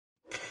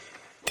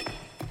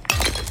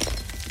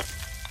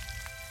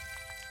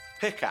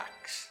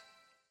Pickaxe.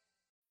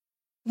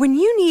 When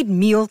you need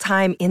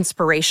mealtime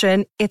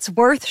inspiration, it's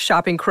worth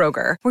shopping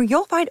Kroger, where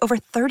you'll find over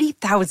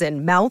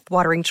 30,000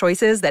 mouth-watering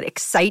choices that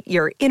excite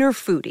your inner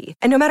foodie.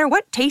 And no matter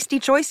what tasty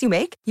choice you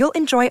make, you'll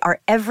enjoy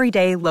our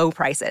everyday low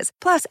prices,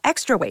 plus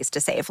extra ways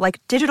to save, like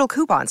digital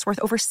coupons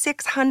worth over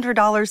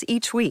 $600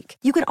 each week.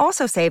 You can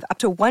also save up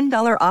to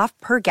 $1 off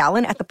per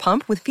gallon at the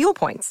pump with fuel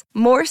points.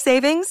 More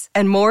savings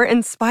and more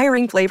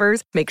inspiring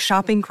flavors make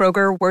shopping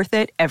Kroger worth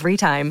it every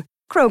time.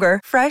 Kroger,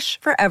 fresh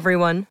for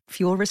everyone.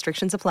 Fuel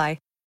restrictions apply.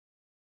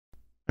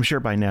 I'm sure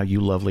by now you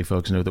lovely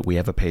folks know that we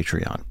have a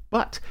Patreon,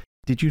 but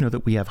did you know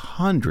that we have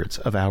hundreds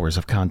of hours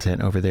of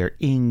content over there,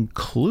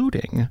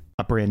 including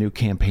a brand new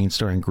campaign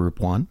starring Group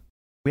 1?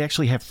 We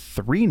actually have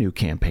 3 new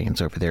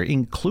campaigns over there,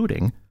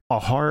 including a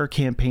horror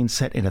campaign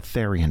set in a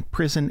Therian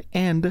prison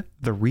and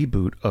the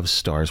reboot of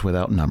Stars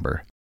Without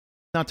Number.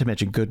 Not to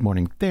mention Good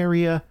Morning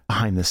Theria,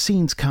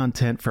 behind-the-scenes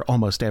content for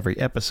almost every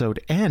episode,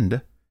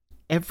 and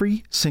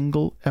every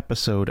single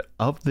episode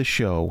of the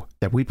show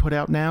that we put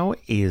out now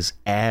is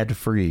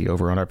ad-free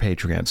over on our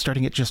Patreon,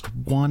 starting at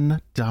just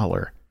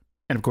 $1.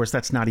 And of course,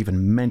 that's not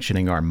even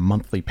mentioning our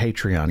monthly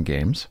Patreon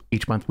games.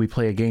 Each month we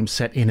play a game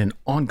set in an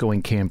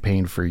ongoing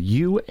campaign for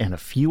you and a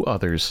few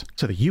others,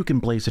 so that you can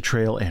blaze a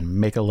trail and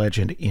make a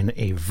legend in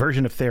a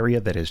version of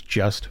Theria that is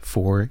just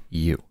for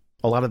you.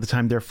 A lot of the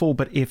time they're full,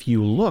 but if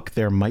you look,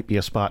 there might be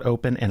a spot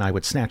open, and I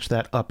would snatch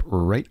that up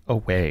right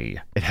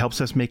away. It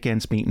helps us make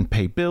ends meet and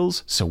pay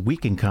bills, so we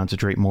can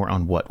concentrate more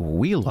on what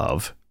we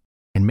love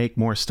and make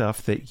more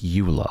stuff that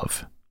you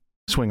love.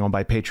 Swing on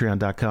by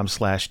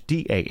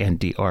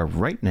patreon.com/DANDR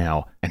right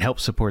now and help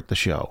support the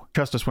show.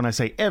 Trust us when I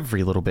say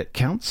every little bit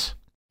counts,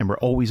 and we're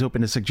always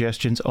open to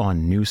suggestions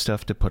on new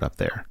stuff to put up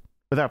there.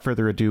 Without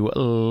further ado,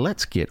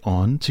 let's get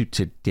on to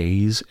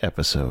today's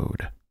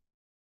episode.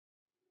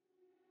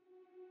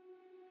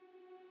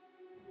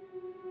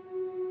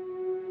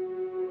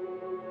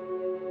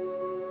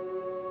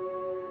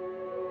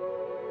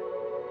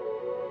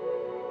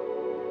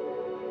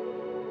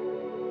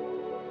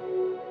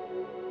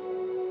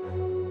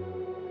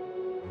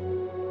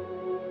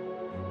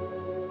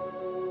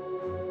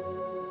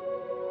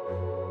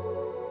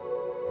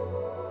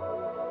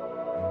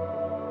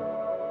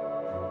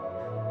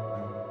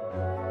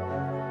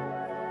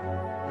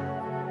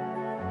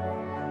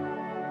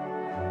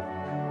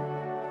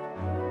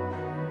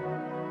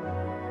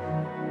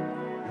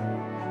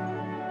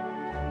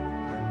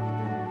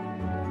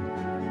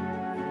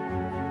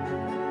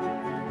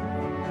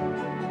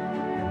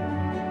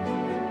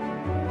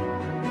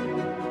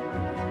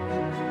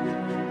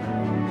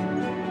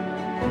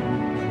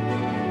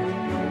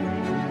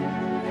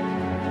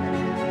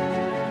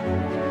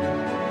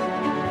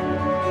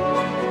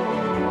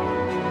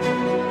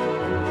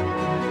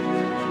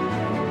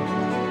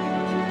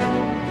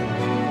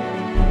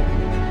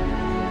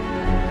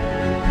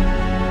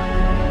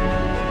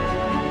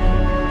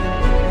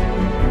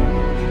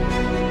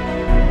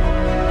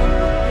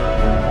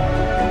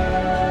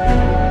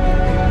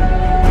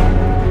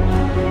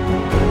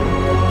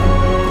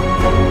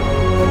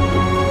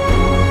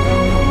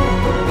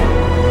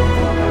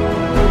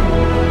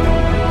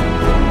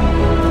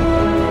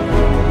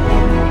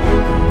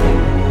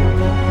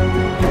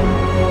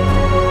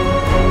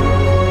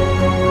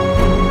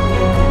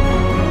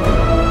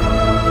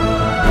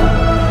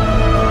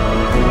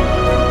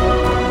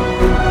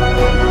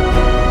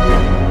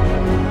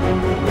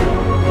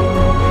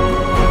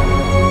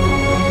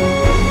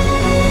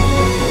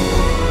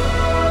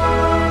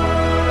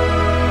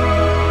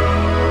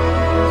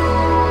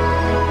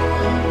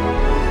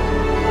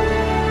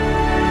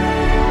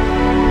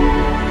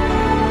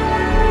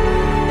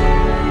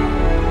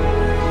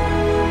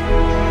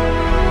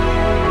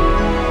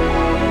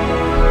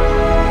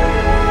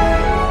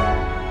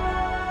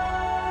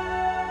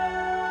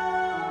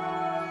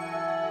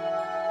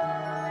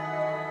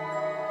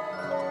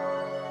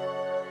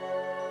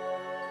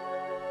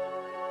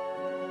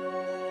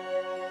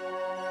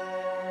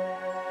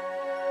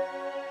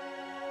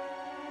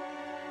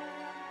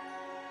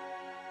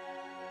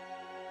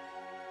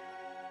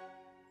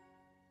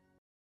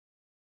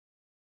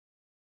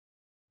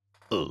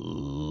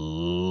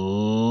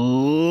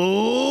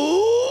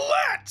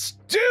 Let's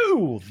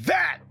do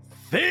that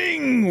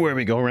thing where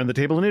we go around the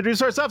table and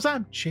introduce ourselves.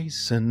 I'm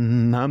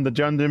Jason. I'm the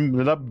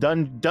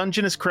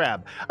Dungeness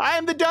Crab. I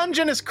am the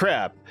Dungeness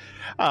Crab.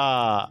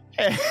 Going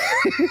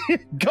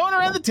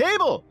around the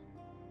table.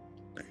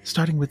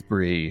 Starting with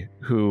Bree,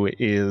 who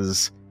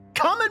is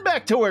coming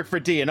back to work for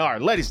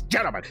DNR, ladies and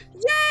gentlemen.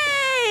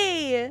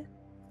 Yay!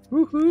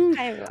 Woohoo!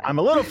 Hi, everyone. I'm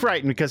a little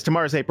frightened because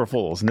tomorrow's April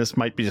Fool's, and this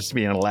might be just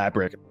be an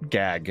elaborate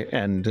gag.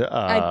 And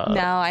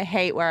I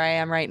hate where I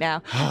am right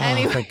now.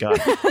 Anyway, thank God.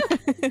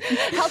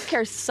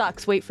 healthcare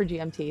sucks. Wait for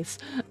GMTs.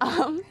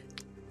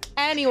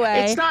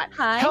 Anyway, It's not.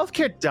 Hi.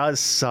 Healthcare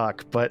does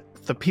suck, but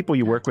the people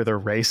you work with are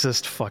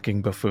racist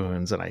fucking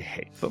buffoons, and I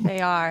hate them.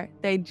 They are.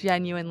 They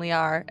genuinely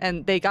are,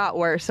 and they got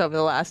worse over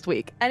the last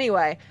week.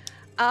 Anyway,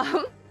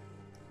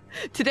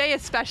 Today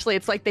especially,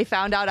 it's like they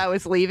found out I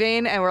was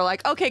leaving and we're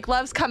like, okay,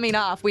 gloves coming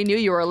off. We knew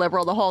you were a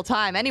liberal the whole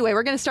time. Anyway,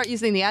 we're going to start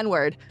using the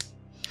N-word.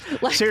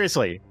 Like,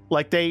 Seriously.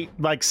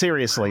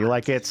 Seriously.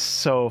 Like, it's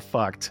so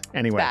fucked.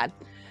 Anyway. bad.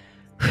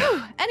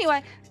 Whew.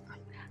 Anyway,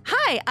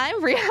 hi,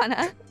 I'm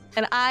Brianna,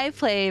 and I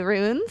play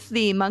Runes,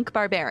 the monk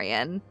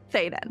barbarian,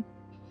 Théoden.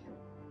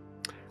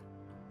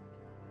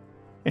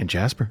 And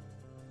Jasper.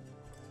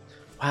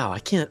 Wow, I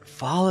can't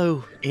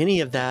follow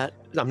any of that.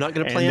 I'm not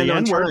going to And plan the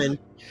on N-word.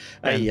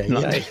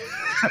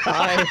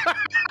 trying.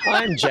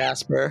 I'm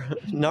Jasper,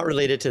 not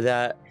related to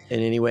that in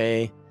any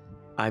way.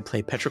 I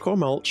play Petrichor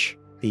Mulch,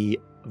 the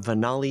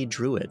Vanali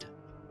Druid.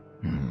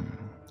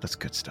 That's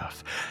good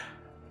stuff.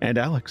 And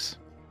Alex.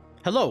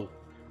 Hello,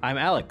 I'm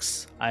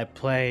Alex. I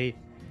play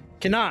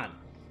Kanan,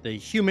 the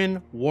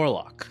human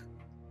warlock.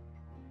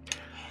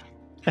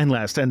 And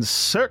last and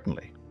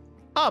certainly,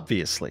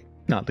 obviously,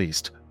 not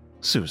least,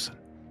 Susan.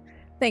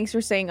 Thanks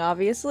for saying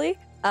obviously.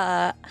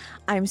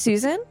 I'm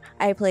Susan.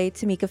 I play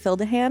Tamika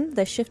Fildahan,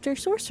 the Shifter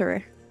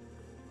Sorcerer.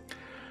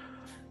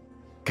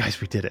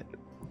 Guys, we did it.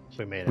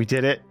 We made it. We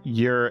did it.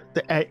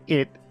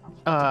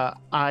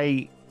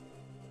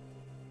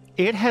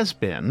 It has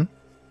been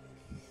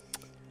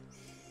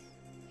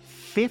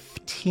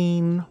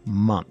 15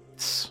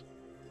 months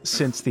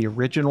since the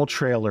original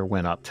trailer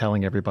went up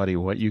telling everybody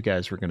what you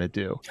guys were going to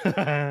do.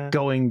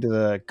 going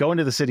to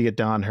the city of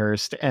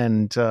Donhurst,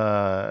 and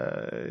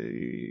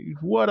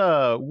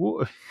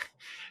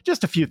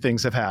just a few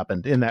things have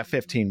happened in that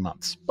 15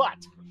 months,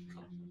 but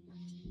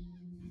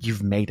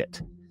you've made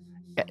it.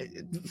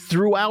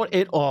 Throughout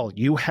it all,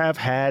 you have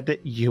had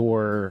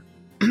your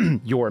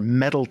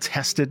metal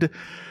tested.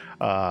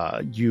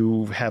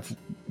 You have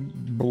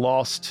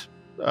lost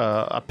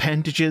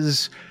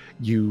appendages.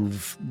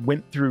 You've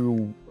went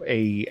through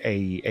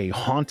a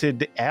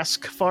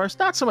haunted-esque farce.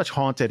 Not so much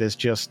haunted as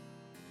just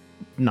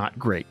not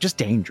great, just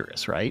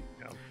dangerous, right?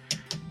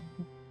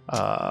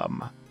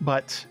 Yeah.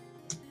 But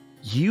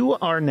you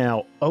are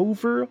now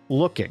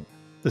overlooking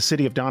the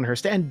city of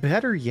Donhurst, and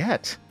better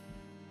yet,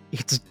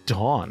 it's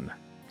dawn.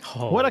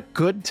 Oh. What a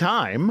good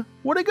time!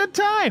 What a good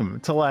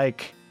time to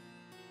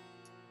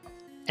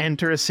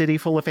enter a city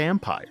full of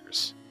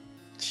vampires.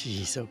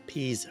 Jeez, oh,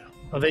 Pizzo.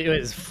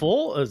 Is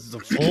full? Is the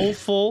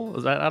full?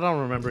 Is that, I don't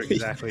remember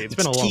exactly. It's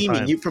been a long teeming.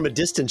 time. You from a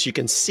distance, you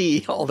can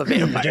see all the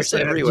vampires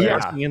everywhere.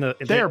 Yeah.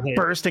 They're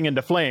bursting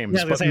into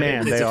flames, but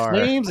man, they are.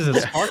 Flames? Is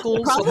it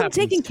sparkles? Problem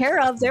taken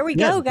care of. There we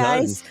go,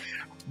 guys.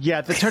 Yeah,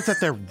 it turns out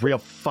they're real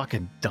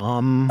fucking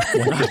dumb.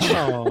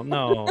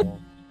 No.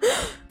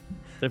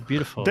 They're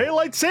beautiful.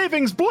 Daylight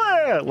savings,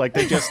 blah! Like,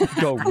 they just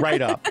go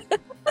right up.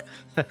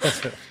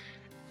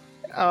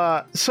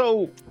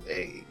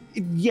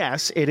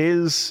 Yes, it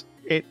is.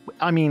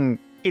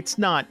 It's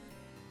not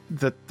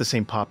the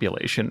same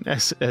population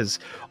as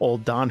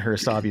old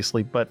Donhurst,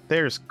 obviously, but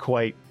there's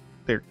quite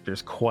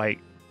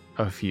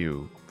a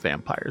few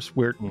vampires.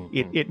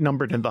 It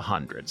numbered in the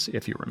hundreds,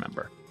 if you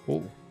remember.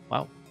 Oh,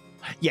 wow.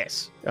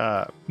 Yes.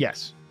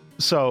 Yes.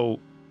 So,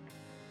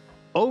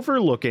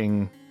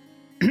 overlooking,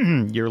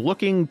 you're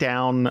looking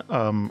down,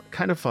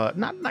 kind of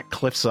not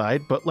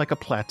cliffside, but like a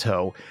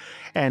plateau,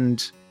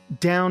 and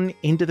down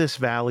into this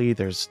valley.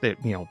 There's a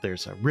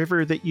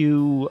river that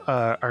you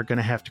are going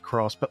to have to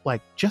cross, but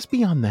just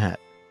beyond that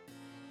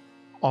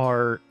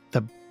are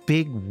the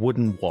big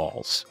wooden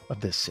walls of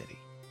this city.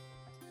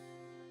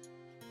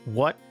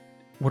 What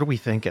are we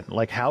thinking?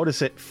 How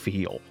does it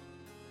feel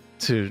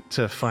to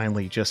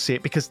finally just see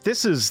it? Because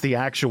this is the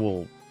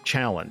actual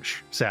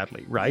challenge,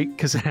 sadly, right?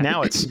 Because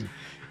now it's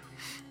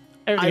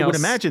I would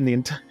imagine the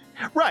entire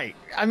right.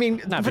 I mean,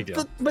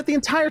 but the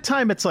entire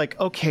time it's like,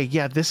 okay,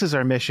 yeah, this is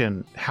our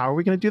mission. How are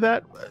we going to do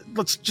that?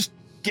 Let's just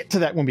get to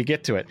that when we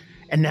get to it.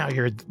 And now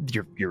you're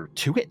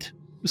to it.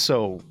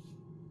 So,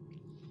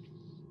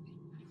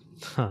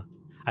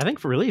 I think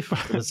for relief,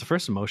 it's the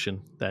first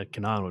emotion that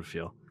Kanan would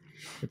feel.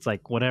 It's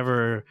like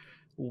whatever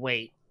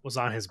weight was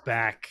on his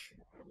back,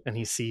 and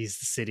he sees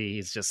the city.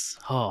 He's just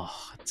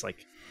it's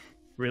like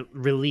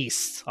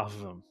released off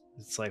of him.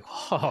 It's like,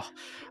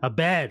 a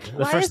bed.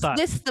 Why is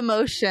this the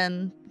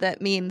motion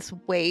that means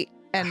wait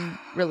and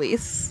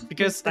release?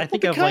 Because I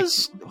think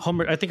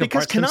Homer. I think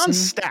because of Bart Kanan's Simpson.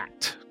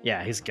 stacked.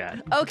 Yeah, he's got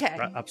Okay.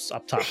 up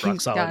top,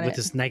 rock solid with it.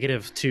 his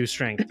 -2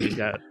 strength. He's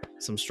got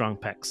some strong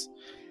pecs.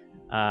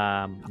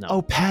 No.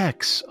 Oh,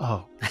 pecs.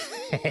 Oh,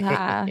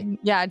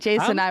 Yeah,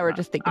 Jason and I were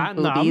just thinking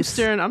boobies.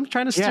 I'm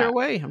trying to steer Yeah.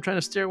 away. I'm trying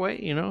to steer away.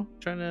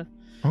 Trying to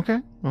okay.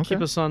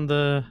 keep us on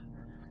the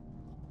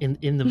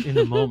in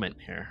the moment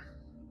here.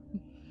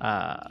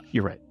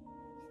 You're right.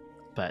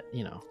 But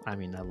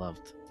I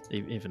loved,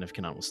 even if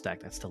Kanan was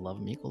stacked, I'd still love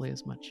him equally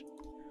as much.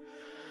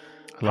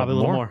 Probably a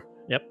little more.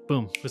 Yep.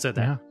 Boom. Who said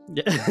that?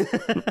 Yeah.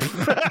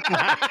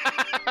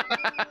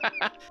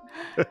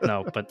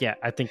 No, but yeah,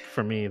 I think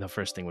for me the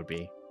first thing would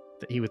be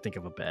that he would think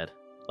of a bed.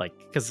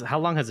 Because how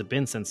long has it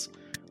been since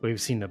we've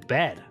seen a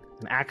bed,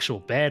 an actual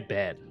bed?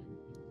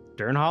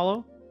 Dern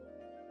Hollow?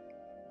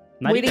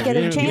 We didn't get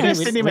a chance.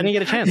 We didn't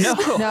get a chance. No.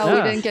 No,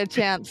 we didn't get a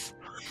chance.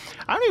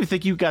 I don't even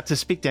think you got to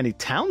speak to any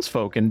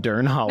townsfolk in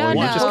Durnhollow. No, You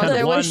no, just kind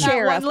there of was one.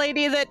 sheriff. one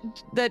lady that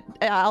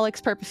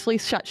Alex purposefully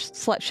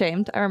slut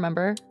shamed. I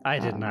remember. I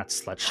did not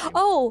slut shame.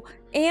 Oh,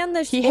 and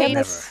the He and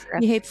hates the-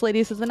 he hates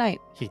ladies of the night.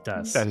 He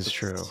does. That is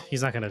true.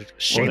 He's not going to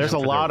shame Well, there's a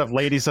them for lot their- of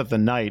ladies of the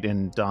night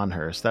in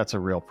Donhurst. That's a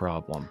real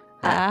problem.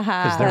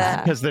 Uh-huh.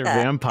 Because they're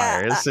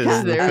vampires. Is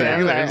Because the they're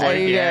thing. vampires. It's like,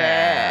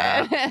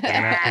 yeah. You're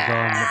gonna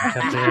have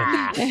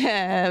to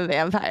go on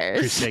Vampires.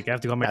 crusade. I have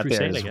to go on my That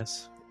crusade, there's- I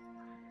guess.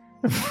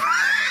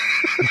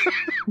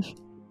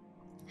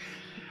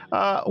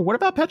 What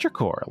about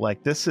Petrichor?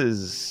 Like, this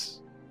is,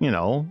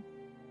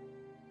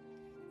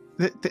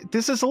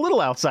 this is a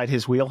little outside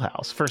his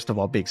wheelhouse. First of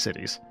all, big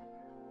cities.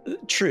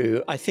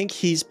 True. I think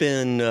he's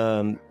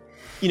been,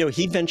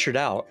 he ventured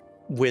out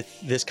with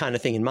this kind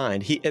of thing in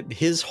mind.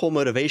 His whole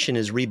motivation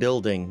is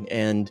rebuilding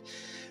and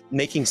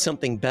making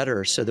something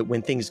better so that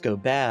when things go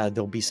bad,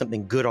 there'll be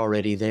something good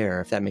already there,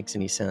 if that makes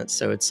any sense.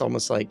 So it's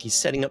almost like he's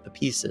setting up the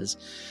pieces.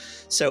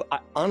 So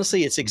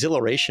honestly, it's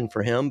exhilaration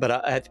for him, but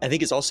I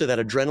think it's also that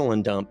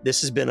adrenaline dump. This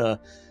has been a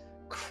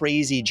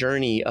crazy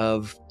journey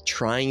of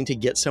trying to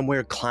get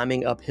somewhere,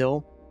 climbing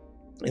uphill,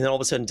 and then all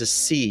of a sudden to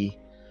see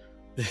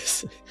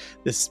this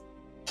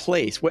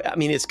place. I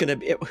mean,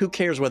 who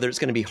cares whether it's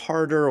going to be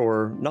harder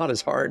or not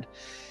as hard?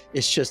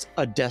 It's just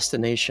a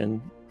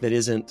destination that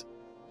isn't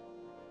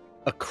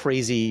a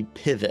crazy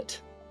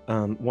pivot.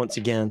 Once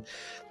again,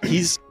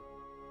 he's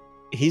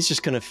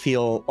just going to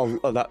feel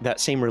that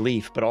same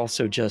relief, but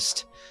also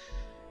just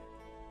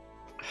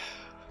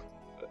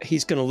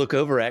he's going to look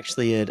over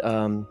actually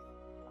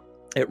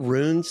at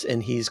Runes,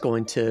 and he's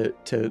going to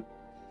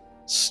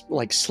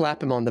like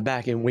slap him on the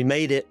back, and we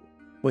made it.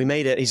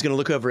 He's going to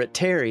look over at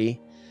Terry,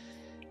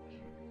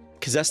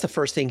 because that's the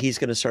first thing he's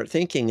going to start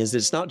thinking, is that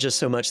it's not just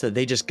so much that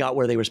they just got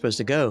where they were supposed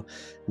to go.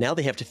 Now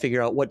they have to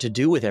figure out what to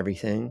do with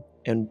everything.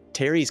 And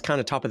Terry's kind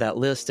of top of that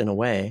list in a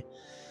way.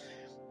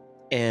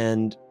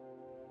 And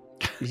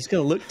he's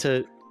going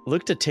to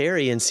look to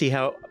Terry and see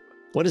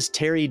what is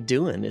Terry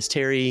doing? Because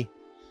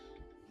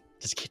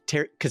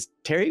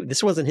Terry,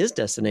 this wasn't his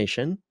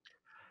destination.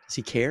 Does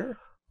he care?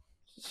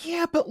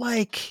 Yeah, but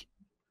like,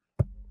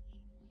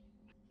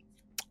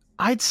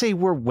 I'd say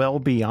we're well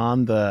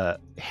beyond the,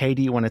 hey,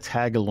 do you want to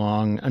tag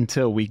along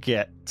until we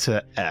get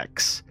to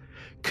X?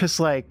 Because,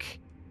 like,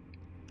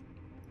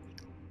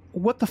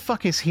 what the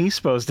fuck is he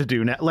supposed to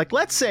do now? Like,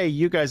 let's say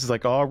you guys is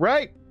like, all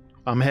right,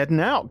 I'm heading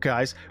out,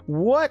 guys.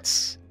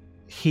 What's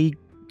he,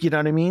 you know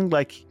what I mean?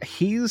 Like,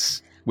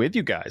 he's with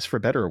you guys for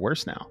better or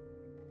worse now.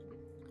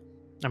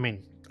 I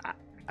mean,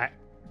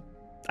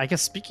 I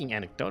guess speaking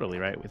anecdotally,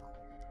 right, with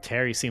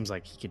Terry, seems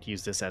like he could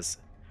use this as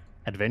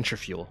adventure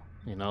fuel,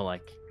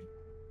 like,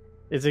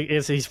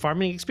 it's his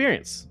farming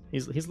experience.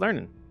 He's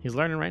learning. He's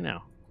learning right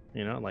now.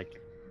 Like,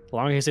 the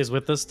longer he stays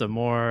with us, the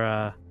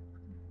more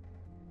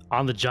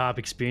on the job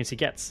experience he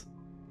gets.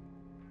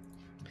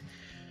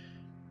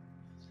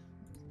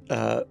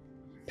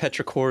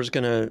 Petrichor's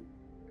gonna.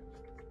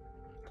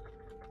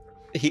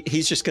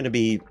 He's just gonna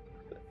be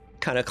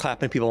kind of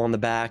clapping people on the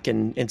back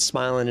and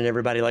smiling at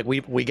everybody like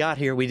we got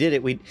here, we did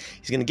it.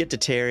 He's gonna get to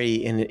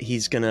Terry, and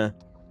he's gonna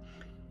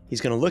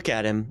look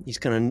at him. He's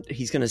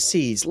gonna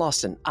see he's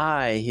lost an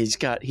eye.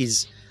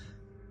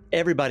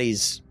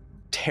 Everybody's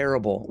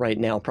terrible right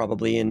now,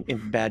 probably in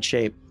bad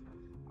shape.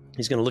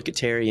 He's gonna look at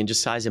Terry and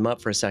just size him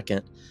up for a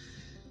second.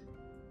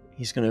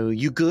 He's gonna,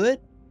 you good?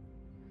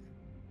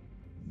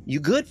 You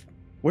good?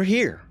 We're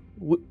here.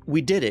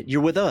 We did it.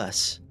 You're with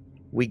us.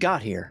 We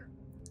got here.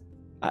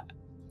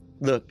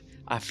 Look,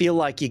 I feel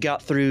like you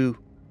got through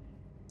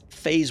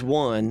phase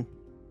 1.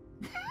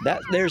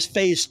 There's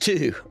phase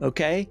 2.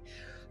 Okay.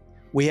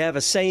 We have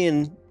a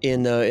saying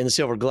in the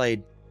Silver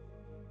Glade: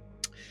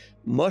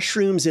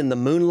 mushrooms in the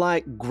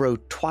moonlight grow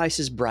twice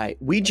as bright.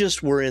 We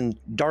just were in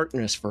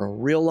darkness for a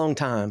real long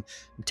time.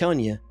 I'm telling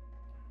you,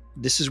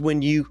 this is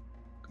when you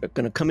are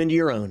going to come into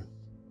your own.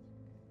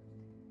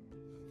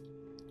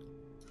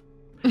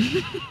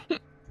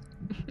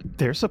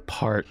 There's a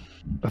part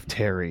of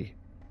Terry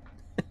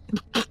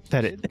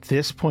that at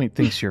this point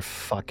thinks you're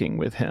fucking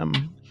with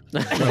him.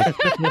 Like,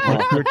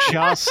 you're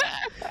just...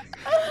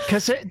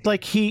 Because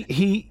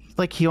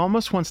he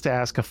almost wants to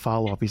ask a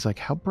follow-up. He's like,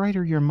 how bright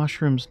are your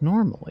mushrooms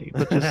normally?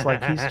 But just like,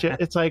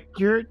 it's like,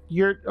 you're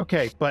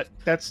okay, but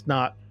that's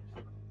not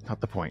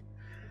the point.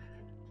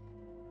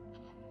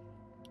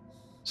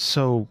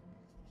 So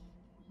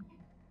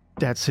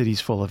that city's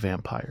full of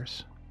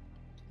vampires.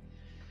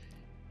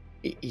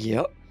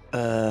 Yep.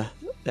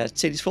 That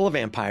city's full of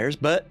vampires,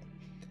 but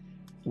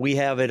we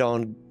have it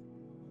on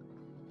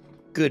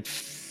good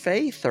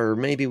faith, or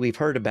maybe we've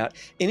heard about.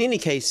 In any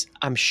case,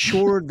 I'm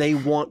sure they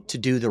want to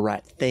do the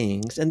right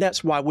things, and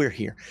that's why we're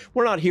here.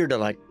 We're not here to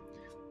like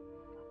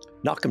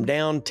knock them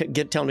down,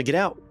 tell them to get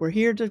out. We're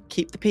here to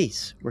keep the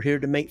peace. We're here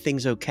to make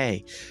things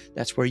okay.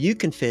 That's where you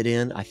can fit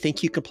in. I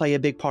think you can play a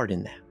big part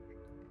in that.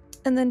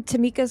 And then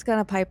Tamika's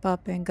gonna pipe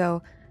up and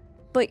go,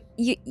 but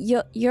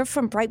you're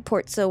from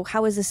Brightport, so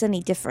how is this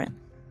any different?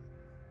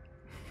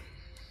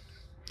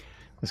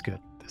 That's good.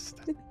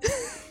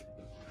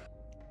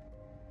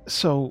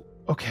 So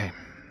Okay.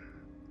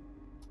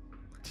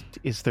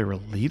 Is there a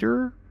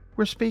leader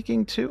we're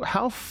speaking to?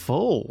 How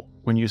full,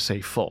 when you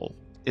say full,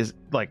 is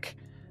like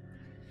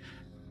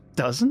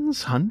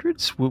dozens,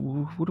 hundreds?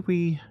 What do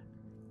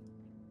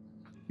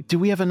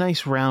we have a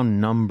nice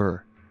round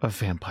number of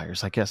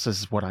vampires? I guess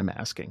this is what I'm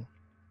asking.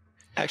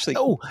 Actually,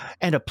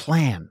 and a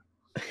plan.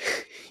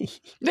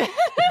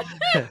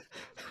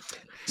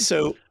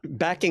 So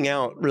backing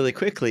out really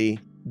quickly,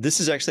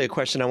 this is actually a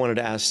question I wanted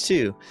to ask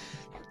too.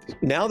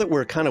 Now that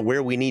we're kind of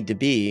where we need to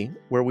be,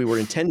 where we were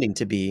intending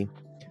to be,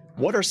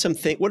 what are some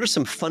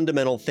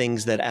fundamental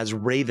things that as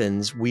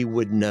Ravens we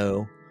would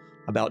know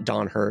about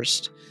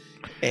Dawnhurst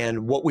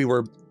and what we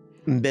were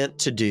meant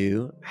to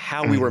do,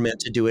 how we were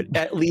meant to do it,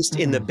 at least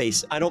in the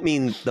base. I don't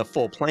mean the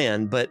full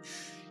plan, but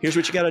here's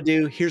what you got to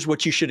do. Here's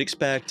what you should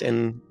expect.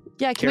 And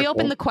yeah, can we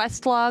open the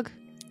quest log?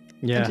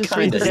 Yeah. And just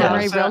read the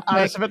summary real quick.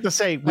 I was about to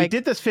say, we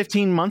did this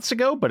 15 months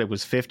ago, but it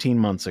was 15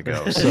 months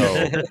ago.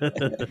 So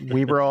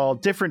we were all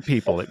different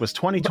people. It was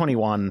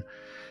 2021.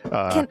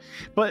 And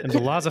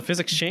the laws of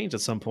physics changed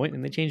at some point,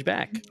 and they changed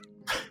back.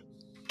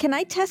 Can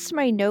I test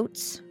my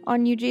notes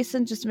on you,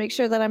 Jason, just to make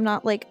sure that I'm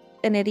not like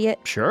an idiot?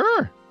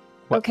 Sure.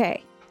 What?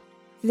 Okay.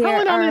 How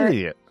am I not an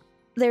idiot?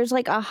 There's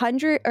like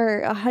 100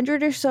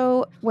 or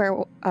so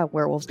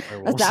werewolves.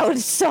 That would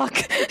suck.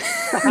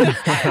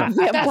 Vampires.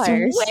 That's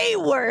way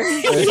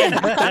worse.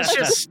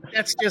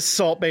 That's just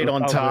salt bait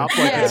on top.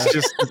 Like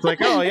it's like,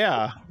 oh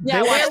yeah.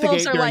 Yeah,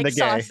 werewolves are like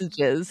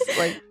sausages.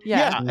 Like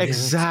yeah,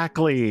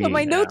 exactly. But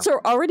my notes are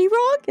already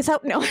wrong. Is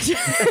that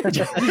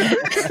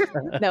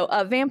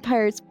no?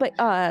 Vampires. But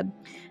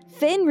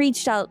Finn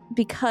reached out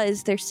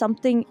because there's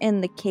something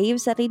in the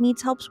caves that he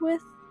needs help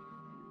with,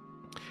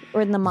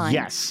 or in the mines.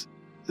 Yes.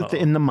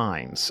 In the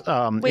mines.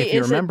 Wait, if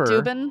you remember, it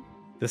Dubin?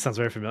 This sounds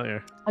very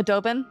familiar. A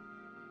Dobin?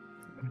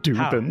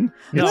 Dubin?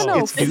 No,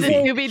 it's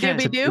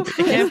Scooby-Doo?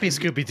 It can't be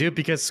Scooby-Doo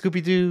because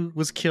Scooby-Doo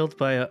was killed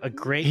by a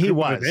great group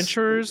of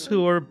adventurers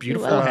who are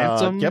beautiful,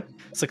 handsome,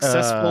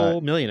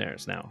 successful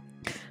millionaires now.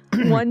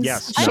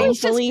 One's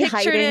shamefully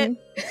hiding.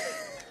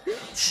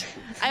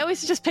 I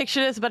always just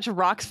pictured it as a bunch of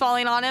rocks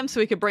falling on him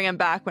so we could bring him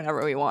back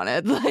whenever we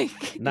wanted.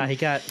 Like, nah, he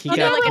got like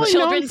a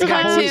children's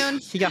cartoon.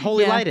 He got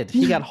holy lighted.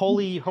 He got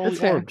holy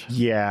orbed.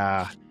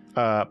 Yeah.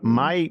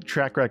 My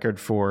track record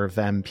for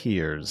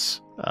vampires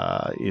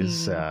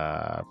is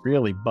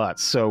really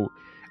butts. So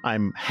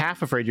I'm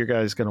half afraid your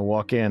guys going to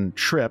walk in,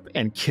 trip,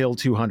 and kill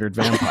 200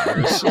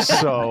 vampires.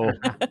 So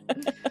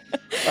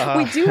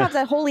we do have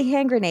that holy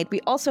hand grenade.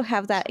 We also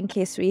have that in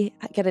case we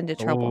get into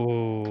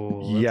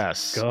trouble. Oh,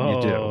 yes,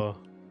 you do.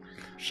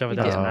 Shove it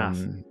down his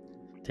mouth.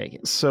 Take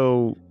it.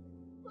 So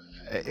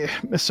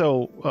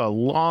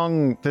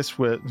long. This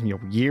was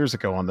years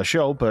ago on the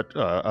show, but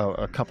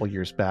a couple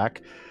years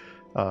back,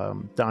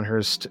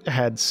 Dawnhurst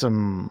had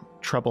some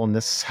trouble, and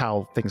this is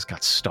how things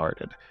got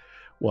started.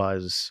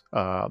 Was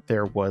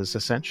there was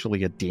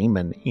essentially a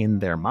demon in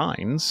their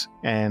mines,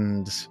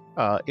 and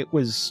it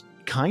was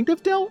kind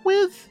of dealt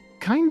with,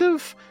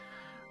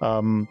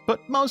 but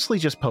mostly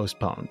just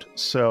postponed.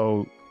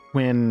 So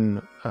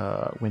when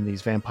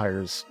these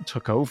vampires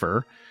took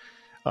over,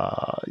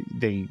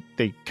 they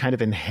kind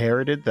of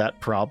inherited that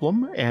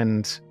problem,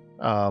 and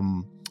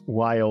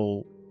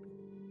while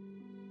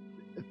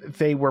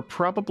they were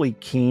probably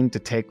keen to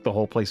take the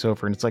whole place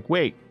over, and it's like,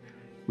 wait,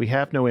 we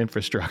have no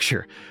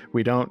infrastructure.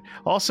 We don't.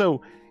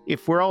 Also,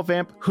 if we're all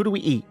who do we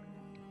eat?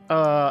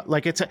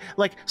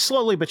 Like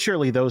slowly but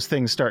surely those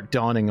things start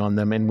dawning on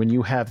them, and when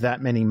you have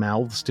that many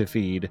mouths to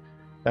feed,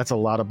 that's a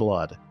lot of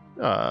blood.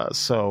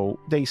 So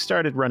they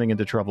started running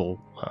into trouble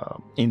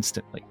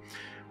instantly.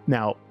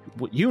 Now,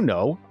 what you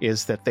know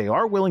is that they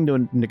are willing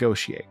to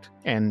negotiate,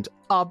 and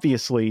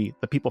obviously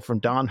the people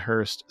from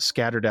Dawnhurst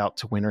scattered out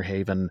to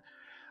Winterhaven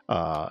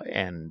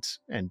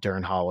and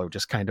Dern Hollow,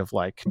 just kind of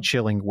like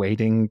chilling,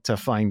 waiting to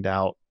find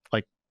out,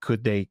 like,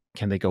 can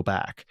they go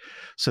back?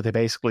 So they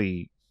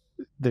basically,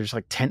 there's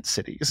like tent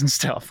cities and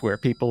stuff where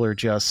people are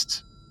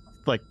just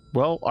like,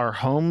 well, our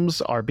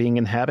homes are being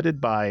inhabited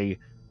by,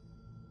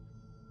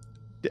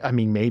 I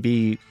mean,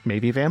 maybe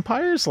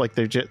vampires. Like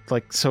they're just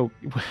like, so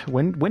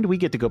when do we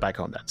get to go back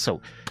home then? So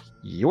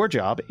your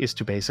job is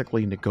to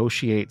basically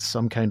negotiate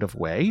some kind of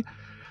way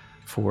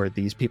for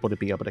these people to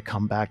be able to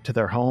come back to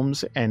their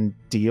homes and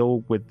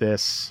deal with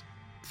this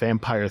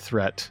vampire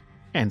threat.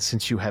 And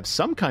since you have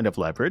some kind of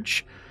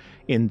leverage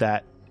in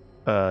that,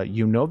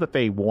 that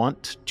they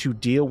want to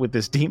deal with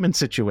this demon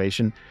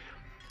situation.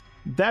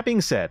 That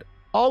being said,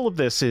 all of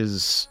this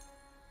is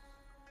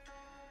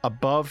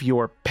above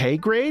your pay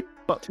grade,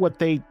 but what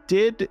they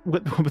did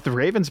with the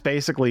Ravens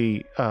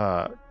basically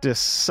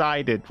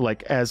decided,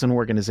 like, as an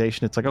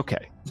organization, it's like,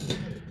 okay,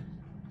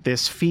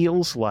 this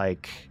feels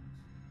like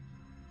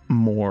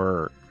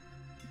more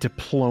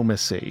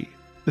diplomacy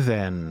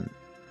than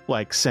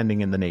like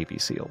sending in the Navy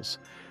SEALs.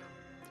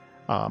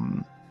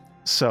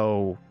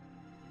 So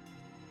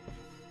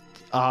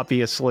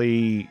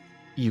obviously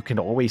you can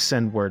always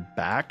send word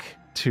back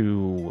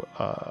to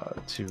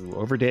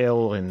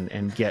Overdale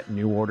and get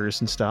new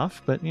orders and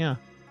stuff, but yeah.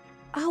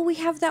 Oh, we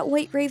have that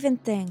White Raven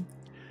thing.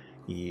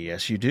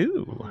 Yes, you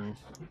do.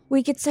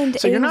 We could send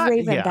So a you're not-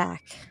 raven yeah.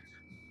 back.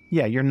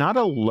 Yeah, you're not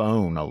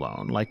alone.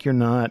 Like, you're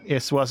not,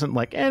 it wasn't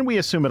like, and we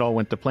assume it all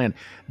went to plan.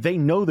 They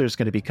know there's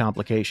going to be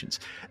complications.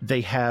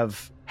 They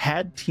have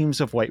had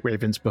teams of White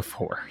Ravens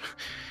before.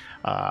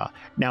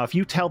 Now, if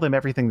you tell them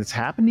everything that's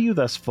happened to you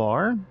thus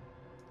far,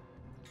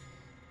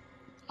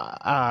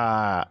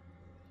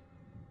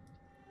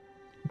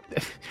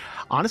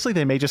 honestly,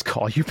 they may just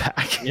call you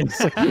back. It's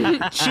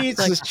like,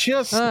 Jesus,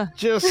 just,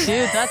 Dude,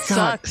 that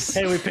God. sucks.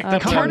 Hey, we picked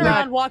up Turn another-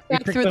 around, walk we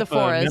back picked through the up a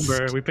forest.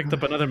 member. We picked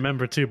up another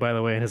member too, by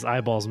the way, and his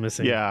eyeball's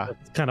missing. Yeah.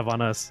 It's kind of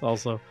on us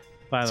also.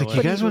 By It's the like,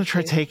 way, you guys want to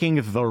try taking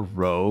the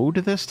road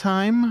this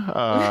time?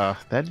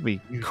 That'd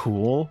be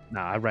cool.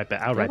 Nah, I'll right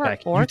back. I'll There right were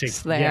back.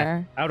 orcs there.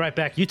 Yeah, I'll right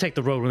back. You take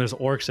the road when there's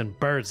orcs and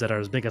birds that are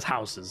as big as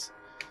houses.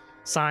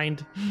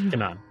 Signed,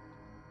 Kanan.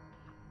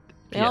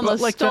 They Yeah,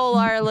 almost like stole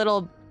our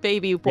little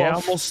baby wolf. Yeah,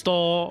 almost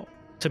stole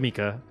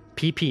Tamika.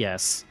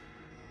 PPS.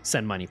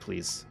 Send money,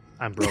 please.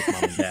 I'm broke,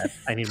 mom and dad.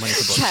 I need money for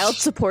books. Child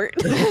support.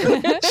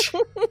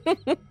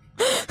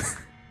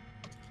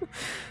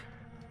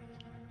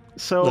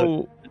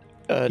 So,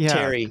 Yeah.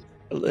 Terry,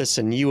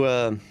 listen, you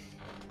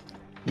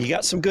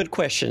got some good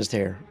questions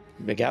there.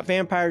 We got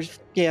vampires.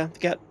 Yeah, we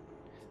got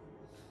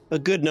a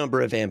good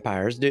number of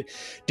vampires. Do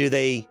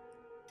they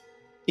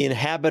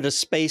inhabit a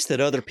space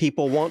that other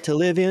people want to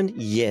live in?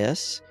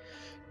 Yes.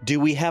 Do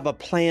we have a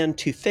plan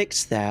to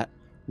fix that?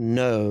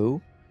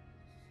 No.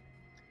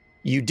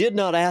 You did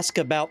not ask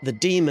about the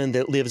demon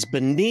that lives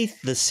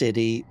beneath the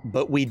city,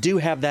 but we do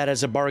have that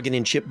as a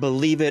bargaining chip,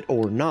 believe it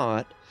or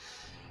not.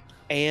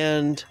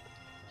 And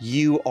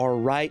you are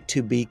right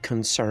to be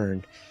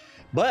concerned.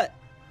 But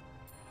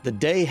the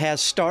day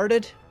has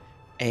started,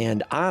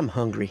 and I'm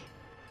hungry.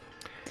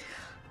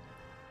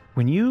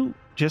 when you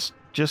just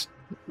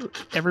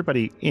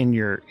everybody in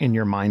your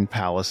mind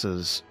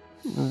palaces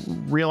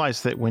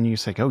realize that when you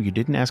say, "Oh, you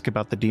didn't ask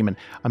about the demon,"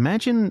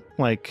 imagine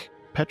like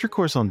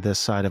Petrichor's on this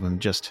side of him,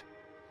 just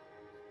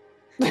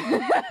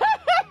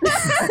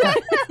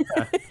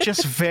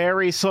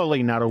very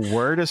slowly, not a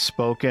word is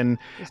spoken,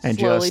 and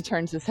Slowly just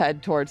turns his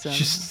head towards him.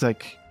 just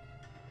like,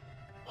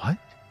 what?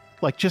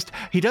 Like, just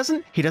he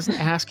doesn't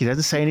ask, he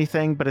doesn't say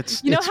anything, but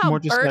it's You know it's how more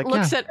just Bert like,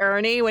 looks yeah. at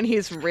Ernie when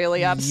he's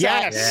really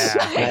upset? Yes!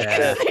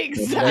 Yeah. The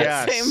exact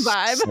Yes. same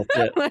vibe. That's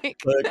it.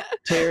 like Look,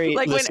 Terry,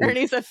 like listen, when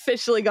Ernie's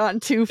officially gone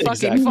too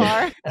fucking Exactly.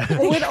 far.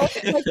 I would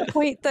also like the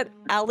point that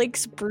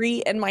Alex,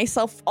 Bree, and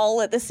myself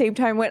all at the same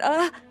time went,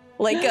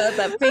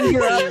 that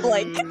finger up,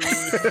 like.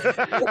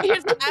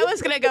 I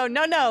was gonna go,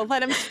 no,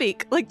 let him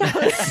speak. Like that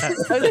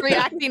was, I was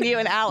reacting to you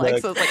and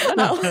Alex. Look.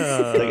 I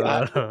was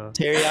like, no.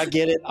 Terry, I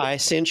get it. I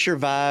sense your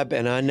vibe,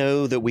 and I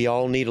know that we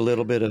all need a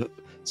little bit of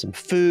some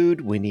food.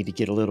 We need to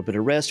get a little bit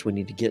of rest. We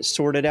need to get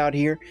sorted out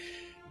here.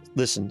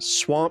 Listen,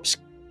 swamps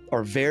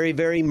are very,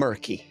 very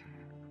murky.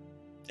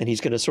 And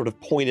he's going to sort of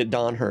point at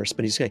Don Hurst,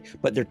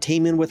 but they're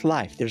teeming with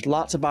life. There's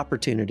lots of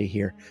opportunity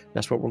here.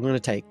 That's what we're going to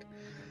take.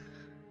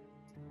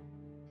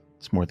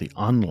 It's more the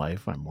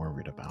unlife I'm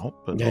worried about,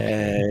 but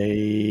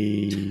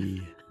okay.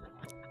 Yay.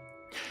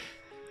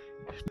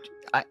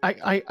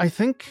 I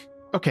think,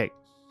 okay,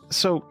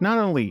 so not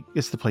only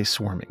is the place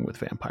swarming with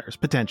vampires,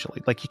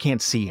 potentially, like you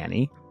can't see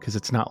any, because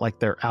it's not like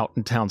they're out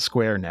in town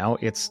square now,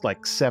 it's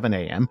like 7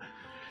 a.m.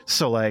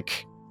 So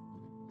like,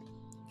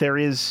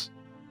 there's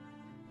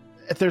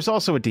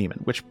also a demon,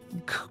 which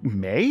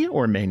may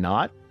or may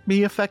not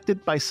be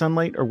affected by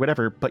sunlight or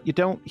whatever, but you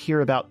don't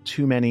hear about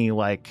too many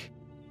like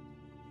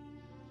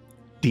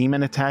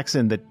demon attacks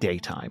in the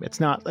daytime. It's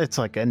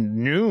like a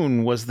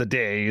noon was the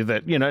day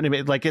that, you know what I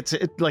mean? Like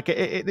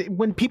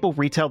when people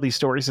retell these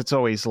stories, it's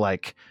always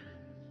like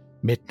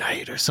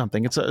midnight or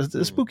something. It's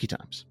a spooky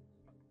times.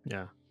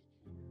 Yeah.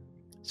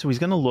 So he's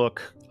going to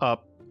look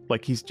up,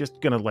 like he's just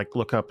going to like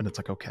look up and it's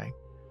like, okay,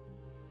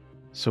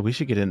 so we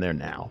should get in there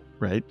now,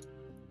 right?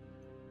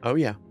 Oh,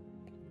 yeah.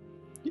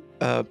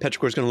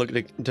 Petrichor's going to look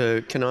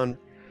to Kanan.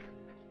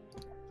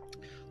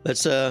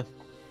 Let's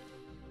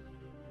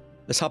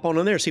hop on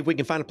in there, see if we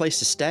can find a place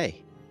to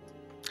stay.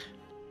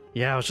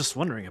 Yeah, I was just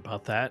wondering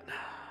about that.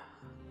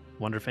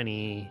 Wonder if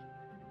any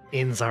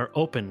inns are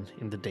open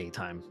in the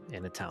daytime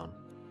in a town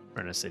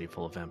or in a city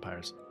full of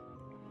vampires.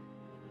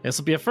 This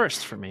will be a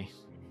first for me.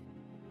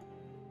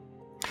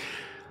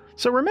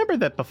 So remember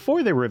that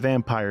before they were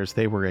vampires,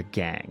 they were a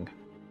gang.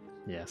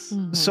 Yes.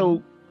 Mhm.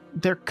 So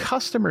their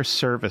customer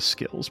service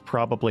skills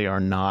probably are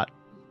not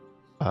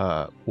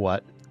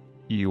what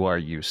you are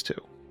used to.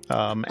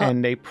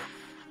 And they...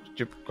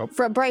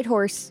 From Bright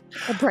Horse.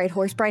 Bright House. Bright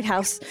Horse, Bright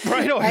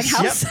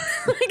House.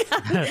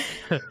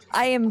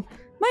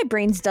 My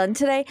brain's done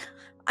today.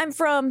 I'm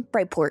from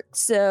Brightport,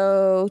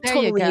 so There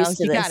totally you go. used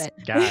to You this. got it.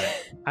 Got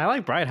it. I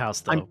like Bright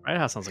House, though. Bright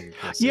House sounds like a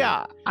cool city.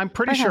 Yeah, I'm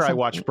pretty Bright sure House I sounds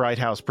watched neat. Bright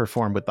House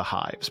perform with the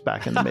Hives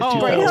back in the mid Oh. 2000s.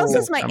 Bright House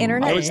is my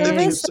internet I was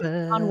thinking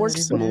service on work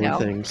similar now.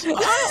 things.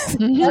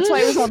 That's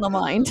why it was on the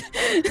mind.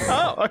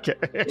 Oh, okay.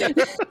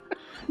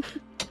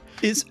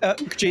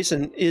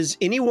 Jason, is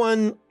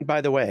anyone,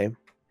 by the way,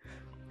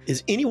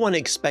 is anyone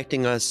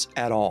expecting us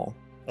at all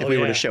if Oh, we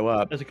were yeah. to show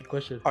up? That's a good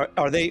question.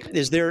 Are they?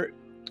 Is there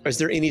Is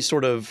there any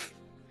sort of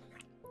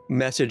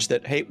message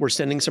that, hey, we're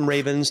sending some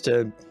ravens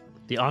to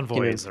The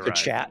envoys to arrive.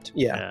 chat?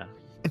 Yeah.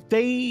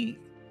 They,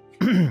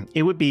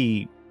 it would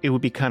be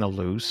kind of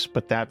loose,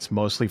 but that's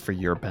mostly for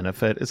your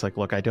benefit. It's like,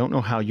 look, I don't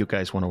know how you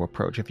guys want to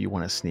approach. If you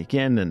want to sneak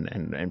in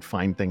and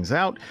find things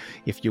out,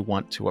 if you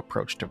want to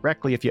approach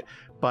directly,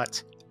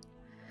 but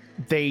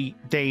they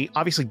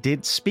obviously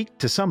did speak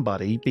to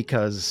somebody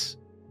because,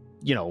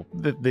 you know,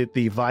 the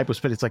vibe was,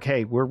 but it's like,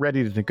 hey, we're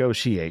ready to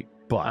negotiate,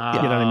 but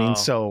you know what I mean?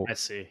 So I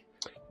see.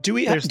 Do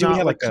we have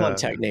not a like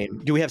contact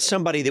name? Do we have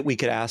somebody that we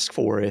could ask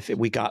for if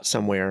we got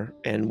somewhere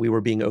and we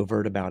were being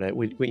overt about it?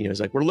 We you know,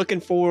 it's like, we're looking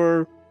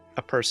for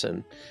a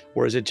person,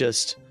 or is it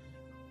just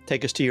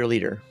take us to your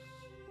leader?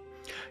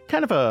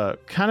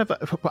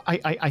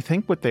 I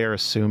think what they're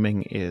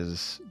assuming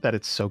is that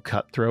it's so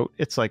cutthroat.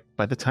 It's like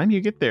by the time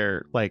you get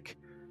there, like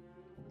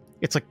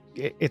it's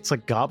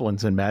like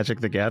goblins in Magic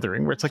the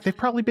Gathering, where it's like they've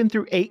probably been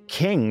through 8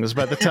 kings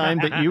by the time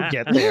that you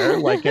get there.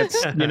 Like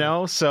it's, you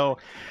know, so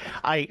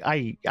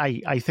I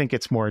think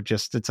it's more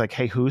just, it's like,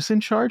 hey, who's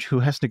in charge?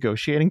 Who has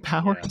negotiating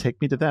power? Yeah. Take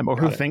me to them. Or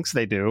Got who it. thinks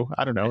they do.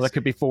 I don't know. That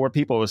could be 4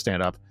 people who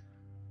stand up.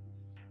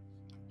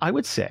 I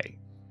would say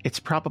it's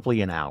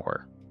probably an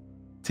hour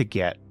to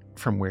get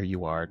from where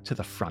you are to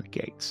the front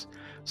gates.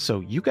 So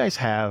you guys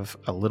have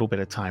a little bit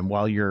of time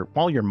while you're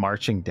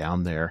marching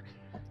down there.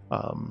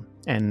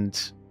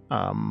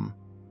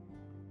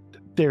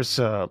 There's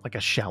like a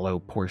shallow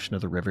portion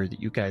of the river that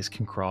you guys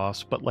can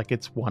cross, but like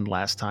it's one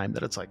last time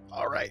that it's like,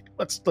 all right,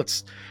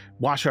 let's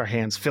wash our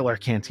hands, fill our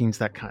canteens,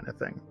 that kind of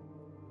thing.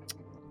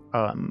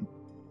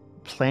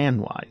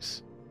 Plan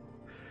wise,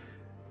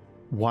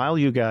 while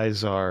you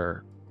guys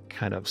are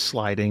kind of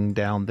sliding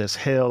down this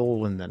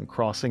hill and then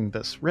crossing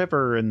this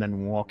river and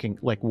then walking,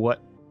 like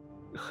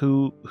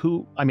who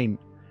I mean,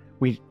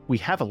 we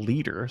have a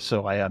leader,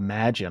 so I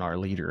imagine our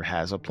leader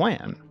has a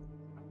plan.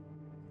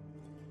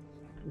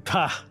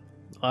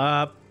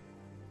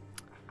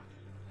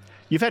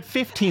 You've had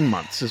 15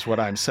 months is what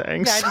I'm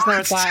saying. Yeah, I just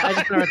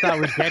never thought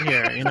we'd get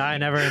here. You know, I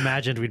never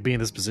imagined we'd be in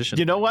this position.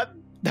 You know what?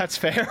 That's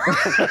fair.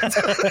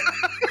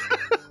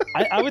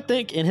 I would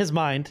think in his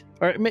mind,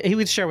 or he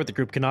would share with the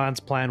group, Kanan's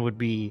plan would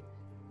be,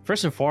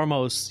 first and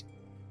foremost,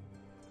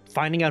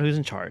 finding out who's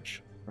in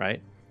charge,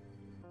 right?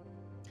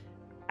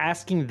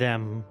 Asking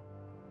them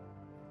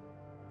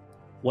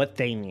what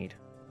they need.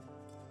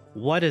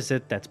 What is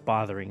it that's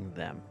bothering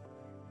them,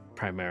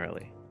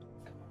 primarily?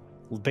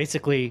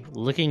 Basically,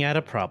 looking at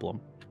a problem,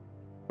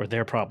 or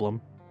their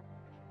problem,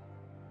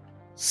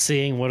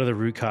 seeing what are the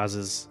root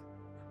causes,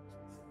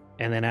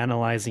 and then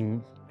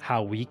analyzing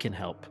how we can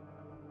help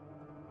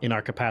in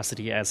our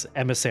capacity as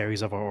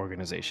emissaries of our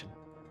organization.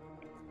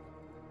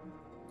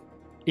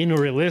 In a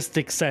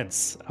realistic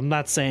sense, I'm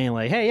not saying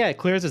like, hey, yeah, it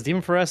clears this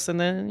demon for us, and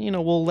then, you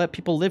know, we'll let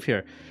people live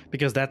here,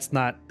 because that's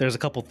not, there's a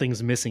couple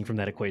things missing from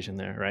that equation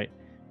there, right?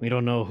 We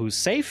don't know who's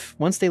safe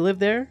once they live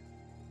there.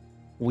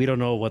 We don't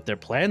know what their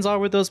plans are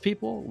with those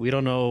people. We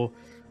don't know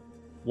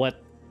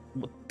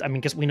I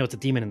mean, guess we know it's a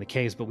demon in the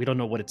caves, but we don't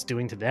know what it's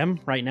doing to them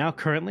right now,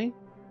 currently.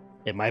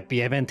 It might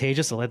be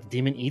advantageous to let the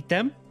demon eat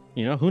them.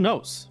 You know, who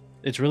knows?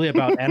 It's really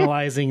about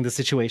analyzing the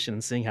situation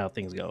and seeing how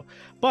things go.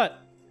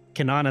 But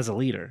Kanan as a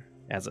leader,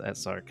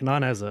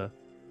 Kanan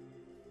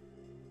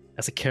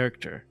as a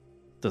character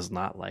does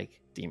not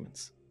like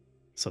demons.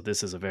 So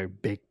this is a very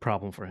big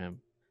problem for him.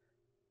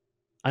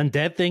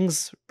 Undead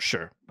things,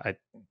 sure,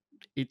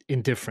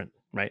 indifferent,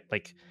 right?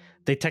 Like,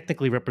 they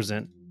technically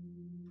represent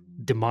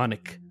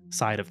demonic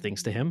side of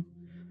things to him,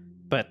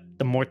 but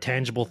the more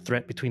tangible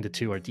threat between the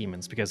two are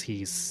demons, because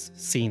he's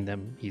seen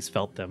them, he's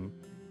felt them.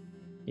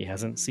 He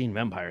hasn't seen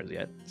vampires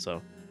yet,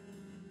 so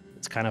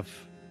it's kind of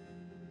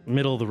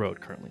middle of the road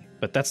currently.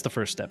 But that's the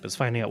first step, is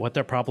finding out what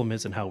their problem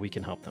is and how we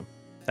can help them.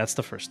 That's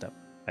the first step,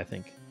 I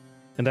think.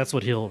 And that's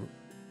what he'll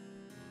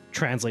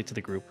translate to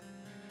the group.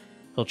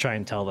 He'll try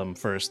and tell them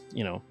first,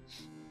 you know,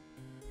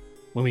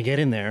 when we get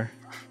in there,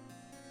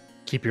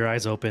 keep your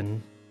eyes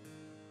open,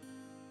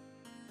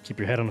 keep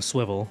your head on a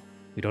swivel.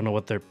 We don't know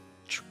what they're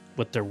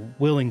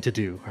willing to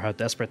do or how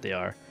desperate they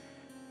are,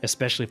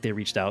 especially if they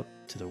reached out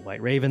to the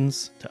White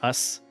Ravens, to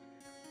us,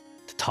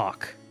 to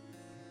talk.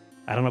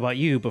 I don't know about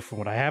you, but from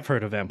what I have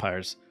heard of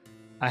vampires,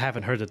 I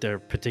haven't heard that they're a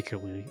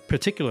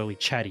particularly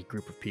chatty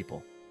group of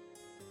people.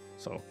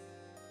 So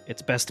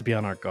it's best to be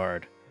on our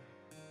guard.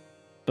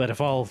 But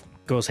if all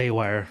goes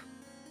haywire,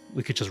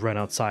 we could just run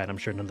outside. I'm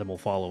sure none of them will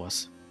follow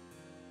us.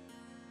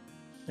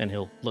 And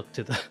he'll look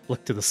to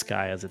the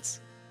sky as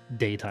it's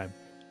daytime.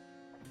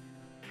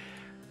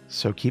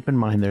 So keep in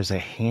mind, there's a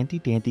handy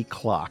dandy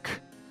clock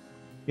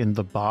in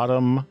the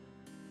bottom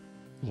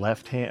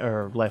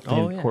left-hand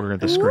corner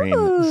of the screen.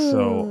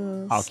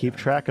 So I'll keep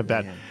track of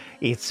that. Man.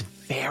 It's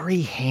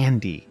very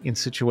handy in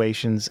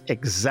situations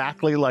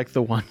exactly like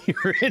the one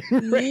you're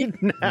in right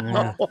now.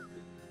 Yeah.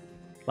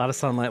 A lot of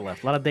sunlight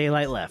left. A lot of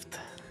daylight left.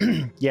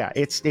 Yeah,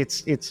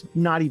 it's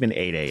not even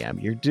 8 a.m.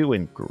 You're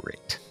doing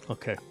great.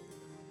 Okay.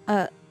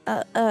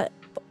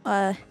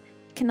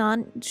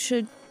 Kanan,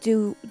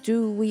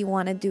 do we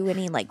want to do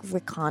any like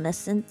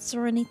reconnaissance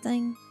or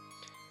anything?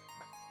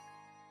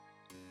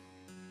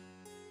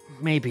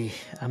 maybe.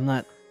 I'm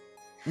not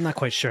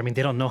quite sure. I mean,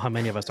 they don't know how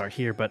many of us are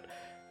here, but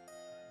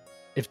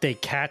if they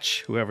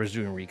catch whoever's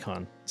doing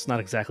recon, it's not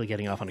exactly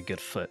getting off on a good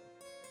foot.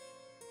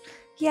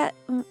 Yeah,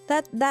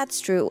 that's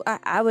true.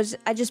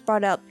 I just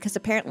brought it up because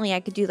apparently I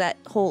could do that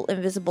whole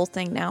invisible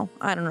thing now.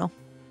 I don't know.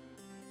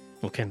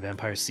 Well, can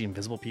vampires see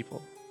invisible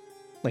people?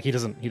 Like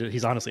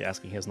he's honestly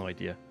asking. He has no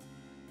idea.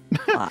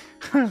 I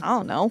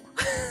don't know.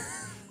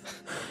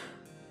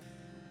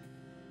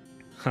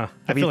 Huh.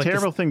 That'd be a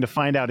terrible thing to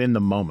find out in the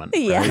moment.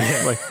 Yeah.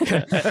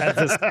 Right?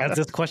 As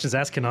this question is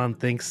asked, Kanan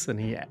thinks, and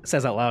he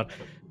says out loud,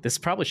 this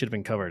probably should have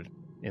been covered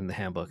in the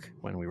handbook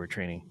when we were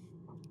training.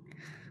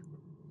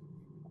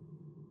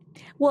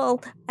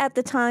 Well, at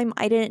the time,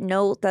 I didn't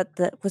know that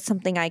was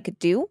something I could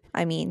do.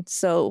 I mean,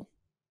 so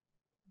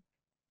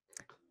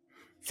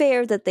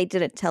fair that they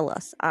didn't tell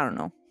us. I don't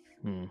know.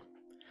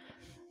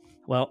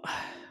 Well,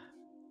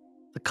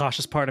 the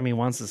cautious part of me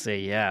wants to say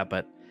yeah,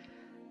 but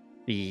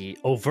the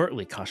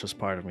overtly cautious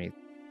part of me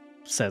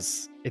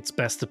says it's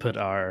best to put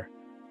our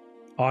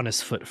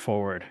honest foot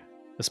forward,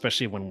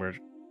 especially when we're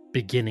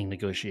beginning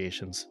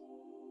negotiations.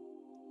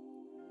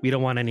 We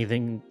don't want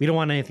anything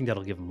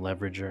that'll give them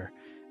leverage or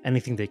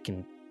anything they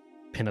can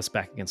pin us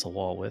back against a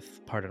wall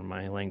with. Pardon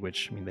my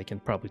language. I mean, they can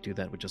probably do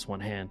that with just one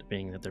hand,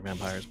 being that they're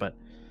vampires, but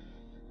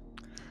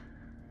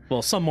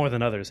well, some more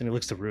than others, and he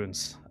looks to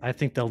Runes. I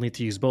think they'll need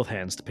to use both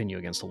hands to pin you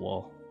against a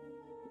wall.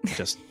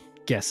 Just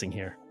guessing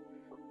here.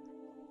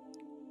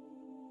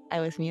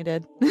 I was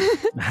muted.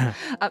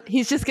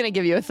 He's just going to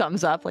give you a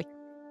thumbs up, like,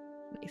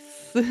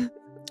 nice.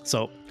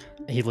 So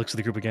he looks at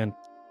the group again.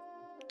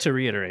 To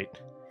reiterate,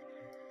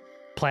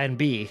 plan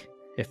B,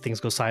 if things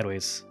go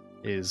sideways,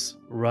 is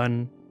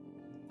run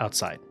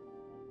outside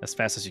as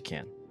fast as you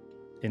can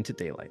into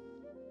daylight.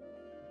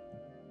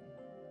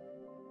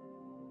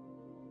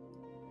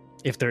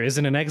 If there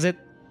isn't an exit,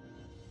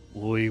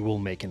 we will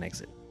make an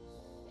exit.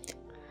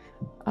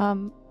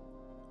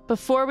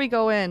 Before we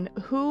go in,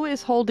 who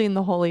is holding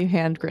the holy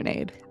hand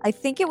grenade? I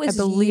think it was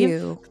I believe-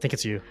 you. I think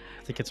it's you.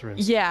 I think it's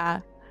Runes.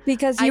 Yeah.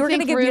 Because I you were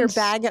going to think give your Runes-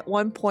 bag at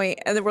one point,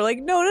 and then we're like,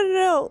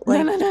 no.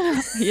 Like,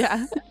 No.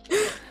 Yeah.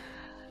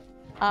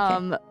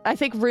 I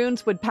think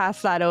Runes would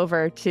pass that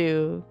over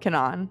to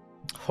Kanan.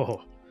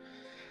 Oh.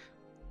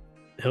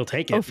 He'll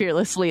take it. Oh,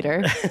 fearless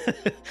leader.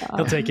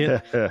 He'll take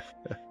it.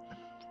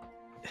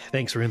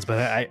 Thanks, Runes, but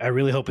I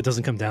really hope it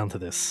doesn't come down to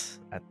this.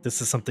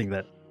 This is something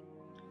that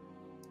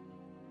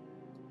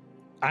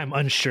I'm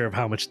unsure of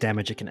how much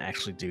damage it can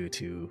actually do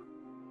to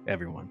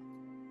everyone.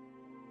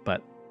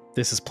 But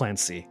this is plan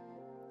C.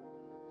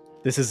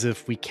 This is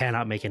if we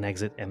cannot make an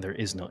exit and there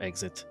is no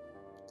exit.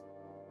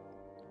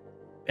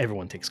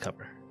 Everyone takes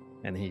cover.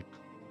 And he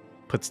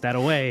puts that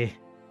away.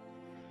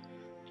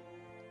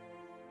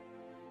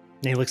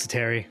 And he looks at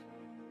Terry.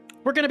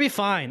 We're going to be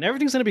fine.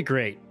 Everything's going to be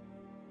great.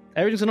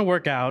 Everything's going to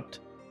work out.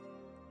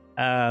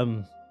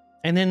 And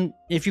then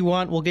if you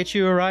want, we'll get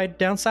you a ride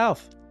down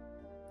south.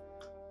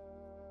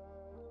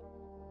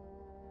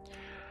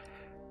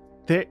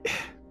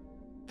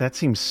 That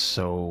seems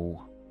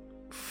so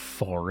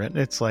foreign.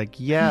 It's like,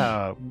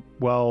 yeah,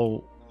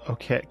 well,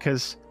 okay,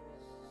 because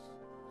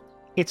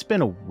it's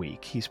been a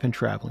week. He's been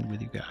traveling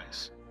with you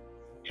guys.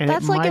 And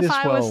That's it like might if as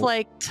I was well-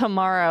 like,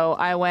 tomorrow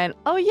I went,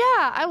 oh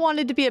yeah, I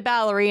wanted to be a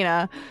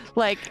ballerina.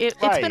 Like, it's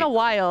Right. been a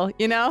while,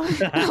 you know?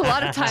 A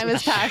lot of time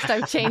has passed.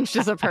 I've changed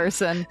as a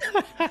person.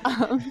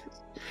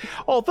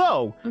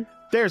 Although,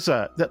 there's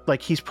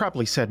like, he's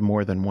probably said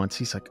more than once,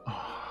 he's like,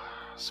 oh,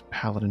 some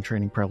paladin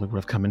training probably would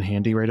have come in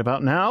handy right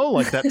about now.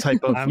 Like that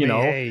type of, I mean,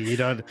 hey,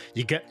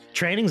 you get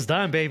training's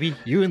done, baby.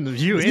 You in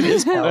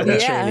his paladin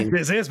Yeah. training.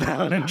 This is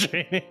paladin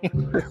training.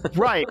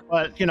 Right,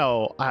 but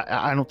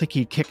I don't think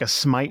he'd kick a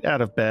smite out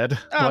of bed.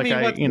 What's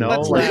like,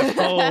 left?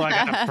 Oh, I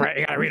gotta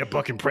pray. I gotta read a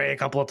book and pray a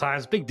couple of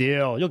times. Big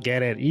deal. You'll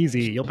get it.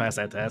 Easy. You'll pass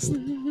that test.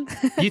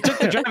 You took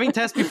the driving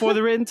test before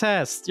the written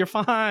test. You're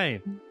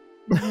fine.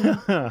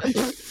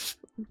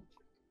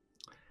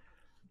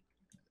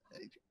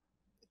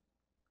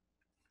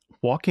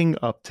 Walking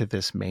up to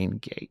this main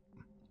gate,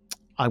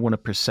 I want a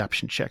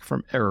perception check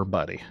from Error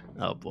Buddy.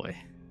 Oh boy.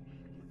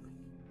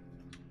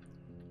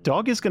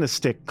 Dog is going to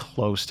stick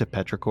close to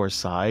Petrichor's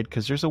side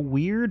because there's a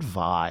weird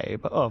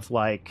vibe of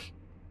like,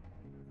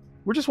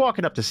 we're just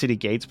walking up to city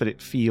gates, but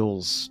it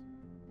feels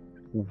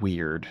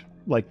weird.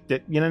 Like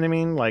that, you know what I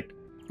mean? Like,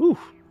 ooh,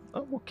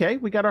 okay,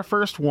 we got our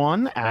first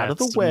one out of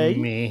the That's way.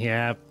 Me,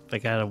 yeah, I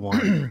got a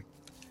one.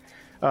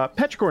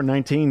 Petrichor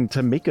 19,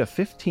 Tamika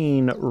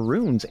 15,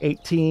 Runes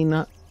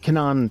 18,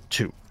 Kanan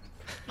 2.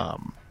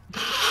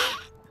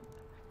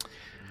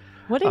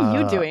 What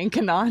are you doing,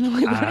 Kanan?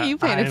 Like, what are you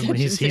paying attention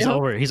he's to? He's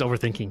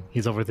overthinking.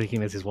 He's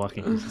overthinking as he's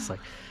walking. He's just like,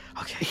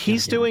 okay.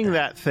 He's doing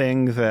that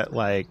thing that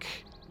like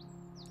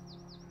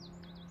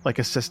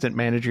assistant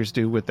managers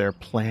do with their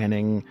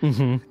planning.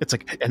 Mm-hmm. It's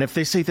like, and if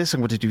they say this,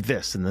 I'm going to do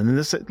this, and then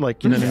this,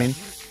 like, you know what I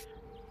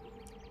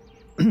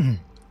mean?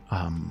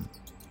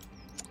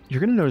 You're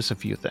going to notice a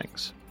few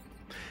things.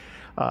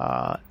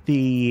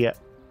 The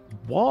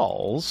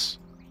walls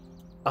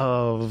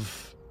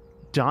of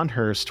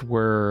Donhurst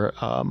were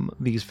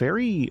these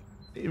very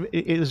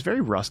it was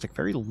very rustic,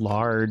 very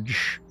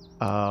large,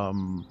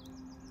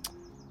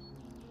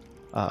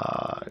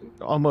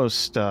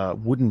 almost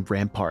wooden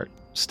rampart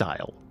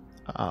style.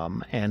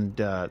 And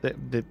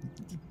the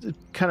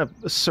kind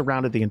of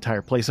surrounded the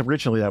entire place.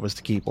 Originally, that was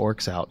to keep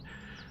orcs out,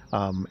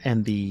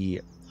 and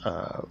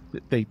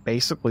they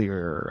basically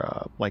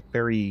are like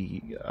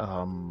very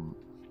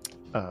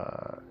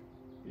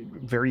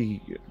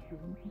very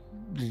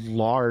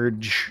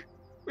large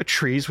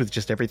trees with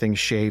just everything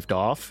shaved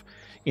off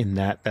in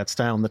that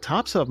style. And the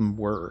tops of them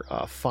were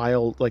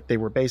filed, like they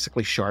were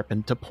basically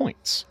sharpened to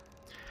points.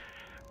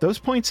 Those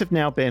points have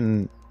now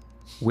been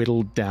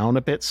whittled down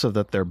a bit so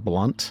that they're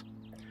blunt.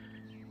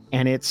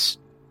 And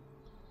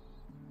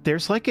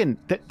there's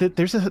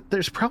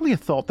probably a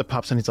thought that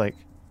pops in. It's like,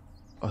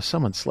 oh,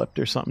 someone slipped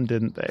or something,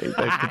 didn't they?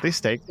 Did they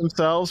stake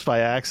themselves by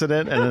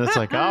accident? And then it's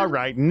like, all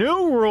right,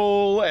 new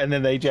rule. And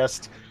then they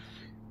just,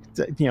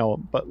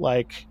 but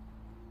like,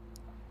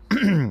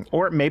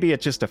 or maybe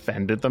it just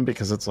offended them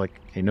because it's like,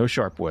 hey, no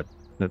sharp wood.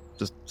 No,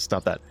 just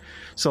stop that.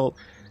 So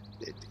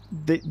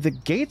the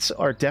gates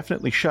are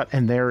definitely shut,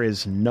 and there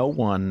is no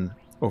one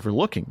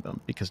overlooking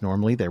them, because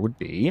normally there would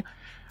be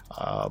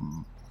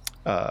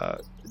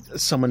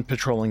someone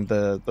patrolling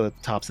the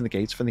tops of the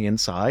gates from the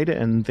inside,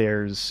 and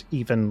there's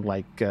even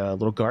like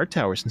little guard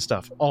towers and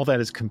stuff. All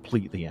that is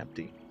completely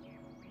empty.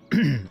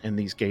 And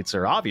these gates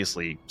are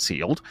obviously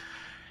sealed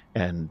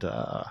and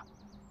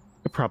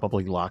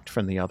probably locked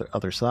from the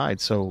other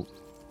side. So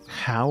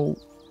how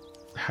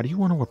do you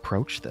want to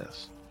approach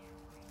this?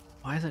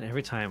 Why is it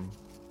every time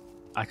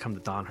I come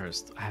to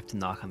Dawnhurst, I have to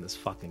knock on this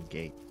fucking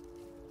gate?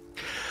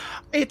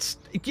 It's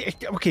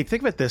okay.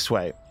 Think of it this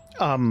way.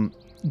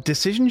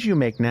 Decisions you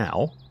make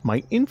now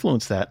might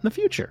influence that in the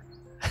future.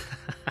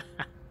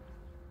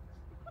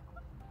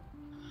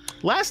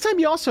 Last time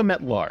you also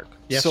met Larg.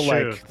 Yes, so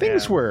true. like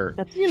things were,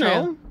 That's you true.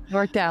 know,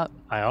 Worked out.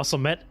 I also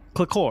met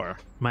Clicor,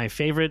 my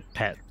favorite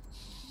pet.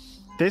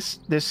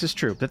 this is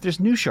true. That there's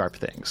new sharp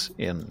things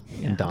in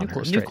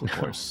Dawnhurst right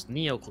now. Neo-Clicors.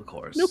 New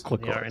They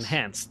Clicors. are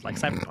enhanced like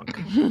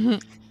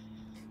Cyberpunk.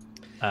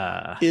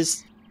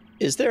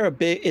 Is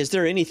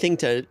there anything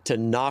to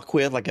knock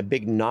with, like a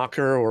big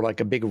knocker or like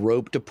a big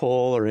rope to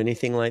pull or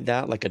anything like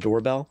that, like a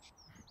doorbell?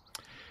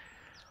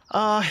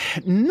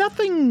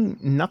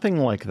 Nothing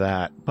like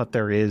that. But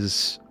there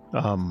is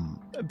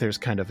there's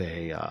kind of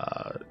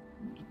a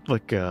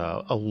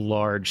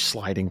large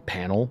sliding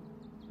panel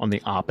on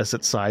the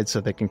opposite side,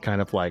 so they can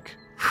kind of like,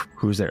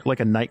 who's there? Like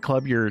a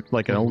nightclub, you're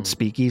like an old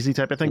speakeasy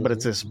type of thing, but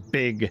it's this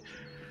big,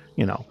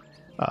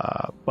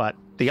 but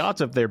the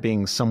odds of there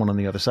being someone on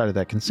the other side of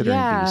that, considering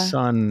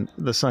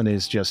the sun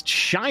is just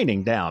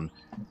shining down,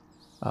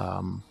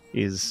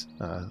 is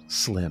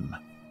slim.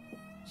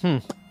 I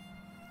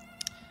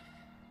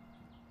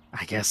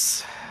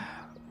guess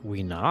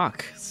we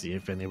knock, see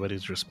if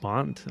anybody's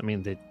respond. I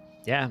mean,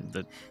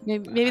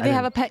 Maybe they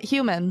have a pet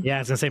human. yeah, I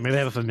was gonna say maybe they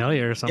have a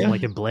familiar or something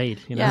like in Blade.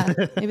 You know?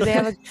 Yeah. Maybe they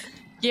have a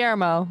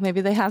Guillermo.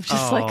 Maybe they have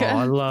just like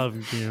I a. love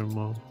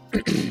Guillermo.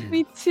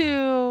 Me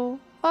too.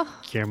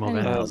 Oh, Guillermo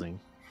Van Helsing.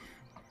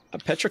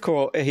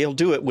 Petrichor, he'll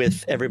do it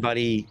with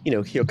everybody.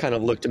 He'll kind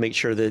of look to make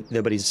sure that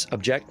nobody's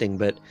objecting,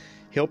 but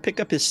he'll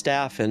pick up his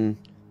staff and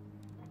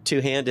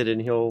two-handed,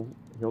 and he'll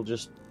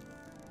just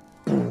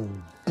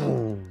boom,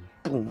 boom,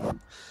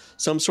 boom.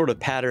 Some sort of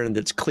pattern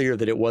that's clear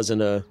that it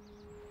wasn't a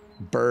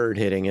bird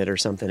hitting it or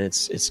something.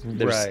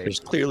 There's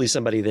clearly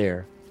somebody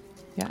there.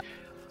 Yeah.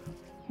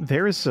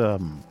 There's a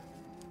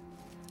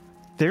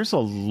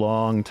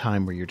long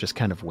time where you're just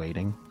kind of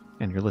waiting,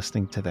 and you're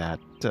listening to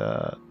that,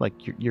 like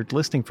you're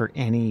listening for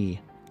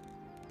any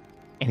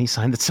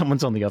sign that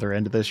someone's on the other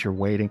end of this. You're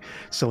waiting,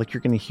 so like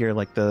you're going to hear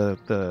like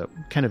the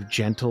kind of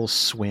gentle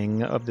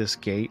swing of this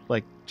gate,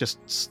 like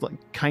just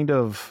like kind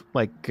of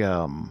like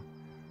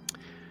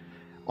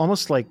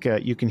almost like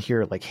you can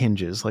hear like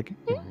hinges,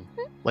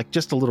 like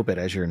just a little bit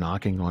as you're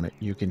knocking on it.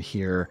 You can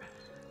hear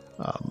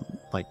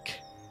like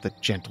the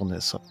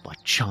gentleness of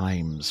like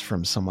chimes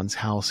from someone's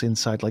house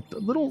inside, like the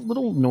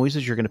little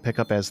noises you're going to pick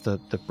up as the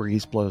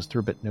breeze blows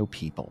through, but no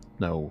people,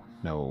 no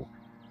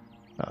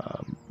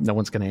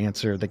one's going to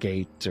answer the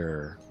gate,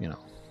 or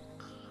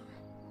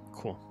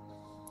Cool.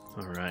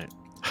 All right.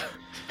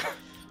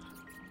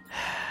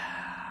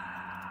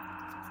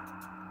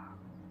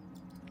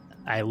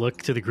 I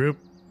look to the group.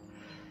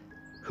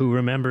 Who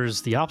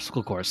remembers the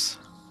obstacle course?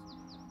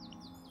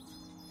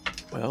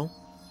 Well,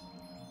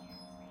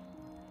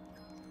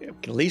 we can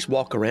at least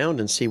walk around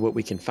and see what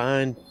we can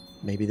find.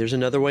 Maybe there's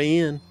another way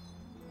in.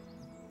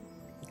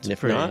 And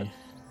if not,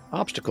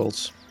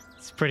 obstacles.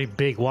 It's a pretty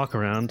big walk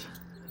around.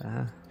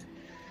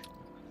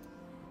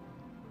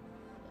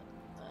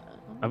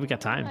 We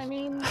got time. I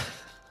mean,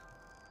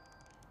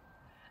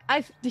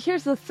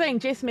 here's the thing.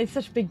 Jason made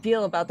such a big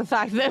deal about the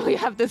fact that we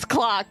have this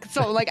clock.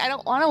 So, like, I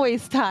don't want to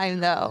waste time,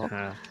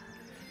 though.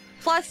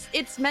 Plus,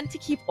 it's meant to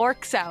keep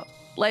orcs out.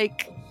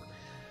 Like,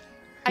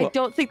 I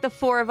don't think the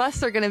four of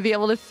us are going to be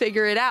able to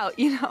figure it out,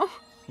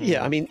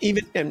 Yeah, I mean,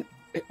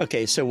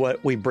 okay, so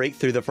what, we break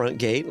through the front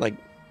gate? Like,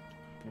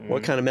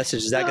 What kind of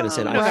message is that going to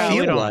send? No, I we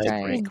feel don't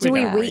like break. Do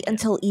we don't wait break it.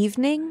 until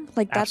evening?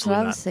 Like that's what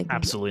I was Absolutely thinking. not.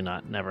 Absolutely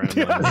not. Never. in a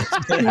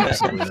million.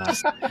 Absolutely not.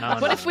 No,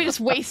 What no, if we no. just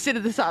wasted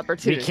this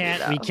opportunity?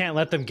 We though? can't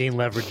let them gain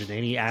leverage in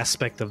any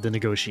aspect of the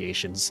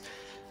negotiations.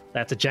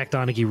 That's a Jack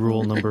Donaghy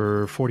rule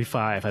number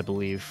 45, I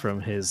believe,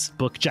 from his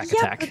book Jack Yeah,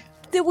 Attack.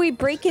 Did we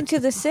break into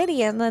the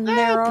city and then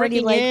they're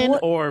already Breaking like, in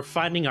what? or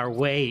finding our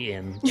way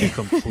in two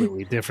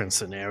completely different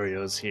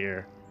scenarios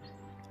here.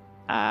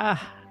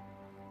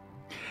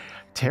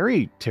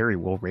 Terry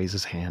will raise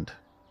his hand.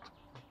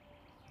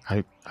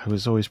 I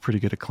was always pretty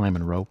good at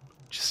climbing rope.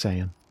 Just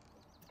saying.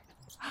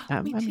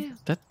 Me too.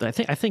 I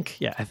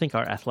think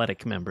our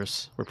athletic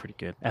members were pretty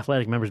good.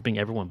 Athletic members being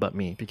everyone but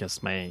me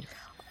because my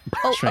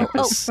strength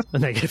is a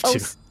negative Oh, 2.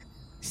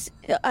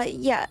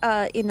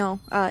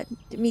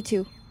 Me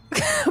too.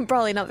 I'm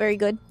probably not very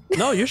good.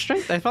 No, your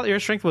strength. I thought your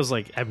strength was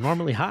like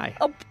abnormally high.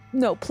 Oh,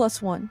 no,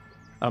 +1.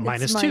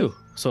 Minus my- 2.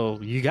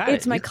 So you got it.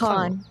 It's my You climb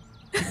con.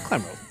 rope.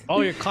 Climb rope.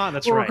 Oh, your con.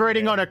 That's We're right.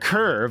 grading on a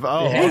curve.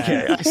 Oh, Yeah.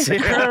 okay. I see.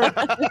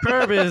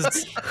 Curve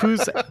is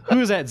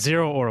who's at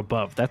 0 or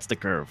above. That's the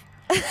curve.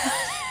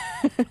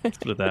 Let's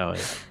put it that way.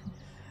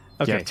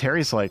 Okay. Yeah,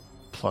 Terry's like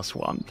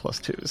 +1,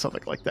 +2,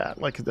 something like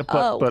that. Like, but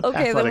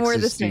okay, then athletics we're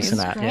the is same.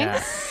 decent at.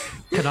 Yeah.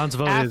 Kanan's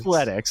vote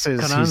Athletics is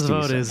Kanan's he's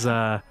vote decent. is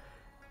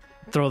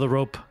throw the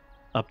rope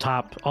up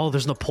top. Oh,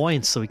 there's no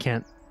points, so we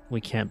can't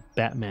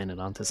Batman it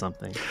onto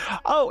something.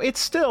 Oh, it's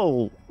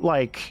still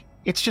like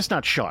it's just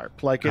not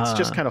sharp. Like it's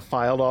just kind of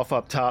filed off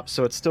up top,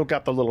 so it's still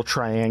got the little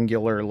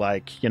triangular,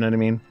 like, you know what I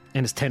mean?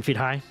 And it's 10 feet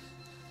high.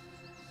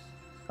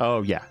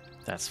 Oh yeah,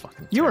 That's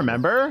fucking. you terrible.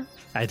 remember?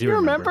 I do You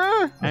remember.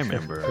 remember? I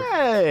remember.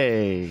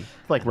 Hey,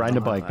 like riding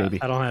a bike,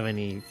 baby. I don't have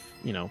any,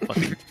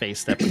 fucking face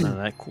step and none of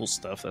that cool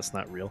stuff. That's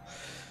not real.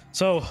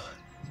 So,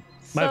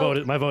 my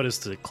vote is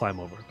to climb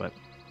over, but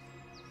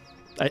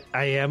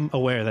I am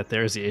aware that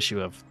there is the issue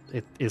of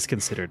it is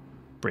considered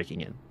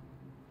breaking in.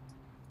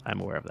 I'm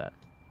aware of that.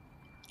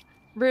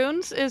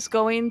 Runes is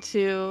going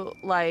to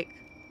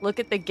look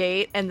at the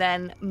gate and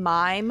then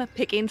mime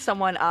picking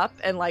someone up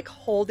and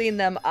holding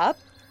them up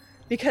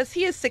because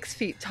he is 6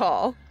 feet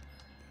tall.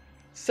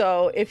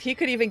 So if he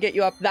could even get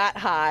you up that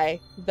high,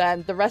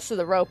 then the rest of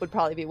the rope would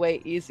probably be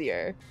way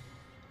easier.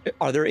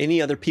 Are there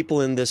any other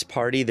people in this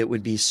party that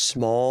would be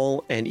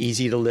small and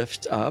easy to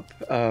lift up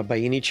by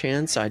any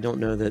chance? I don't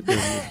know that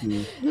there would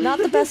be. Not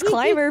the best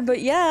climber,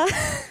 but yeah.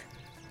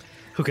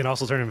 Who can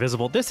also turn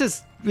invisible? This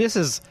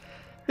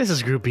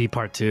is Group B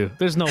Part 2.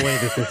 There's no way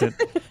this isn't.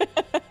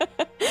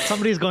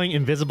 Somebody's going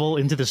invisible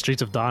into the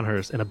streets of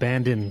Dawnhurst and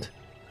abandoned,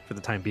 for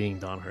the time being,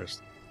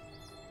 Dawnhurst.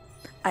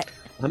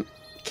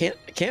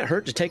 Can't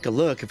hurt to take a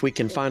look if we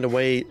can find a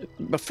way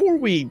before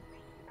we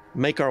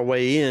make our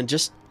way in.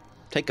 Just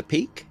take a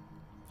peek.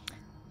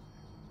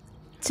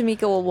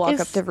 Tamika will walk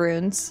Is- up to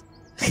Runes.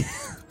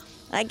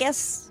 I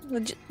guess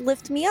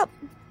lift me up.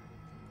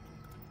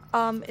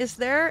 Is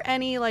there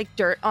any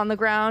dirt on the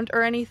ground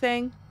or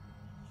anything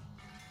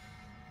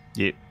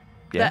Yeah.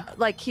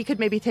 that he could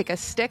maybe take a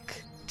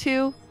stick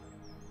to?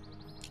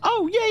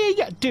 Oh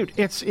yeah, dude.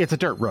 It's a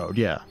dirt road.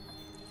 Yeah.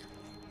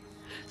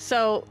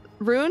 So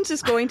Runes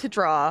is going to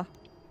draw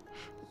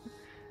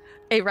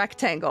a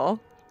rectangle,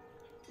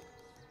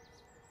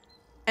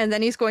 and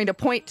then he's going to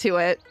point to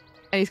it,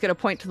 and he's going to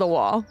point to the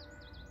wall.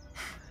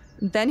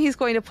 Then he's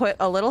going to put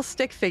a little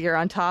stick figure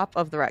on top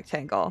of the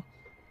rectangle,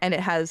 and it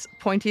has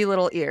pointy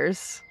little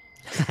ears.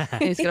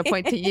 And he's going to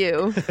point to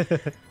you.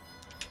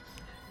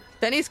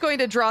 Then he's going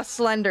to draw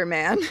Slender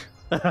Man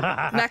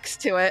next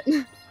to it.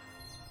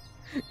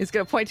 He's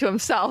going to point to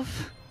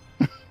himself.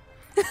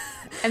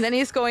 And then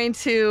he's going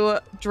to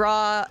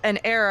draw an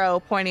arrow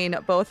pointing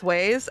both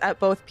ways at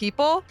both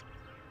people.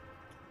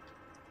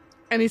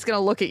 And he's going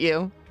to look at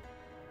you.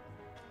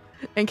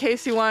 In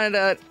case you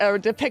wanted a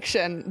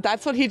depiction,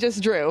 that's what he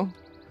just drew.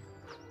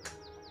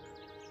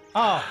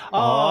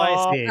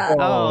 I see.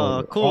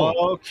 Oh, cool.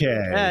 Okay.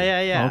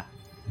 Yeah. Yeah.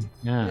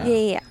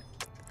 Yeah.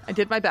 I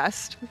did my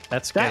best.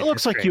 That's That great.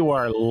 looks That's like you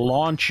are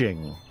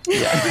launching.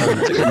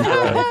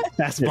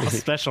 basketball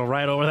special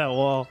right over that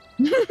wall.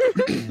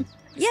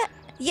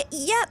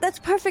 Yeah, that's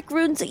perfect,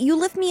 Runes. You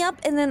lift me up,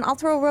 and then I'll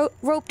throw a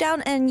rope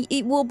down, and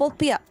we'll both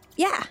be up.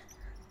 Yeah.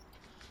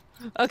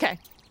 Okay.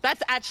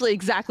 That's actually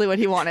exactly what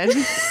he wanted.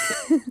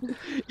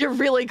 You're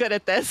really good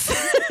at this.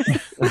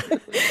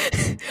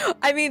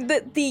 I mean,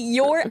 the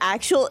your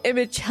actual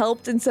image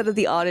helped instead of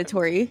the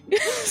auditory.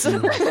 So,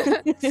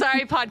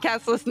 Sorry,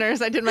 podcast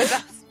listeners. I did my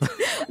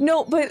best.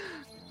 no, but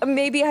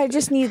maybe I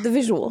just needed the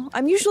visual.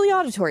 I'm usually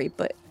auditory,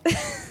 but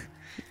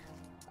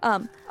yeah.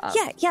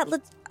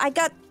 I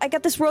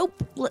got this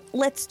rope.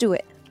 Let's do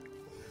it.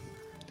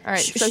 All right.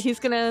 So he's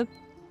going to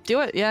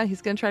do it. Yeah,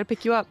 he's going to try to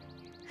pick you up.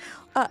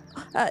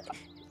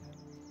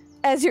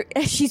 As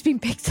she's being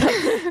picked up.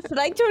 Should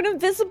I turn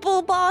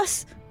invisible,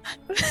 boss?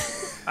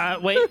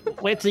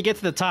 Wait till you get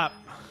to the top.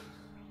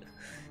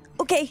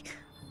 Okay.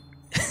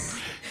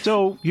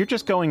 So you're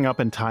just going up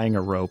and tying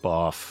a rope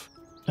off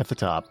at the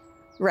top,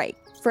 Right.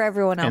 For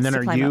everyone else and then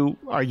to climb up.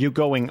 are you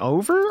going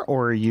over,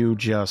 or are you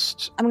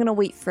just? I'm gonna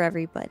wait for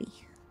everybody.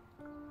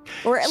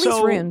 Or at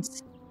least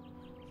runes.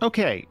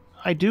 Okay,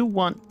 I do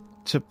want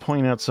to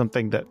point out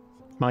something that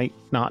might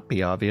not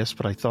be obvious,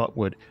 but I thought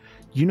would.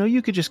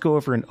 You could just go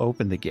over and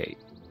open the gate.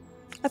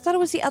 I thought it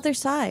was the other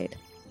side.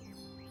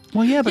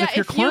 Well, yeah, but Yeah, if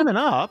you're if you- climbing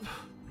up...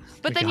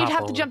 But You then can you'd hop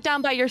have to over. jump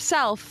down by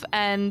yourself,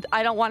 and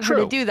I don't want her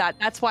to True. do that.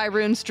 That's why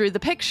Runes drew the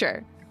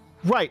picture.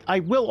 Right, I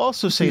will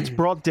also say it's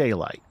broad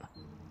daylight.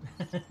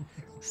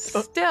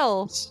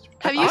 Still,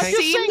 have you I'm just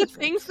seen the saying-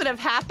 things that have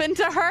happened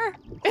to her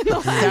in the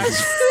last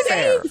That's 2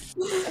 fair. days?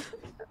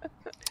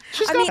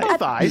 She's I got mean,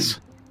 both eyes.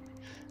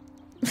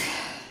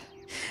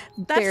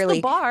 That's Barely.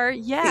 the bar,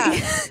 yeah.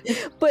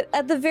 But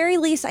at the very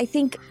least, I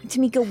think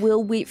Tamika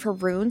will wait for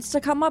runes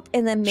to come up,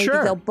 and then maybe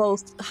Sure. they'll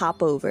both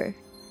hop over.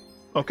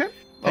 Okay.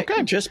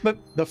 Okay,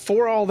 but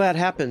before all that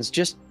happens,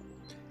 just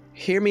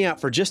hear me out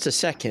for just a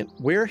second.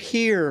 We're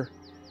here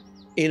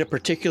in a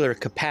particular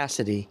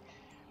capacity.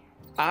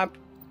 I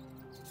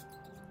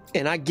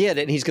get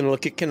it. And he's going to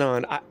look at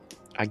Kanan.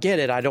 I get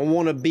it. I don't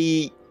want to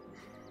be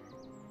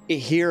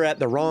here at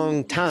the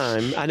wrong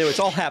time. I know it's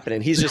all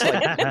happening. He's just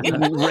like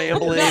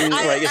rambling.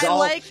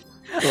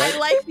 I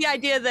like the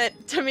idea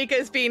that Tamika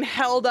is being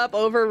held up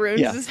over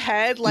Runes'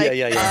 head like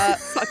Yeah.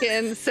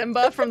 fucking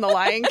Simba from The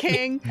Lion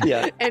King.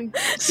 Yeah. And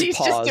she's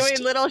Paused. just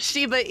doing little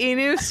Shiba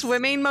Inu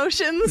swimming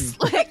motions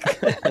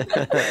like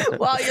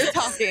while you're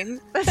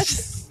talking. That's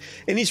just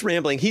And he's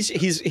rambling.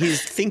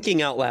 He's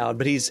thinking out loud,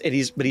 but he's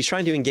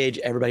trying to engage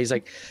everybody. He's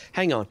like,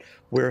 "Hang on,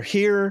 we're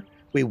here.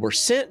 We were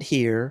sent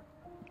here.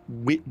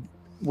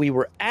 We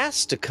were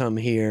asked to come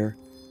here.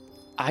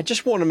 I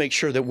just want to make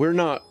sure that we're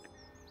not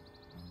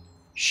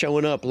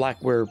showing up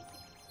like we're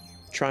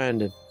trying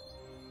to,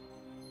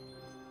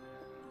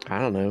 I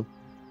don't know,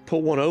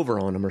 pull one over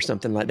on them or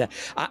something like that.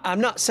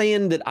 I'm not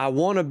saying that I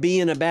want to be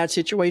in a bad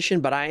situation,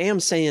 but I am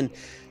saying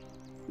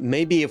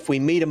maybe if we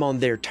meet them on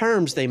their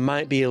terms, they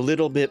might be a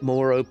little bit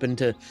more open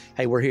to,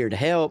 hey, we're here to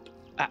help.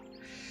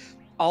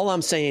 All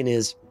I'm saying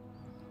is,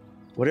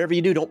 whatever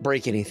you do, don't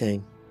break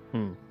anything."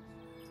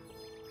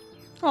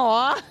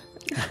 aw.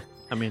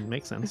 I mean,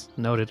 makes sense.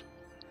 Noted.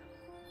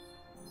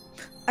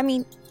 I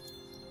mean,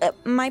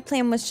 my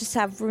plan was just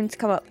have runes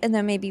come up, and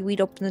then maybe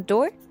we'd open the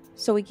door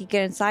so we could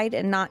get inside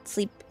and not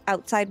sleep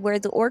outside where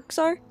the orcs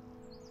are.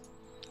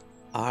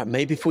 All right,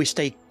 maybe if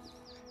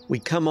we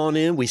come on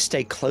in, we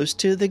stay close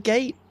to the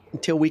gate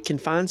until we can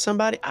find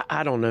somebody.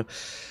 I don't know.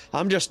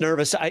 I'm just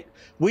nervous.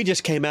 We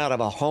just came out of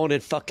a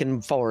haunted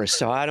fucking forest,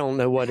 so I don't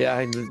know what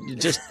I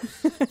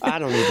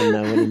don't even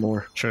know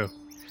anymore. True.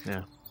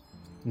 Yeah.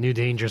 New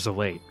dangers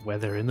await,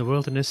 whether in the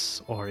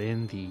wilderness or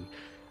in the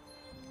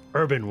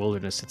urban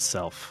wilderness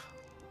itself.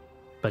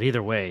 But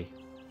either way,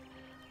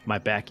 my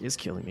back is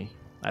killing me.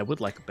 I would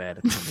like a bed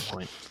at some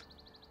point.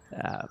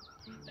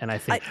 And I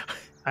think...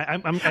 I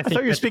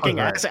thought you were speaking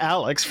as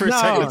Alex for a No,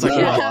 second. It's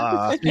like, no.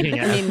 well, Speaking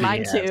I mean,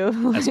 mine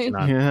too.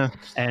 yeah.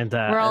 And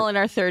We're all in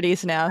our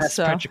 30s now, as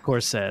so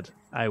Petrichor said,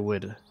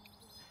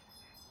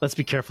 let's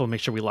be careful and make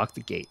sure we lock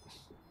the gate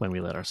when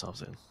we let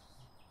ourselves in.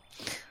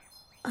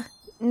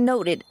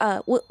 Noted.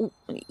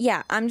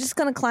 Yeah, I'm just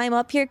gonna climb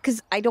up here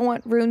because I don't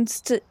want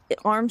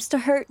arms to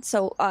hurt.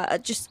 So,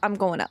 I'm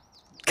going up.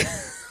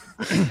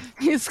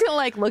 he's gonna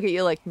like look at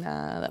you like,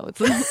 nah, that was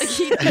like,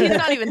 he's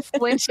not even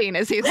flinching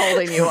as he's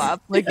holding you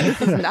up. Like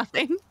this is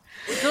nothing.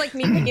 It's like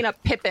me picking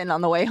up Pippin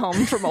on the way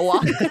home from a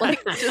walk.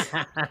 Like, just,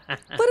 But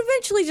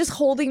eventually, just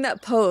holding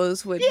that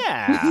pose would.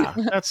 Yeah,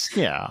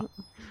 yeah.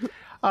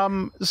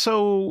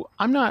 So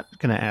I'm not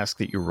going to ask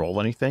that you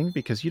roll anything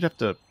because you'd have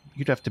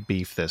to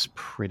beef this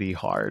pretty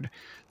hard.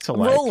 So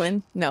like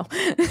Rolling. No.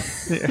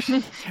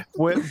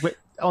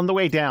 on the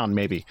way down,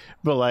 maybe,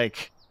 but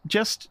like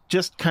just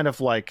kind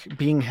of like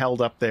being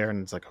held up there,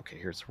 and it's like, okay,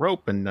 here's the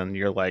rope, and then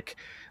you're like,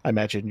 I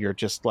imagine you're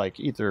just like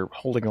either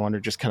holding on or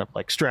just kind of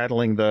like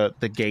straddling the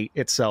gate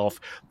itself.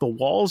 The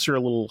walls are a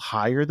little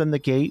higher than the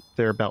gate;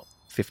 they're about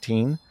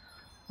 15,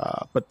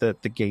 but the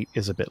gate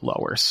is a bit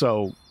lower.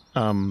 So,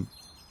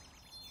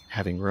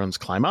 having runes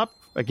climb up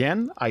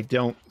again, I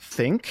don't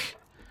think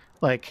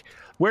like.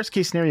 Worst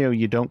case scenario,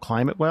 you don't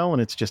climb it well, and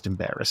it's just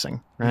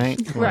embarrassing, right?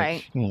 Like,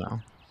 Right. You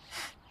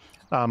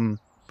know.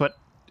 But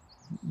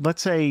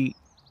let's say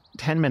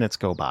 10 minutes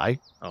go by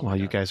while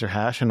you guys are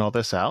hashing all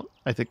this out.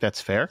 I think that's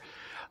fair.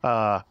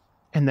 And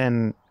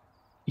then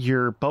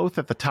you're both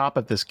at the top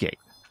of this gate.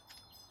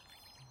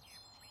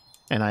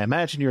 And I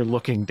imagine you're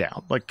looking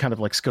down, like kind of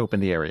like scoping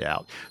the area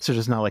out. So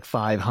there's not like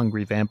 5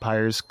 hungry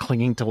vampires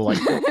clinging to like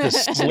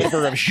this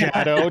sliver of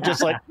shadow,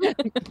 just like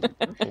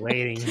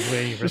waiting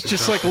for it's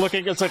just like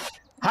looking. It's like,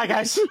 hi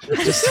guys.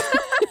 Just,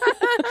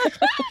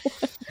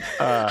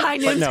 high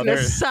but noon's no, gonna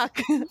they're- suck.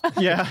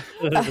 Yeah.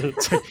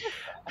 It's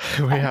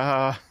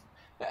like,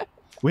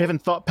 we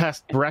haven't thought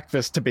past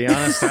breakfast, to be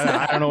honest.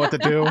 I don't know what to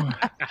do.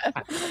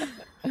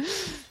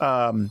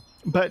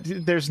 But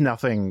there's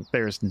nothing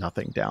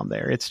down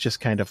there. It's just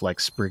kind of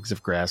like sprigs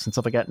of grass and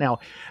stuff like that. Now,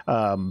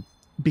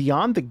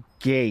 beyond the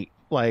gate,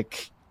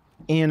 like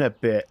in a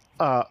bit.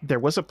 There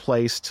was a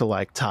place to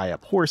like tie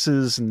up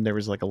horses, and there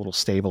was like a little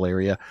stable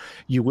area.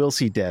 You will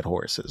see dead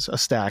horses, a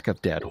stack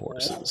of dead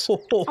horses.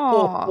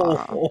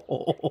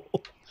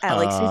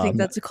 Alex, you think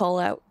that's a call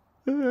out?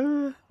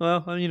 Well,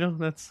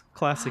 that's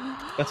classic.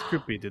 That's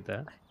creepy. Did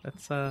that.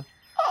 That's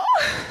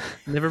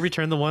never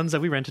return the ones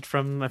that we rented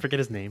from. I forget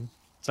his name.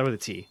 Start with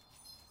a T.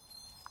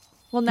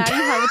 Well, now you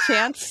have a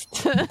chance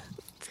to.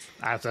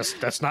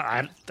 That's not.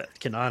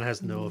 Kanan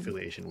has no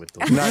affiliation with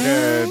those.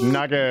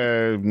 Not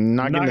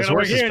getting his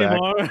horses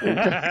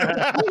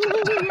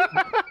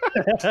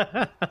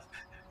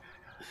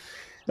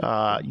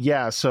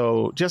back.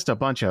 So just a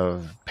bunch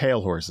of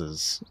pale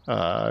horses,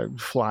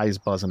 flies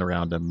buzzing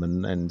around them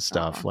and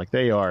stuff. Like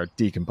they are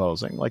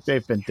decomposing. Like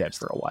they've been dead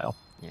for a while.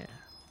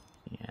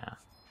 Yeah.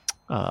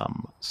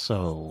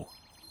 So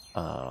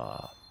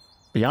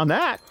beyond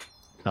that,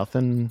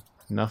 nothing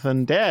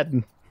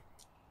dead.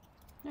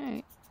 All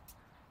right.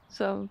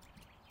 So,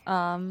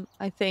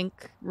 I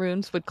think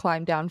Runes would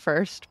climb down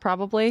first,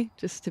 probably,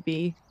 just to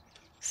be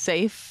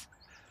safe.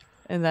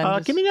 And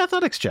then give me an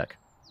athletics check.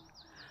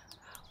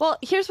 Well,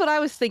 here's what I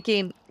was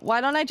thinking.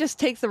 Why don't I just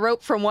take the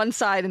rope from one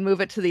side and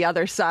move it to the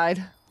other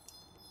side?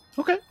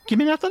 Okay, give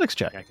me an athletics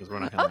check. Yeah, because we're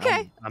not gonna.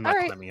 Okay, I'm not all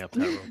right. climbing up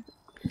that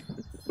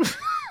rope.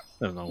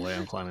 There's no way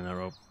I'm climbing that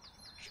rope.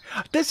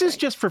 This is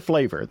just for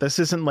flavor. This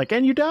isn't like,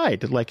 and you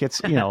died. Like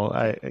it's,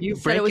 You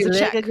said it was a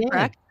check,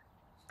 correct?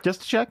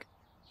 Just a check.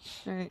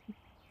 All right.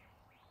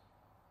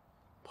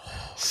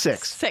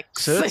 6.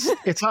 6. So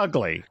it's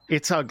ugly.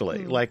 It's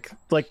ugly. Like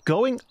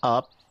going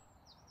up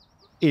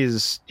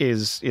is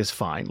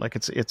fine. Like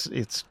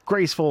it's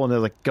graceful,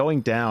 and like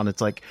going down,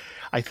 it's like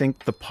I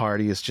think the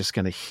party is just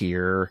gonna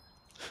hear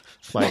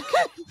like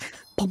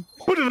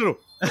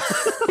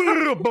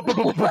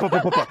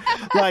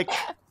like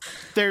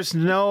there's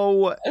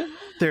no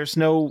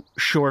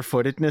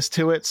sure-footedness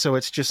to it, so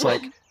it's just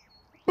like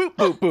boop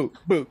boop boop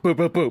boop boop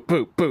boop boop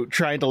boop boop,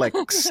 trying to like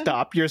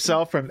stop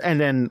yourself from,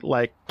 and then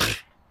like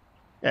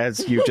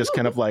as you just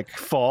kind of like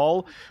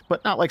fall,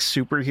 but not like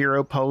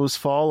superhero pose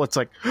fall. It's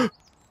like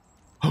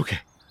okay,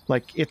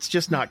 like it's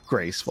just not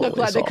graceful. So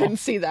glad they couldn't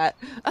see that.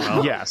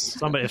 Well, Yes,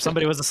 if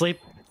somebody was asleep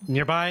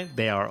nearby,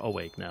 they are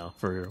awake now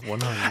for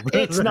 100.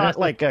 it's not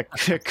like a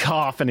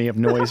cacophony of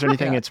noise or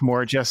anything. It's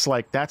more just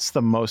like that's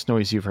the most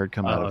noise you've heard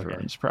come out of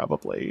Runes.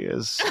 Probably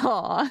is.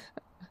 Aw.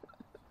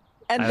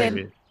 And I then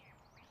agree.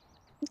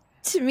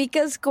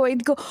 Tamika's going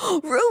to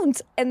go,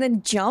 Runes, and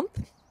then jump.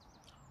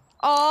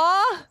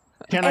 Aw.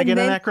 Can I And get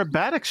an then-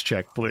 acrobatics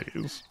check,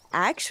 please?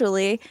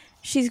 Actually,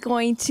 she's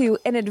going to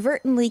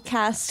inadvertently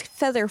cast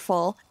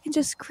Featherfall and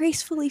just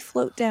gracefully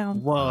float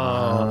down.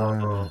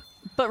 Whoa.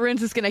 But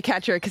Runes is going to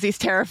catch her because he's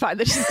terrified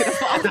that she's going to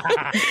fall.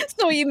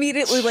 So he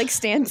immediately like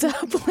stands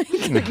up.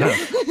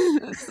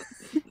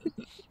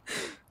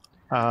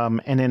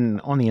 And then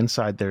on the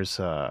inside, there's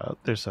a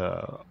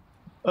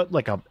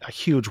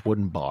huge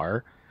wooden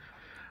bar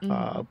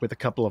with a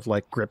couple of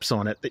like grips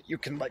on it that you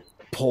can like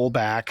pull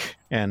back,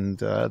 and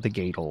the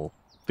gate will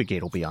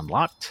be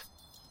unlocked.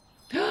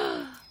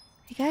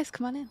 Hey guys,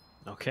 come on in.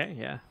 Okay,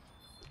 yeah.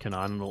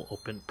 Kanan will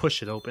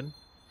push it open,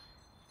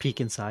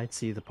 peek inside,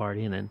 see the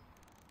party, and then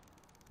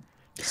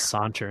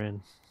saunter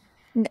in.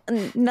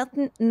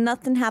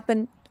 Nothing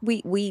happened.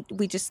 We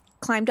just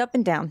climbed up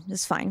and down.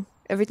 It's fine.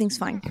 Everything's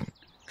fine.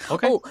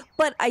 Okay. Oh,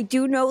 but I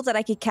do know that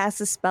I could cast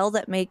a spell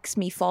that makes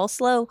me fall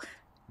slow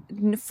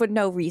for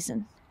no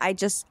reason. I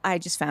just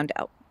found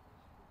out.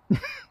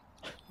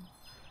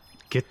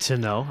 Good to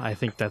know. I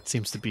think that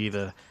seems to be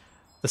the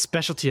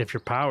specialty of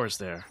your powers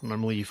there.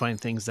 Normally you find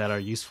things that are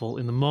useful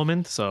in the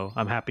moment, so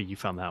I'm happy you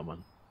found that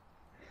one.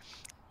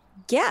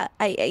 Yeah,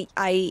 I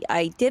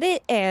did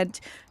it, and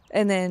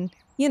then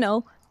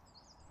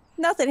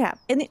nothing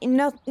happened. And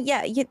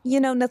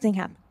nothing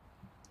happened.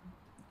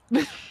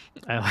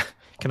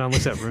 Kanan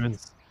looks at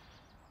Runes.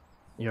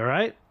 You all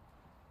right?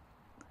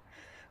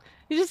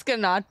 You're just going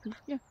to nod.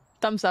 Yeah.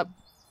 Thumbs up.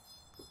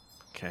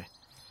 Okay.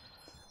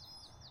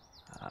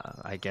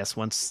 I guess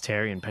once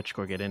Terry and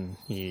Petrichor get in,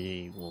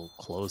 he will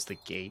close the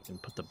gate and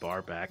put the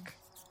bar back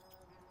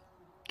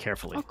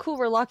carefully. Oh, cool.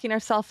 We're locking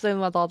ourselves in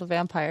with all the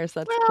vampires.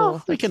 That's Well, cool.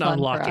 we That's can fun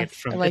unlock for it us.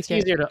 from. I like It's it.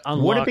 easier to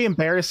unlock. Would it be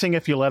embarrassing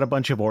if you let a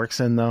bunch of orcs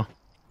in, though?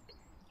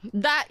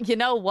 That, you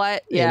know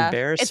what? Yeah.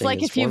 Embarrassing It's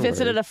like is if you one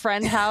visited word. a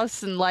friend's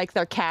house and like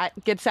their cat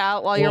gets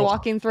out while you're Whoa.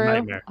 walking through.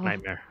 Nightmare, Oh,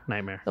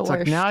 nightmare. The It's worst.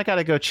 like, now I got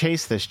to go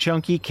chase this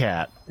chunky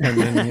cat. And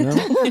then,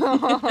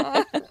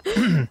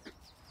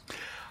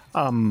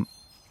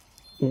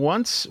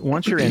 once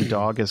you're in,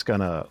 Dog is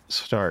gonna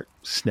start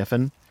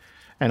sniffing,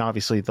 and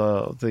obviously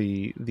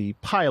the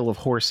pile of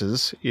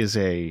horses is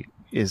a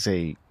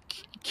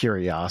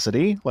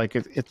curiosity. Like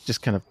it's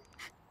just kind of,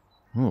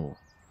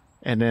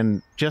 and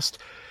then just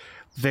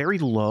very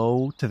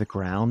low to the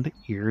ground,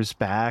 ears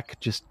back,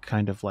 just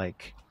kind of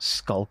like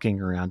skulking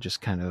around,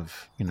 just kind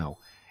of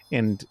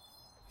and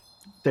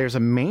there's a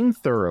main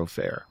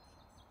thoroughfare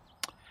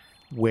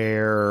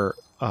where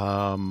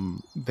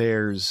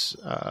there's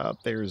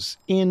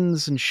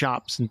inns and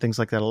shops and things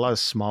like that, a lot of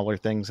smaller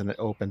things, and it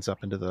opens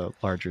up into the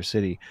larger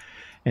city.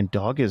 And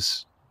Dog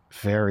is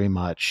very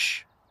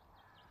much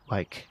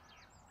like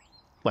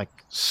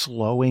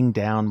slowing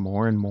down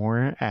more and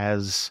more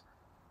as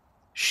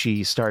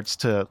she starts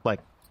to like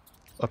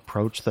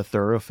approach the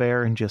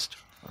thoroughfare and just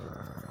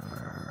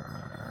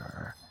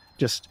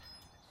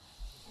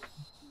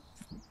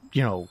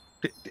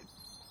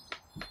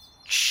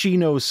she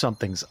knows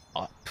something's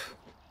up.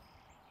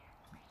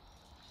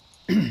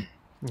 Come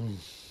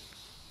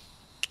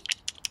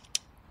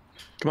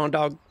on,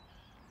 dog.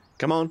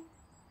 Come on.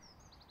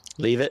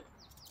 Leave it.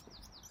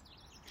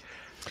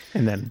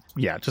 And then,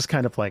 just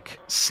kind of like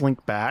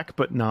slink back,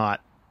 but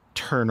not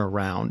turn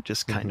around.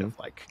 Just kind of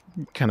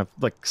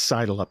like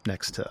sidle up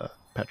next to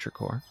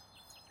Petrichor.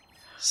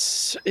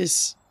 So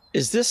is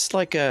this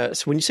like so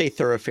when you say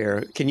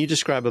thoroughfare, can you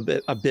describe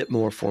a bit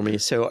more for me?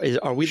 So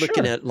are we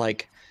looking at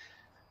like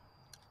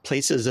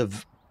places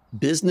of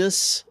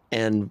business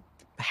and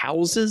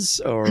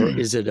houses, or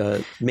is it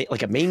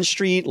like a main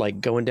street,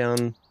 like going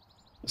down?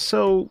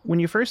 So when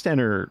you first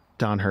enter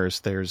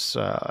Donhurst, there's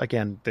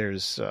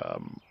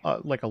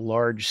like a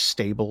large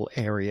stable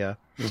area,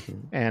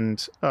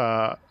 and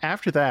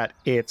after that,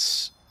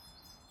 it's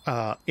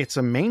a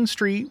main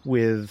street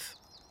with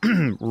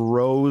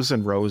rows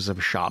and rows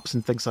of shops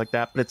and things like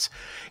that. But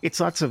it's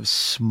lots of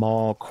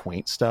small,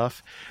 quaint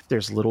stuff.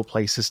 There's little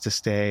places to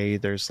stay.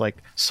 There's like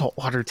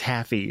saltwater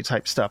taffy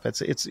type stuff.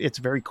 It's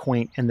very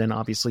quaint, and then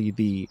obviously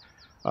the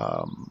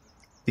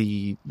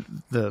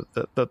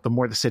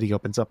more the city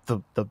opens up,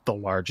 the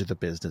larger the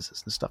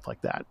businesses and stuff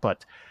like that.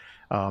 But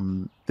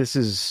this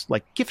is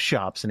like gift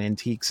shops and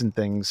antiques and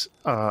things.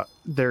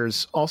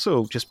 There's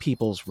also just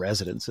people's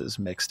residences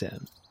mixed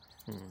in.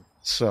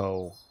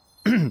 So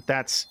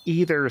that's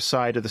either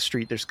side of the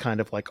street. There's kind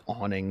of like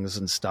awnings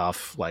and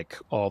stuff like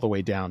all the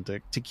way down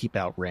to keep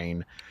out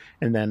rain.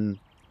 And then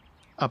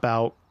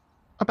about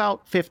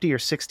 50 or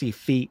 60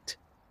 feet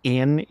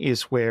in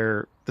is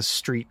where the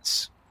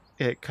streets,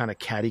 it kind of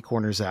catty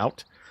corners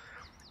out,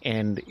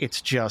 and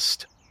it's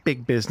just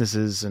big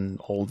businesses and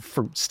old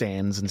fruit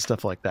stands and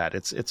stuff like that.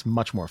 It's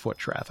much more foot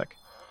traffic.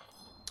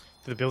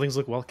 Do the buildings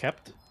look well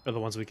kept, or the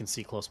ones we can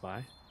see close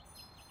by?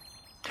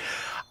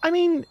 I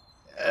mean,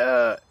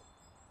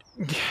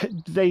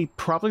 they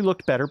probably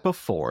looked better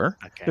before.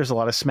 Okay. There's a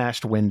lot of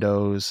smashed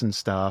windows and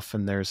stuff,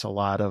 and there's a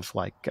lot of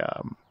like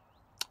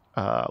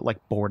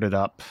boarded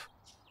up.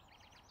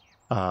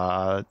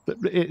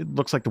 It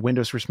looks like the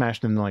windows were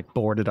smashed and like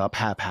boarded up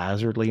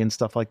haphazardly and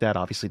stuff like that,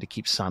 obviously to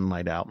keep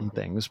sunlight out and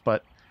things.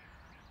 But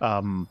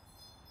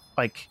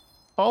like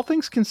all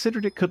things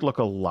considered, it could look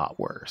a lot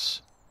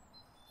worse.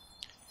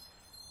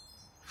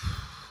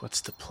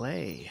 What's the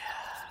play?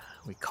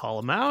 We call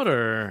them out,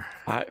 or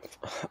I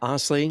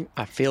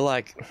feel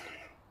like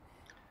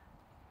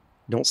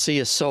don't see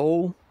a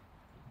soul.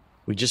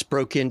 We just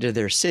broke into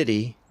their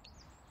city,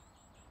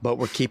 but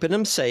we're keeping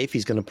them safe.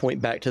 He's going to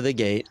point back to the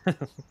gate.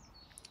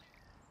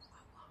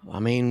 I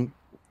mean,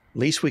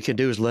 least we can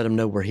do is let them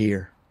know we're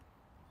here.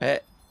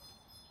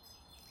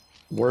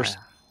 Worst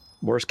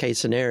case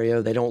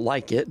scenario, they don't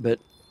like it, but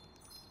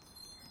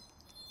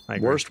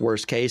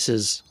worst case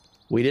is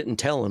we didn't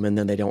tell them and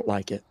then they don't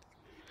like it.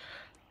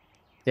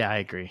 Yeah, I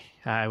agree.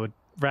 I would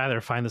rather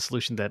find the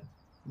solution that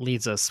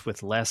leads us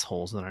with less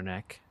holes in our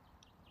neck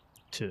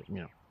to,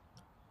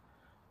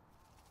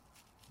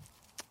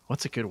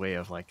 what's a good way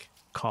of like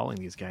calling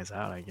these guys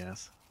out, I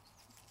guess?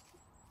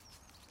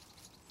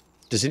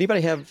 Does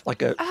anybody have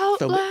like a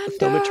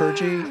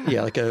thaumaturgy?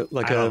 Yeah, I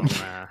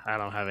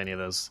don't have any of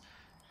those.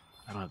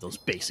 I don't have those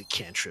basic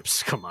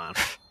cantrips. Come on.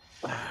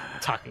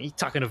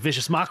 Talking a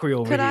vicious mockery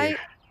over here.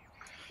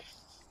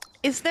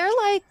 Is there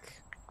like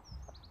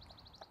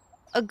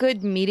a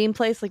good meeting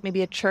place, like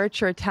maybe a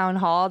church or a town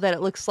hall that it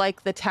looks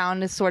like the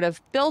town is sort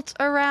of built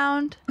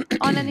around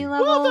on any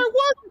level? Well, there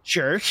was a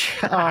church.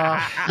 Well,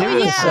 I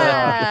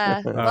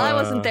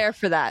wasn't there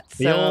for that.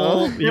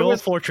 So the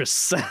old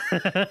fortress.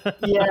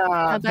 Yeah,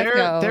 How'd that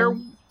go?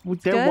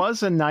 there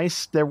was a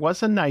nice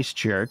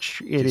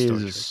church.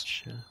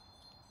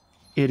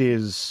 It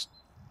is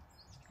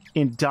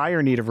in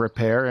dire need of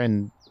repair,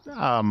 and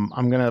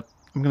I'm gonna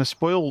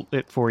spoil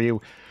it for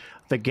you.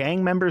 The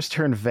gang members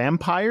turned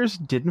vampires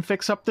didn't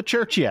fix up the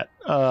church yet.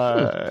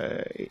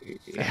 It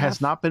has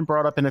not been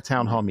brought up in a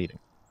town hall meeting.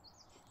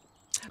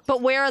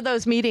 But where are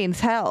those meetings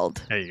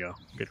held? There you go.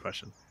 Good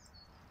question.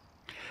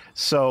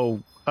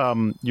 So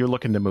you're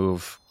looking to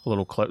move a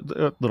little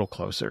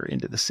closer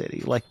into the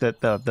city, like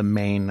the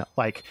main,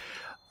 like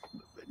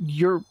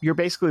you're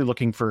basically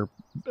looking for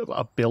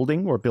a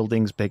building or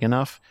buildings big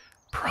enough,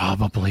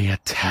 probably a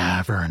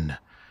tavern.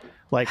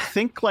 Like,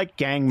 think like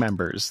gang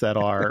members that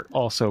are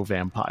also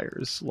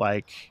vampires.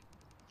 Like,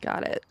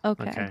 got it.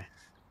 Okay.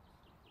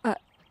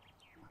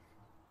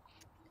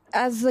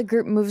 As the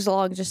group moves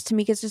along,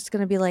 Tamika's just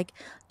gonna be like,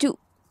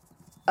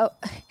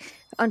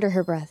 under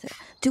her breath,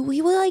 do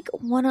we like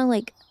want to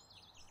like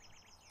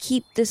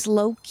keep this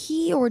low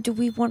key, or do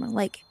we want to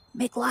like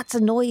make lots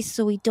of noise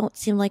so we don't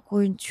seem like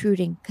we're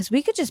intruding? Because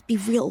we could just be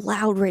real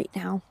loud right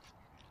now.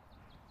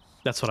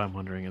 That's what I'm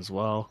wondering as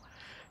well.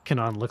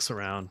 Kanan looks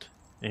around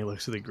and he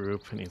looks at the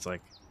group and he's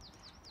like,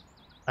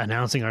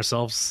 announcing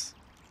ourselves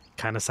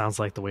kind of sounds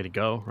like the way to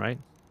go, right?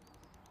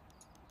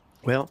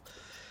 Well,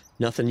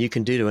 nothing you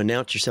can do to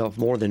announce yourself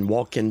more than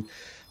walking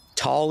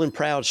tall and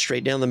proud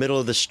straight down the middle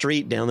of the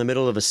street, down the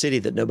middle of a city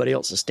that nobody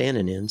else is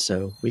standing in.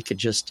 So we could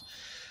just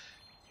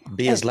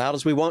be as loud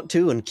as we want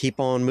to and keep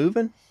on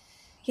moving.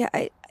 Yeah,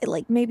 I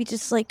like maybe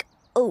just like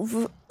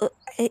over,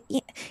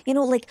 you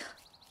know, like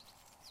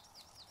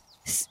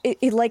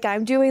like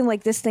I'm doing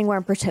like this thing where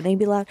I'm pretending to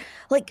be loud.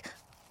 Like,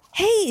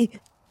 hey,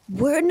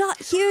 we're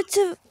not here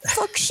to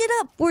fuck shit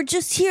up. We're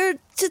just here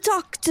to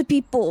talk to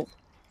people.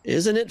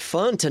 Isn't it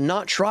fun to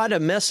not try to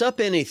mess up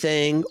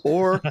anything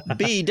or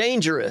be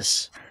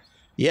dangerous?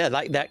 Yeah,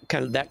 like that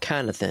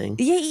kind of thing.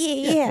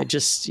 Yeah.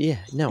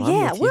 No, I'm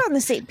yeah, with we're you. on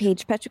the same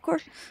page, Petrichor.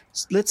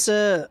 Let's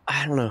I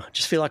don't know.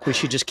 Just feel like we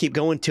should just keep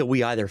going till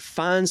we either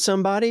find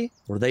somebody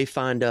or they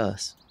find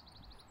us.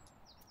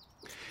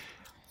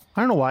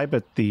 I don't know why,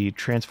 but the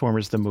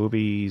Transformers the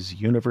movie's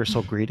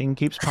universal greeting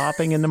keeps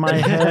popping into my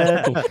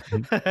head.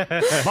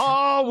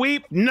 Ball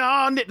weep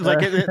non,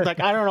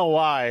 like I don't know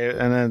why.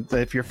 And then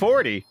if you're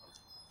 40,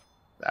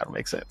 that'll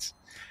make sense.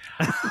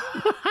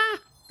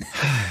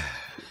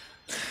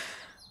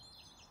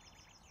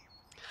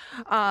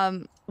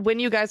 When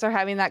you guys are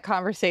having that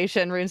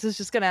conversation, Runes is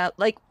just gonna,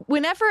 like,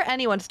 whenever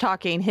anyone's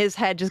talking, his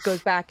head just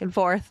goes back and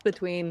forth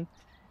between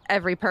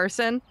every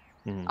person.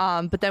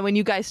 But then when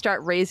you guys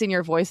start raising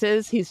your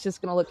voices, he's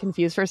just gonna look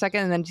confused for a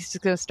second, and then he's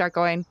just gonna start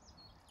going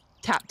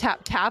tap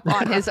tap tap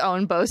on his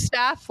own bow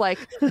staff, like.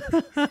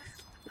 That's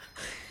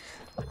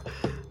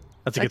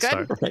a good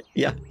start. Right.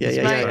 Yeah.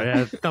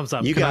 Thumbs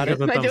up. You got it.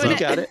 Thumbs up. You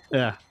got it.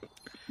 Yeah.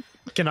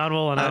 Kanan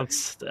will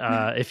announce,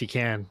 if he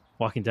can,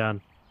 walking down.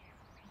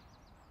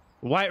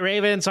 White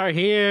Ravens are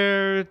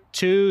here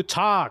to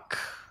talk.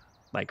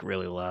 Like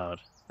really loud.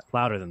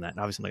 Louder than that.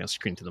 Obviously, I'm not going to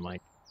scream to the mic.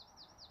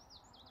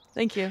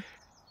 Thank you.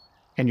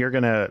 And you're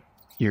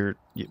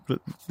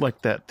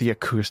like that. The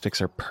acoustics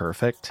are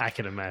perfect. I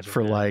can imagine.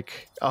 For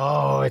like,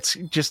 it's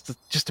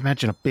just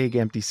imagine a big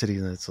empty city,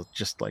 and it's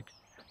just like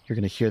you're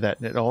going to hear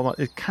that, and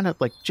it kind of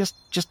like just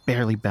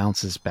barely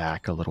bounces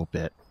back a little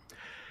bit.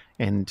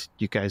 And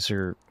you guys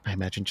are, I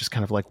imagine, just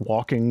kind of like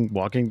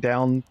walking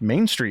down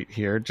Main Street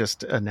here,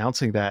 just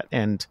announcing that.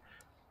 And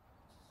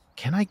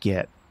can I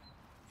get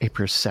a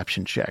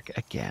perception check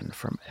again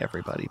from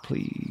everybody,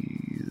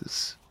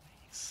 please?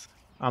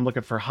 I'm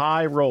looking for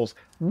high rolls.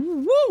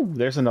 Woo!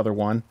 There's another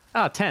one.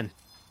 10.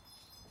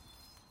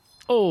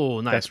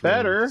 Oh, nice. That's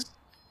better.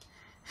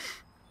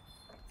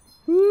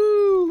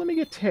 Woo! Let me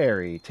get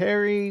Terry.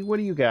 Terry, what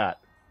do you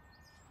got?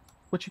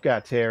 What you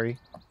got, Terry?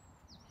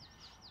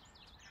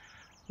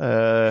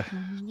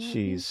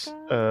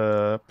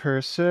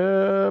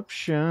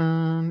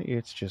 Perception.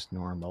 It's just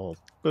normal.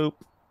 Boop.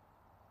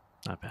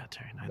 Not bad,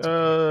 Terry.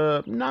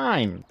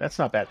 9. That's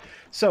not bad.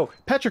 So,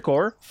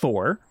 Petrichor,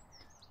 4.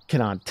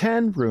 Kanan,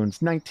 10.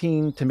 Runes,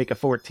 19. Tamika,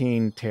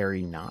 14.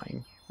 Terry,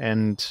 9.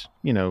 And,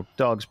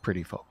 Dog's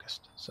pretty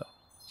focused, so.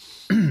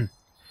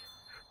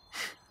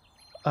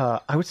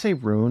 I would say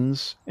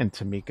Runes and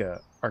Tamika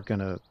are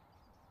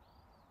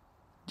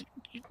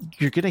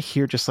you're gonna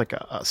hear just like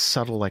a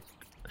subtle, like,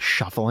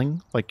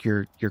 shuffling, like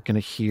you're gonna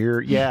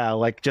hear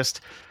like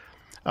just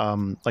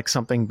like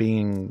something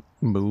being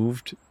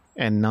moved,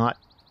 and not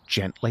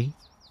gently,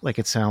 like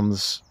it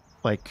sounds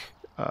like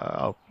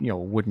a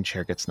wooden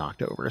chair gets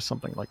knocked over or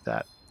something like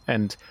that.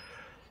 And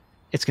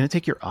it's gonna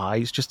take your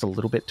eyes just a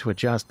little bit to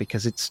adjust,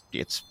 because it's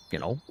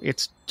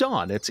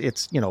dawn. It's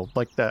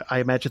like I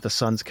imagine the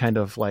sun's kind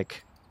of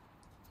like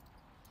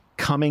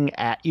coming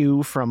at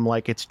you from,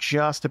 like, it's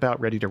just about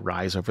ready to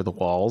rise over the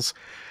walls.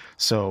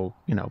 So,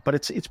 but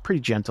it's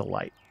pretty gentle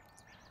light.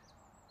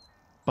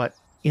 But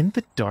in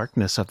the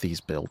darkness of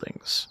these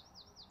buildings,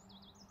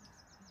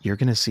 you're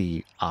going to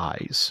see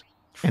eyes.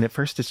 And at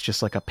first it's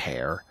just like a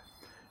pair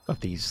of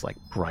these, like,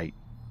 bright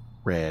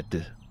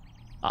red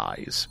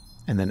eyes.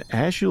 And then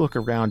as you look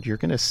around, you're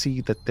going to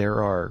see that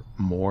there are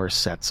more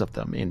sets of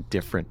them in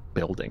different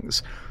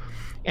buildings.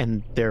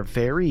 And they're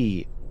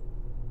kind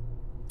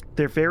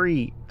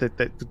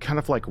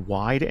of like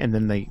wide, and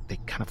then they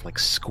kind of like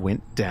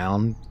squint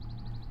down.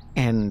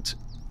 And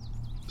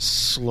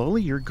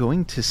slowly you're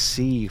going to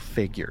see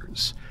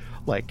figures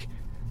like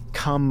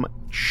come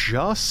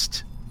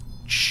just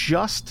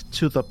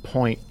to the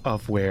point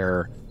of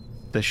where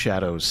the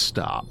shadows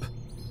stop.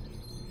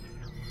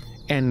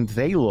 And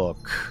they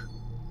look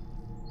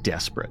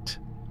desperate,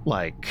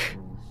 like,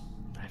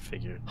 I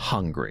figured,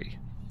 hungry.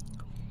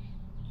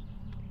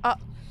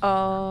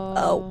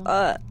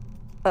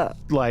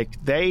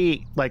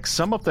 Like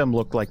some of them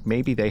look like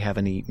maybe they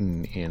haven't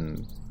eaten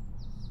in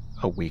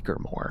a week or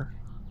more,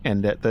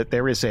 and that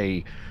there is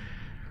a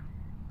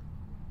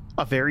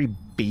very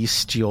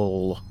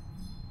bestial,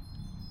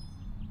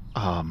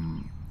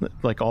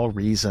 like, all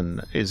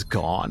reason is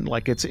gone.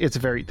 Like it's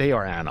very, they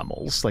are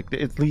animals. Like,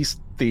 at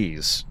least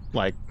these,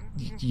 like,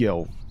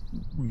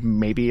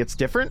 maybe it's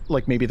different.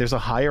 Like, maybe there's a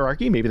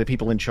hierarchy. Maybe the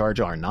people in charge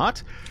are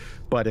not.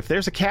 But if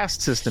there's a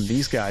caste system,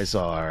 these guys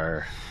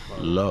are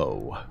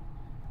low.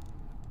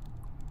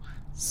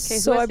 Okay,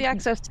 who has the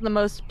access to the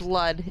most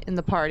blood in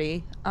the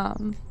party? Not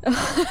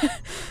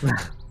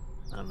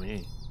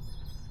me.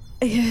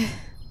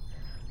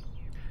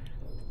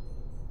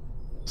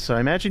 So I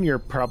imagine you're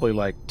probably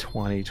like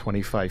 20,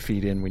 25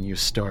 feet in when you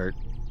start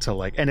to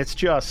like, and it's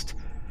just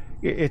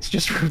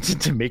Runes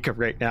and Tamika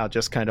right now,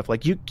 just kind of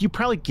like, you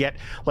probably get,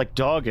 like,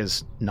 Dog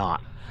is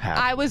not happy.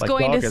 I was like,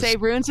 going Dog to say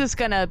Runes is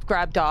gonna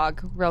grab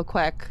Dog real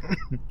quick.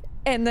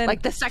 And then,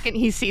 like, the second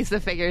he sees the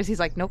figures, he's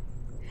like, nope.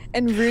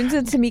 And Runes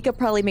and Tamika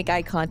probably make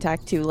eye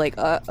contact too, like,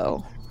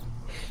 uh-oh.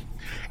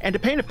 And to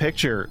paint a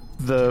picture,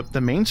 the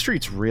main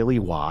street's really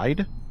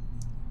wide.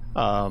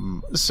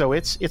 So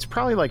it's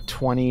probably like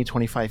 20,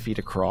 25 feet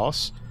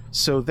across.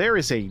 So there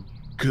is a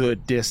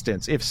good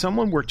distance. If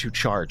someone were to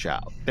charge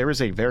out, there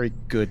is a very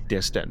good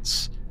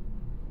distance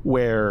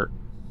where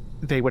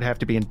they would have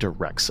to be in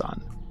direct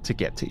sun to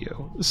get to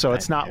you. So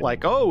it's not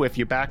like, oh, if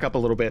you back up a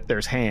little bit,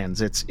 there's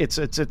hands. It's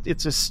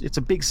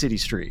a big city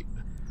street.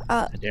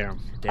 Dare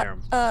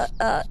him.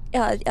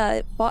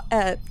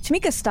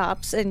 Tamika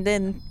stops, and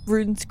then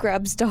Runes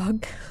grabs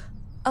Dog.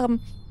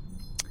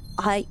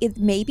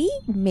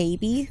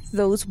 Maybe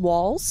those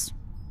walls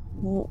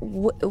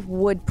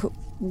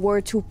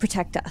were to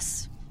protect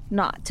us,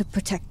 not to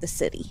protect the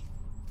city.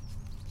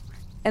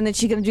 And then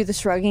she's gonna do the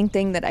shrugging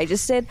thing that I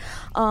just did.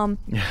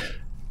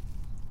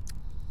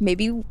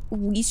 Maybe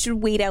we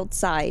should wait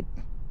outside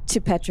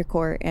to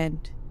Petrichor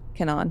and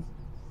Kanan.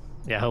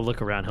 Yeah, he'll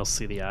look around. He'll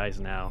see the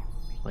eyes now.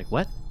 Like,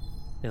 what?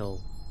 He'll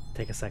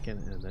take a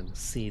second and then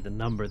see the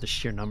number, the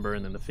sheer number,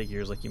 and then the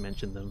figures, like you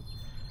mentioned them,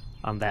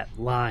 on that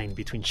line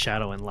between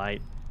shadow and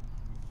light.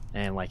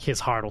 And, like, his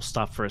heart will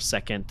stop for a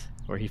second,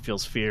 or he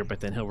feels fear,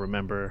 but then he'll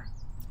remember.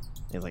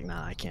 He's like,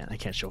 nah, I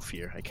can't show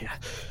fear. I can't.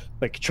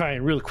 Like,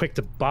 trying really quick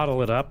to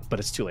bottle it up, but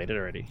it's too late. It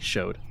already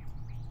showed.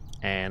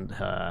 And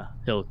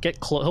he'll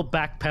he'll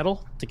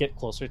backpedal to get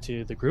closer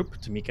to the group,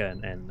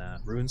 Tamika and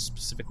Runes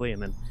specifically,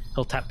 and then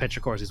he'll tap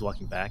Petrichor as he's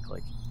walking back,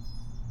 like,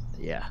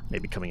 yeah,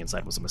 maybe coming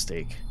inside was a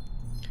mistake.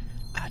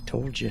 I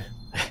told you.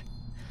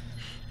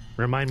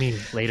 Remind me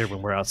later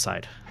when we're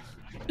outside.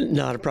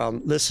 Not a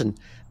problem. Listen,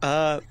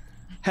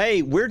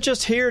 hey, we're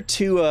just here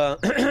to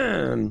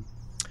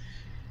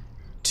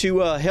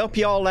help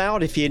y'all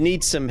out if you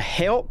need some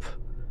help.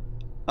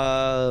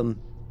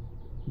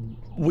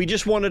 We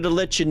just wanted to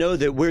let you know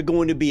that we're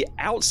going to be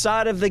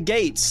outside of the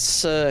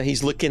gates.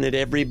 He's looking at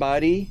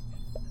everybody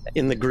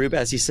in the group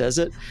as he says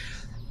it.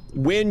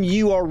 When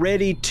you are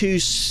ready to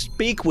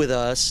speak with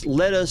us,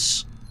 let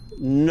us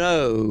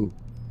know.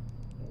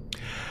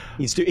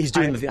 He's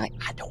doing the thing. Like,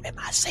 am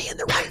I saying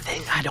the right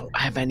thing? I don't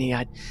have any.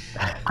 I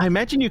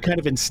imagine you kind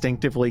of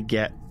instinctively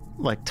get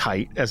like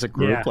tight as a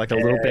group, like a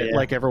little bit,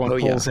 like everyone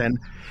pulls in,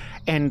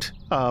 and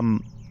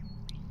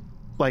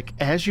like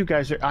as you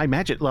guys are, I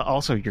imagine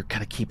also you're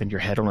kind of keeping your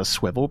head on a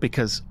swivel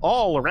because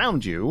all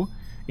around you,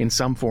 in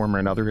some form or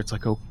another, it's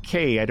like,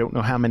 okay, I don't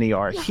know how many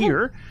are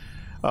here,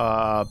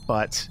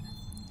 but.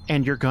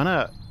 And there's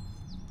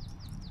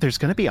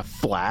gonna be a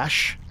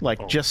flash,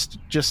 like just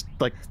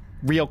like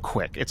real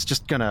quick.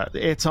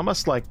 It's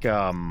almost like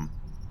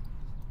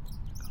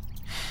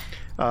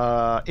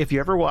if you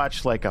ever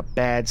watch like a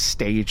bad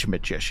stage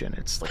magician,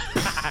 it's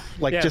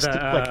like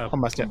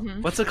almost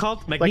what's it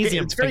called?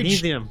 Magnesium. Like,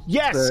 magnesium.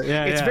 Yes,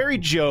 it's very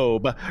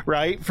Job,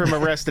 right? From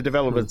Arrested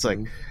Development. It's like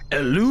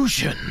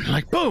illusion,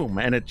 like boom,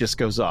 and it just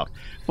goes off.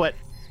 But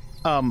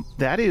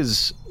that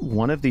is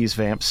one of these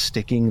vamps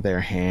sticking their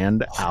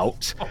hand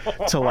out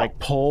to like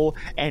pull,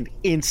 and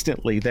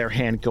instantly their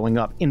hand going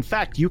up. In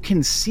fact, you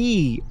can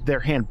see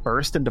their hand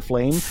burst into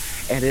flame,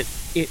 and it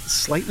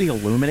slightly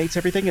illuminates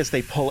everything as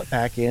they pull it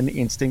back in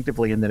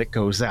instinctively, and then it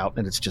goes out,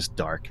 and it's just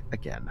dark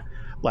again.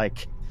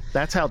 Like,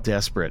 that's how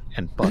desperate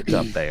and fucked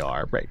up they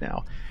are right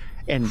now.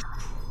 And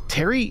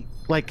Terry,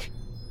 like,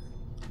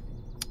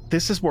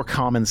 this is more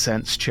common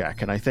sense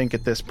check, and I think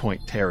at this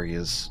point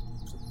Terry's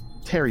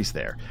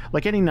there.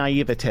 Like any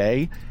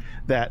naivete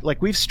that,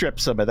 like, we've stripped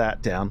some of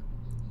that down.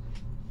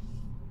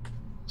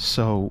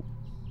 So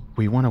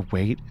we want to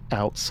wait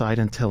outside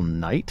until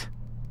night?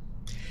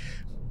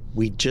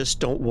 We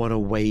just don't want to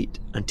wait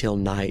until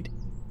night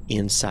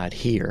inside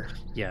here.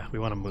 Yeah, we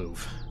want to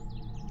move.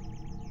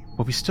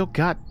 Well, we still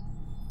got...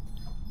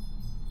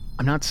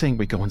 I'm not saying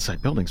we go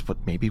inside buildings, but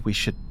maybe we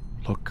should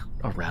look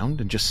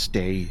around and just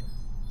stay...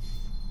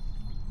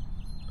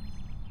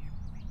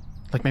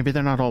 Like, maybe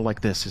they're not all like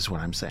this, is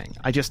what I'm saying.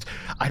 I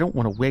don't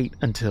want to wait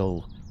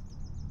until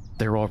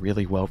they're all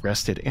really well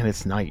rested and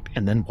it's night,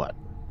 and then what?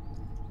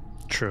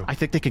 True. I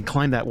think they can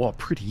climb that wall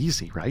pretty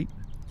easy, right?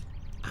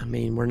 I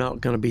mean, we're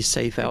not going to be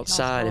safe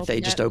outside if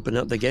they just open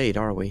up the gate,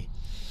 are we?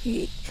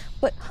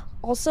 But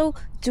also,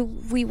 do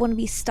we want to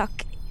be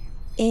stuck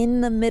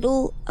in the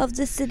middle of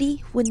the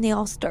city when they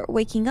all start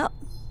waking up?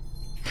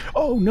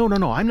 Oh,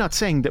 no. I'm not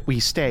saying that we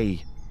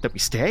stay.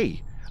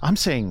 I'm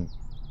saying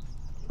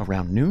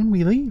around noon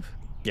we leave.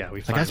 Yeah,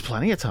 we like that's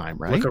plenty of time,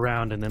 right? Look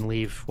around and then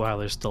leave while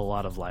there's still a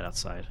lot of light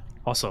outside.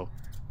 Also,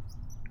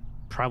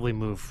 probably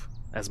move,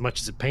 as much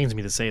as it pains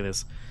me to say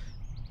this,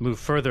 move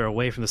further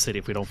away from the city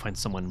if we don't find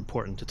someone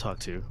important to talk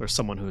to, or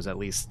someone who's at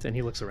least, and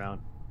he looks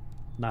around,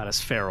 not as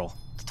feral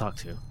to talk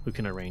to, who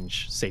can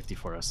arrange safety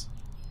for us.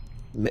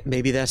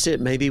 Maybe that's it.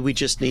 Maybe we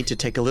just need to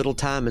take a little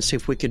time and see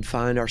if we could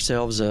find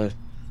ourselves a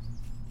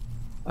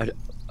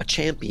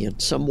champion,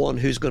 someone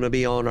who's going to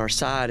be on our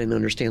side and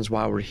understands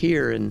why we're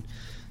here and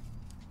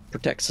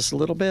protects us a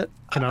little bit.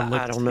 I don't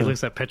know. He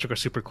looks at Petrichor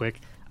super quick.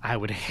 I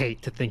would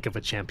hate to think of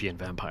a champion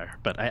vampire,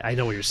 but I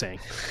know what you're saying.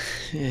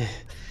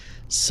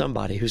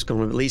 Somebody who's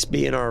going to at least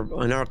be in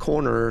our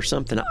corner or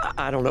something.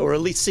 I don't know, or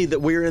at least see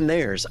that we're in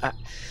theirs.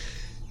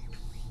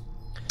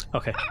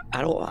 Okay.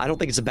 I don't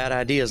think it's a bad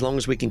idea as long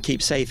as we can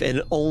keep safe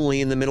and only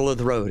in the middle of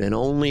the road and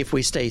only if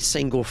we stay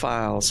single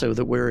file so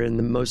that we're in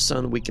the most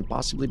sun we can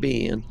possibly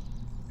be in.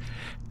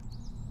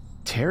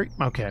 Terry,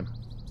 okay.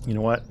 You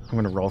know what? I'm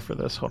going to roll for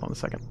this. Hold on a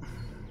second.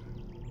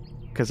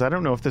 Because I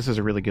don't know if this is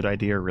a really good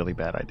idea or a really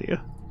bad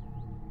idea.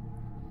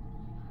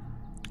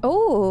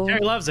 Oh.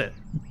 Terry loves it.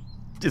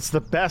 It's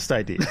the best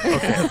idea.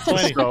 Okay.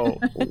 20. So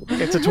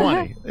it's a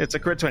 20. It's a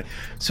crit 20.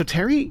 So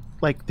Terry,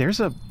 like,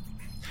 there's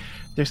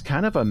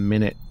kind of a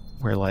minute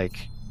where,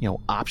 like, you know,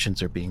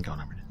 options are being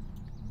gone over.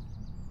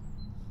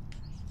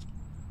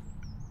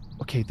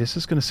 Okay, this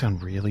is going to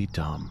sound really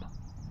dumb,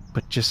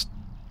 but just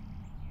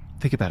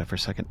think about it for a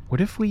second. What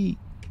if we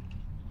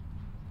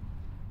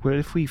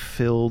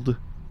filled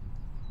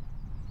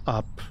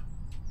up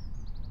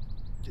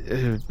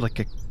like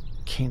a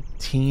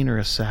canteen or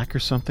a sack or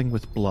something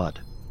with blood?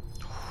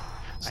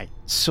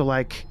 So,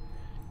 like,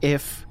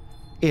 if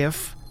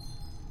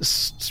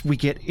we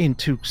get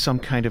into some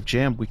kind of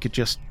jam, we could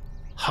just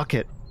huck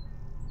it,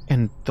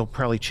 and they'll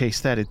probably chase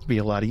that. It'd be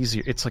a lot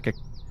easier. It's like a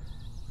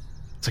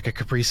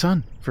Capri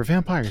Sun for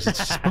vampires. It's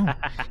just boom.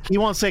 He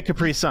won't say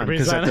Capri Sun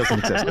because that doesn't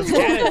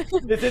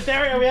exist. This is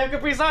area. We have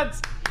Capri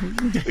Suns.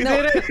 We did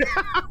it.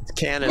 It's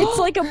canon. It's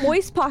like a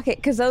moist pocket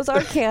because those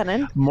are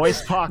canon.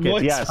 Moist pocket.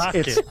 Moist yes.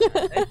 pocket.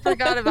 I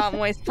forgot about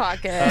moist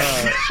pocket.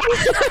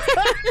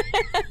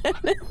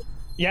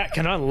 Yeah,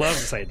 Kanan loves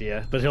this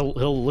idea, but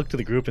he'll look to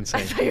the group and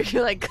say,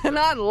 You're like,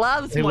 Kanan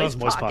loves he moist loves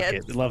moist pockets.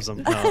 pocket. He loves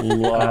them. No.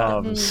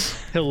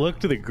 Loves. He'll look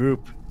to the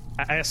group.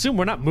 I assume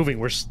we're not moving.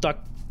 We're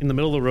stuck in the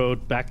middle of the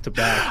road, back to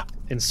back,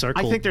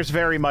 encircled. I think there's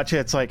very much,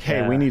 it's like,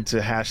 hey, we need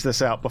to hash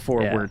this out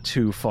before we're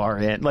too far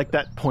in. Like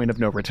that point of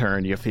no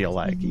return, you feel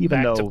like,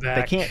 even Back to though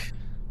back. they can't.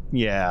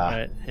 Yeah.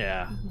 Right?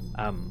 Yeah.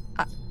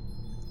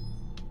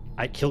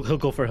 He'll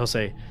go for it. He'll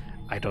say,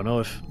 I don't know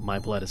if my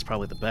blood is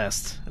probably the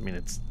best. I mean,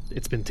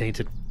 it's been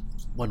tainted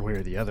one way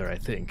or the other, I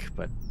think,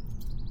 but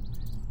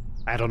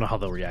I don't know how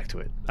they'll react to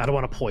it. I don't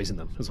want to poison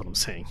them, is what I'm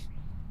saying.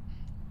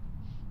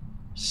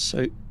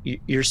 So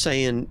you're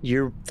saying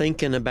you're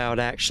thinking about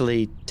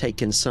actually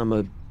taking some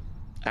of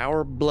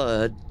our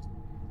blood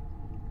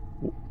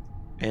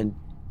and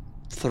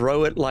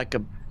throw it like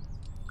a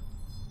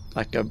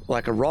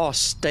raw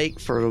steak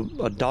for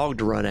a dog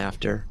to run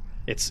after.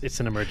 It's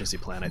an emergency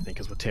plan, I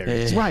think, is what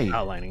Terry's Right.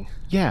 outlining.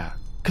 Yeah.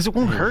 Because it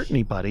won't hurt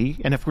anybody.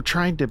 And if we're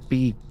trying to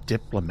be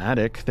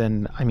diplomatic,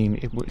 then, I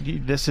mean,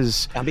 this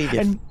is... I mean,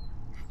 and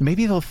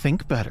maybe they'll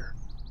think better.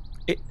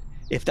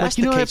 If that's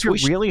like, the case, if you're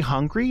really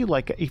hungry,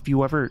 like, if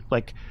you ever,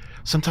 like,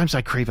 sometimes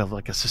I crave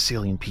a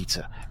Sicilian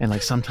pizza. And,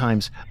 like,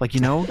 sometimes, like, you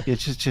know,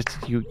 it's just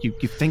you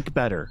think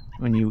better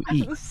when you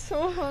eat. I'm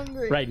so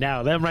hungry. Right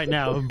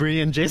now,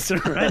 Bree and Jason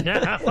right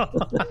now.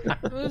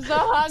 I'm so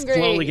hungry.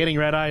 Slowly getting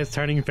red eyes,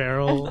 turning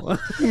feral.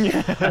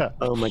 Yeah.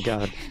 Oh my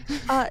god.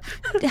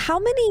 How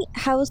many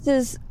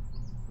houses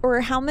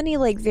or how many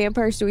like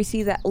vampires do we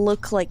see that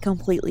look like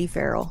completely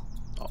feral?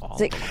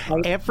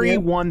 Every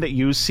one that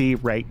you see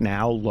right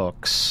now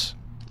looks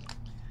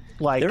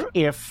like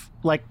if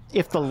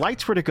the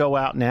lights were to go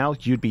out now,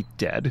 you'd be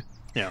dead.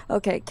 Yeah.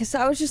 Okay, because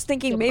I was just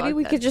thinking maybe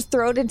we could just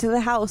throw it into the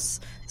house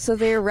so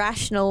they're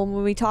rational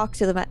when we talk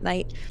to them at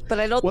night. But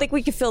I don't think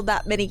we could fill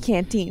that many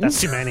canteens.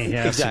 That's too many.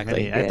 Yeah,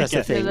 Exactly. Too many. That's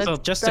the thing. So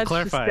just to That's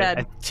clarify,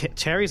 just dead.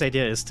 Terry's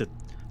idea is to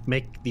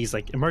make these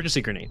like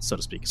emergency grenades, so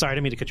to speak. Sorry, I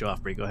didn't mean to cut you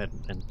off, Bree. Go ahead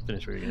and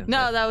finish what you're going to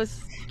No, say. that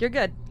was. You're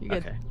good. You're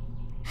good. Okay.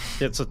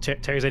 Yeah, so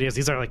Terry's idea is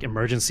these are like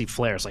emergency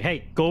flares. Like,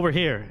 hey, go over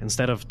here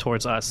instead of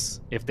towards us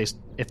if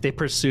they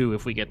pursue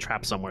if we get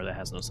trapped somewhere that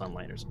has no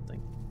sunlight or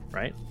something,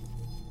 right?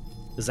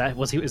 Is that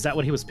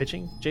what he was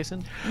pitching,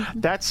 Jason?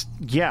 That's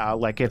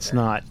like it's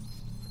not.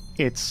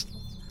 This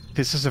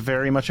is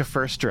very much a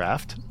first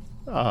draft.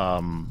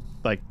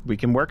 Like we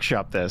can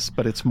workshop this,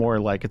 but it's more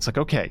like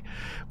okay,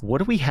 what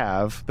do we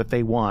have that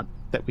they want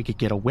that we could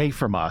get away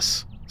from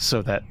us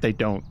so that they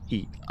don't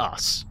eat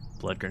us?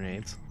 Blood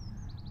grenades.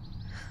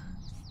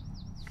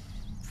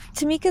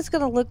 Tamika's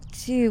gonna look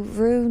to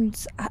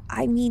runes.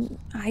 I mean,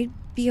 I'd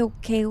be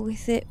okay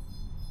with it.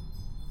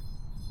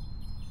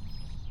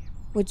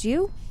 Would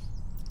you?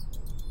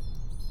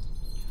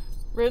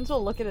 Runes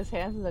will look at his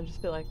hands and then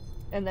just be like,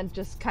 and then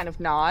just kind of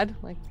nod,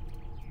 like.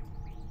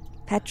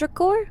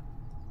 Petrichor?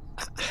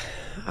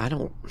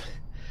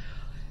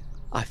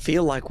 I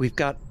feel like we've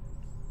got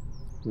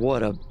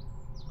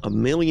a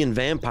million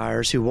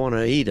vampires who want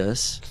to eat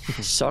us,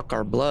 suck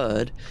our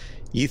blood.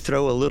 You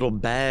throw a little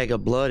bag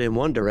of blood in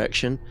one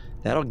direction,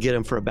 that'll get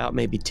him for about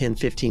maybe 10,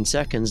 15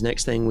 seconds.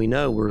 Next thing we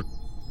know,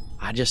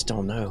 I just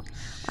don't know.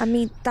 I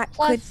mean, that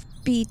Plus- could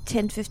be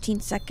 10, 15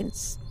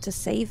 seconds to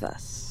save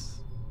us.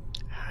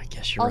 I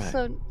guess you're right.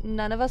 Also,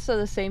 none of us are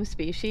the same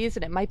species,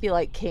 and it might be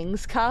like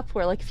King's Cup,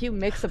 where like if you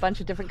mix a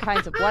bunch of different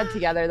kinds of blood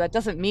together, that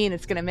doesn't mean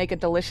it's going to make a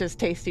delicious,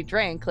 tasty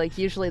drink. Like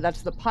usually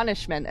that's the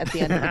punishment at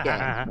the end of the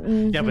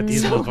game. Yeah, but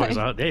these So, motherfuckers,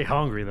 like- they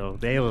hungry though.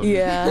 They'll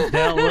Yeah.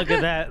 look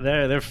at that.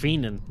 They're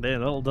fiending.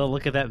 They'll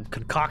look at that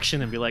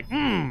concoction and be like,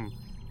 Yeah,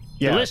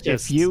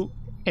 delicious.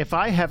 if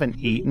I haven't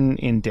eaten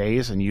in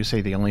days and you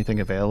say the only thing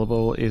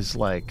available is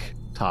like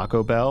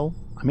Taco Bell,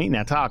 I'm eating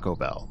at Taco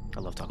Bell. I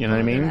love talking. You know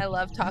what I mean? I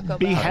love Taco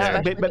Be Bell. ha-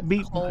 especially be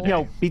with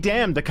cold. be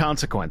damned the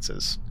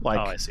consequences. Like,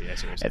 Oh, I see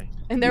what you're saying.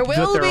 And there that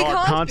will there be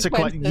are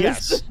consequences.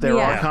 Yes, there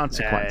Yeah. are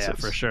consequences. Yeah,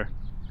 for sure.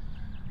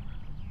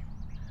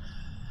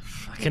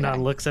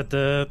 Kanan looks at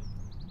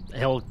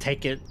he'll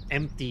take an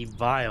empty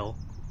vial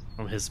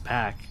from his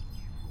pack.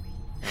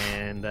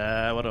 And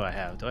what do I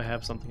have? Do I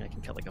have something I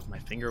can cut like off my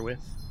finger with?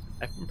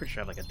 I'm pretty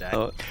sure I have like a dagger.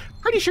 Oh,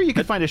 Pretty sure you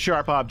can find a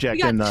sharp object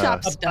You got in the.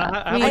 chops done.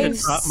 I I like have a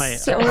drop my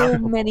so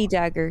many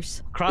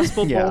daggers.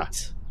 crossbow Yeah.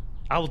 bolt.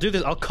 I will do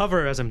this. I'll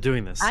cover as I'm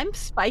doing this. I'm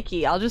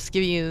spiky. I'll just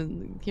give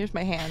you. Here's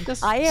my hand.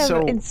 Just I have So-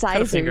 finger.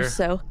 incisors,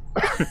 so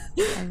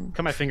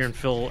cut my finger and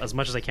fill as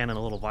much as I can in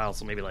a little vial,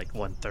 so maybe like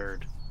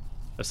 1/3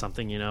 or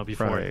something,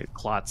 before Right. it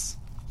clots.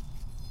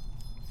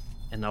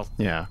 And I'll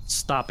Yeah.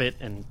 stop it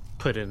and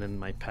put it in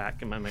my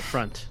pack, in my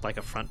front, like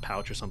a front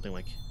pouch or something,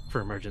 like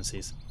for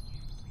emergencies.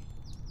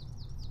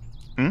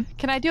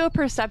 Can I do a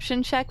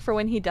perception check for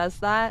when he does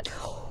that?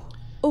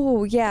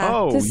 oh yeah.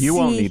 Oh, to you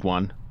won't see- need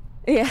one.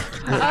 Yeah.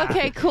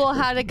 Okay, cool.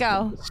 How'd it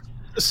go?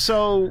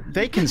 So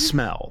they can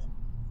smell.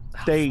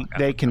 They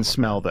can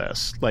smell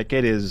this. Like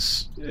there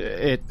is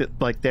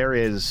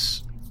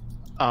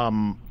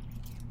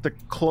the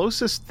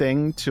closest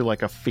thing to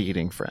like a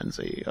feeding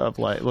frenzy of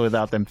like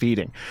without them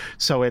feeding.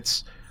 So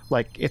it's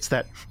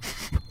that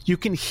you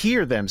can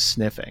hear them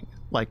sniffing.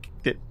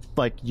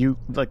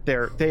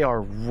 They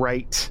are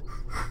right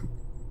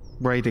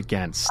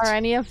against. Are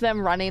any of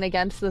them running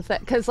against the thing?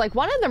 Because like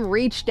one of them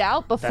reached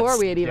out before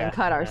we had even yeah,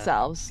 cut yeah.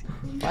 ourselves.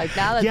 Like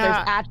now that Yeah.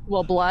 there's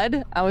actual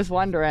blood, I was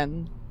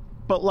wondering.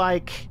 But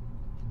like,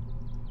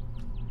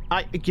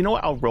 you know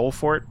what? I'll roll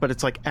for it. But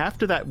it's like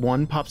after that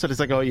one pops out, it's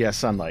like, oh yeah,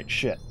 sunlight,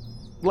 shit.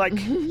 Like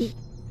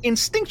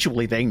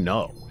instinctually they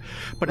know,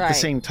 but at Right. the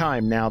same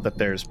time, now that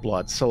there's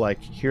blood, so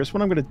like, here's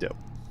what I'm gonna do.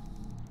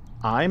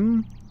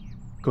 I'm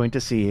going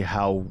to see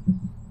how,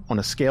 on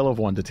a scale of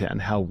 1 to 10,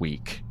 how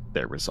weak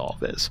their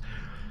resolve is.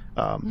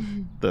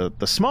 The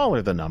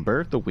smaller the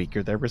number, the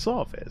weaker their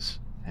resolve is,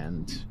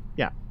 and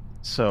yeah.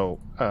 So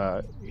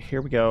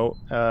here we go.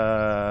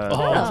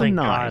 thank 9.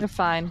 God. They're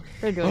fine.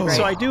 They're doing great.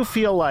 So I do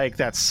feel like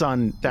that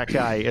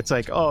guy, it's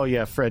like, oh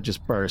yeah, Fred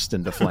just burst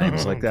into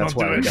flames. Like that's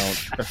Don't why do we it.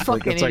 don't.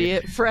 Fucking it's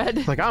idiot,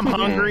 Fred. Like I'm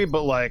hungry,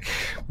 but like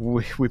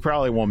we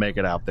probably won't make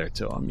it out there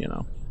to him,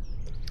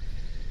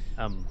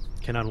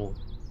 Kanan will,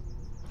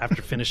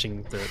 after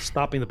finishing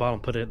stopping the bottle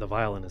and putting the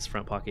vial in his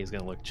front pocket, he's going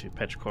to look to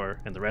Petrichor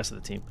and the rest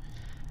of the team.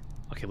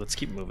 Okay, let's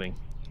keep moving.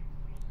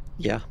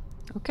 yeah.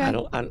 Okay. I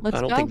let's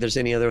don't go. think there's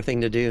any other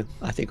thing to do.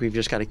 I think we've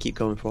just got to keep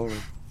going forward.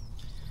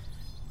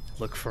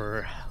 Look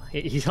for...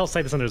 He'll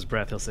say this under his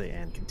breath. He'll say,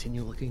 and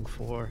continue looking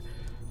for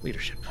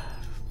leadership.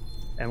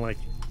 And like,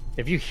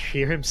 if you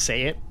hear him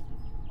say it,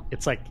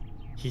 it's like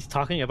he's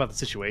talking about the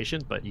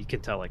situation, but you can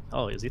tell like,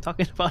 oh, is he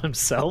talking about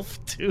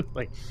himself too?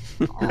 Like,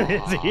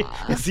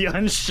 is he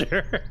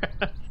unsure?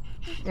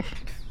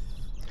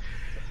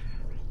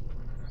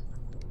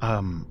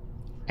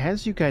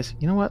 As you guys,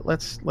 you know what?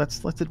 Let's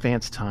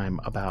advance time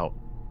about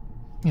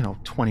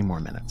 20 more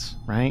minutes,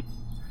 right?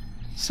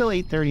 Still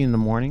 8:30 in the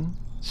morning.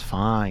 It's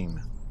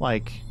fine.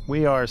 Like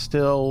we are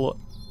still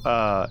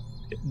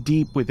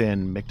deep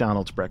within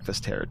McDonald's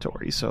breakfast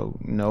territory, so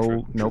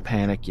no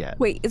panic yet.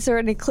 Wait, is there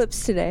an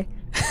eclipse today?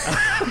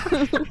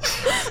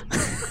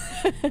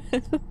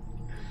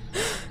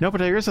 No, but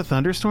there is a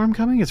thunderstorm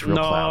coming. It's real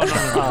cloudy.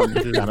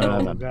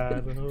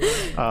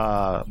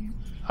 No.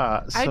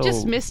 I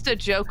just missed a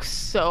joke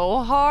so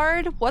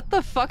hard. What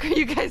the fuck are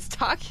you guys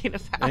talking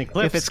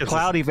about? If it's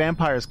cloudy,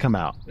 vampires come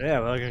out. Yeah,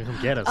 well, they're gonna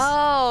come get us.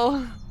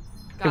 Oh.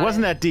 It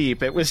wasn't that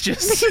deep. It was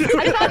just.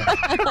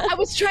 I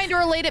was trying to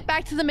relate it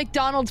back to the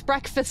McDonald's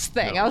breakfast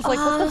thing. I was like,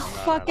 what the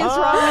fuck is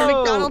wrong with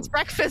McDonald's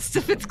breakfast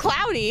if it's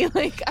cloudy?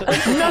 Like,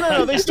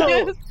 No. They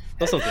still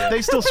That's okay.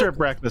 they still serve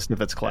breakfast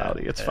if it's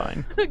cloudy. It's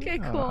fine. okay,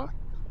 cool.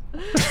 No,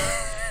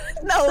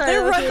 Sorry, they're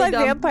that was run really by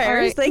dumb. vampires. All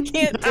right. They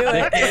can't do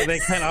it. They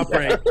can't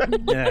operate.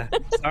 Yeah,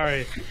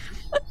 sorry.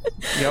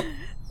 Yep.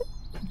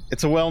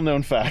 It's a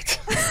well-known fact.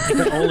 You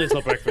can only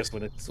tell breakfast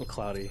when it's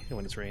cloudy and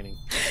when it's raining.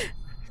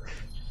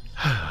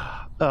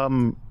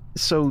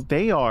 So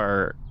they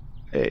are.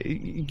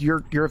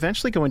 You're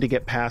eventually going to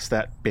get past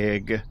that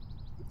big,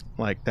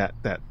 like that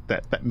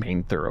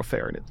main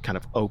thoroughfare, and it kind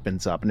of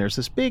opens up, and there's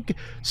this big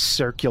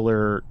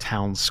circular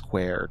town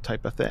square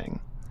type of thing.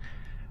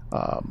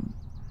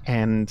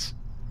 And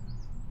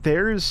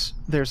there's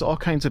all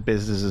kinds of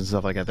businesses and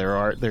stuff like that.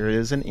 There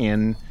is an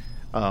inn.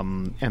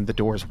 and the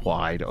door's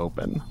wide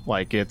open.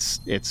 Like it's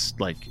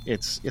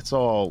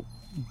all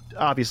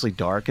obviously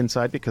dark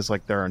inside because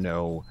like there are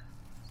no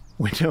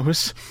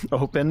windows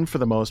open for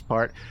the most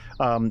part.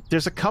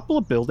 There's a couple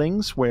of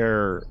buildings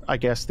where I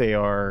guess they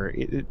are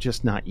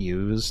just not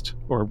used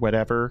or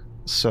whatever.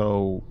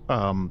 So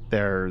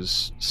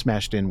there's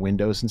smashed in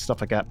windows and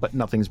stuff like that, but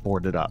nothing's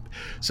boarded up.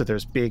 So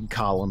there's big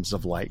columns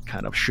of light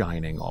kind of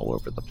shining all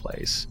over the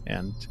place.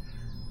 And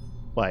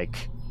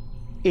like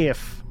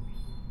if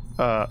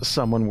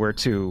someone were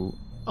to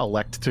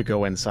elect to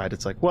go inside,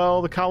 it's like,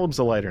 well, the columns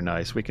of light are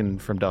nice. We can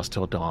from dusk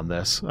till dawn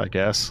this, I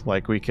guess.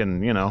 Like we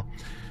can, you know.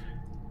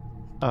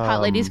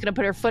 Hot lady's gonna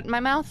put her foot in my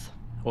mouth.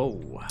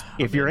 Whoa.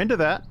 If you're into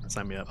that.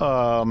 Sign me up.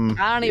 I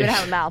don't even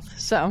have a mouth,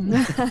 so.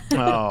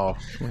 Oh.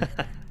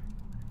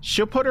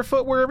 She'll put her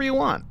foot wherever you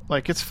want.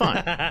 Like, it's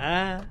fine.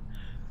 Damn.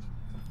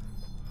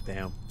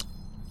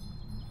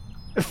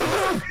 Does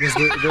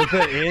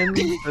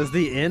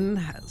the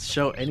inn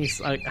show any...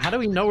 Like, how do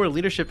we know where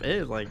leadership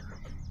is? Like,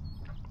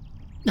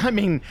 I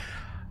mean,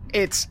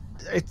 it's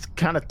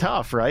kind of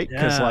tough, right?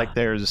 Because, Yeah. like,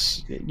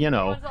 there's, you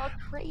know... It was all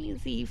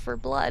crazy for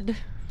blood.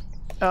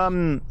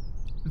 You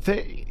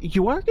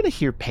are going to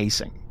hear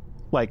pacing.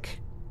 Like,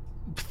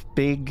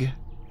 big...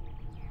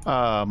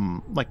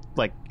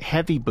 like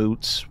heavy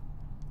boots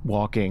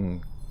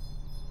walking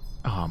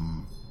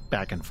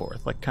back and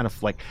forth, like kind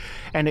of like,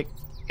 and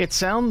it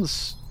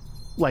sounds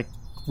like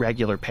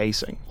regular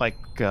pacing, like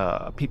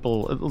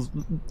people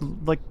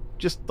like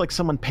just like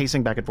someone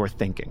pacing back and forth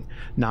thinking,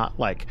 not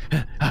like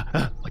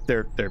like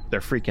they're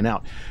freaking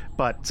out,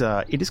 but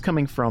it is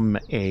coming from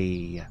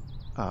a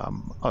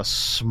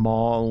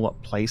small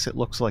place. It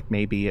looks like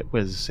maybe it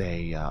was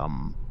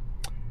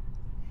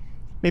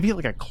maybe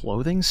like a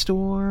clothing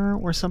store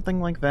or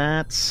something like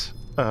that.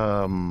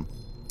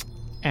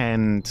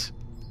 And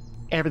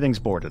everything's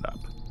boarded up.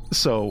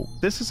 So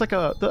this is like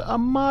a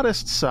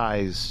modest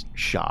size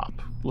shop.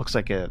 Looks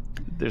like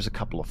there's a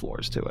couple of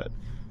floors to it.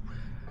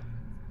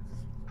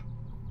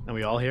 and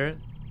we all hear it?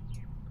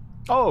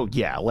 Oh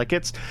yeah, like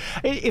it's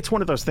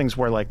one of those things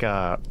where like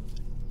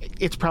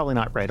it's probably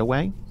not right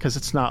away because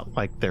it's not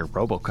like they're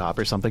RoboCop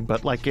or something,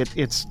 but like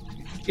it's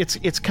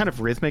kind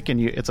of rhythmic,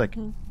 and it's like,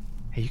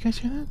 hey, you guys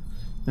hear that?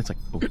 And it's like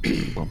boom,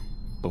 boom,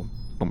 boom,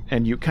 boom,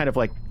 and you kind of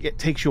like, it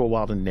takes you a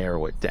while to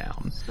narrow it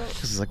down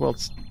because it's like, well,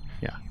 it's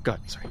go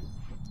ahead, sorry.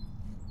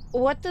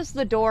 What does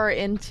the door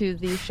into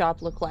the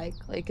shop look like?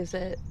 Like, is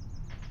it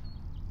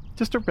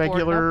Just a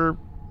regular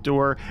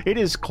door. It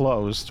is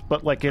closed,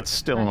 but like it's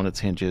still Right. on its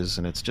hinges,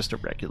 and it's just a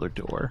regular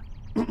door.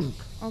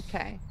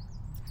 okay?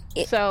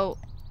 So,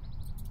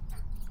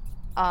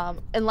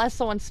 unless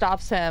someone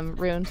stops him,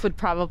 Runes would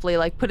probably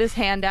like put his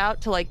hand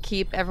out to like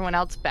keep everyone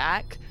else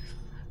back,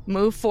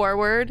 move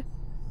forward,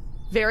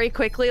 very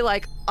quickly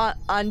like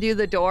undo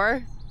the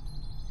door,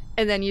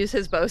 and then use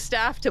his bow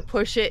staff to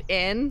push it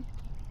in,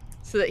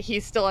 so that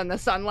he's still in the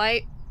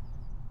sunlight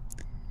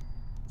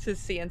to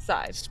see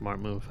inside. Smart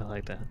move. I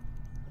like that.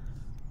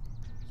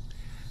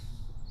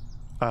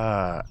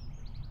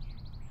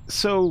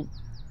 So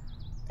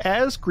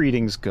as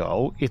greetings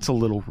go, it's a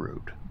little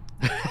rude.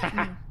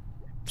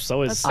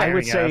 So is I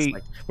would staring at us say-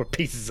 like we're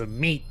pieces of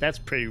meat. That's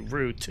pretty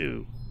rude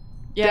too.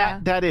 Yeah,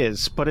 That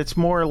is, but it's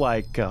more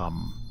like I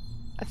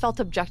felt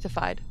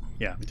objectified.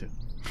 Yeah, me too.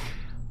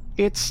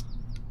 it's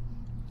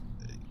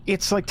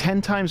like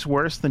 10 times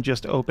worse than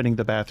just opening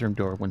the bathroom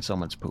door when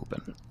someone's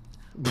pooping.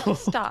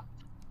 Stop.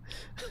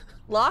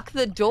 Lock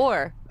the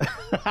door.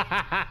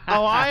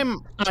 Oh,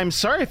 I'm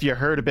sorry if you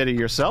heard a bit of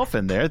yourself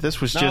in there. This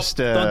was just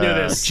don't do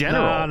this.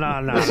 general.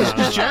 No. This is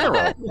just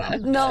general.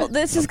 No,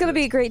 this is going to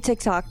be a great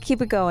TikTok.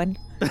 Keep it going.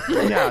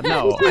 Yeah,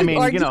 no, I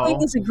mean, you know,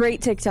 Arguing is a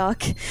great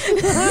TikTok.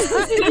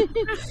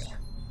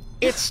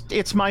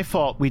 it's my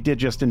fault. We did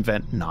just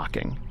invent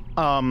knocking.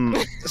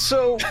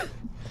 So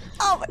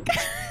Oh my god.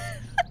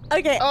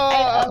 Okay.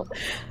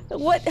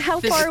 What? How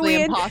far are we Physically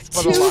in?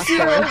 impossible to lock doors.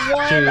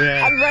 201.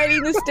 Yeah. I'm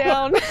writing this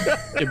down.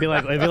 It'd be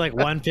like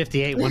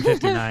 158,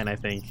 159, I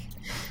think.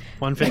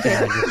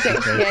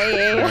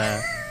 159.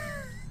 Yeah.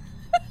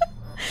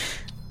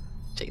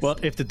 Jason. Well,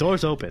 if the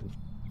door's open,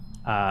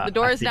 the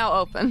door I is think now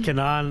open.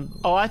 Kanan.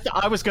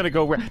 I was gonna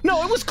go.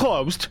 No, it was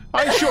closed.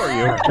 I assure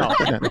you. No.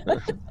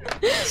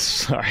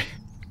 Sorry.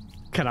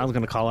 Kanan's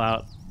gonna call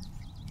out.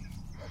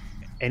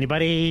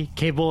 Anybody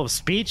capable of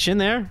speech in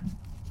there?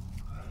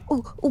 Oh,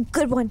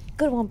 good one.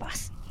 Good one,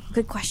 boss.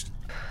 Good question.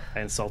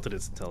 I insulted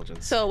its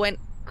intelligence. So it went.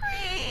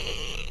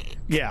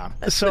 Yeah.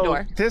 That's so the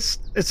door.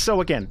 So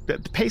again, the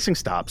pacing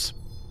stops.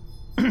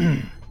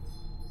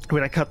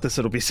 When I cut this,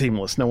 it'll be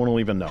seamless. No one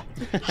will even know.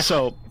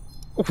 So,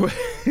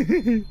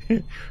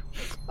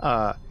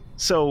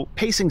 so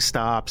pacing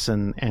stops,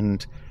 and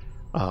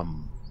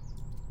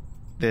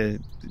the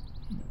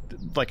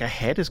like a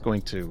head is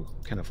going to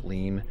kind of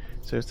lean.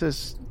 So there's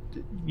this,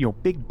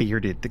 big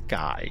bearded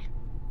guy.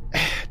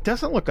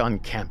 Doesn't look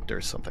unkempt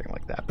or something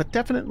like that, but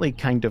definitely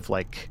kind of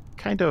like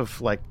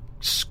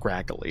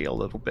scraggly a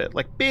little bit,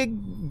 like big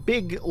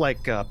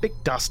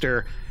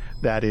duster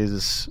that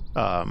is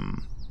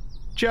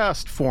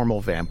just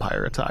formal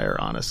vampire attire,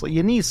 honestly.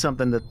 You need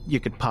something that you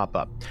could pop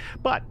up.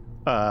 But,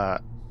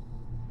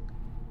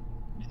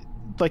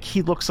 like,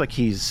 he looks like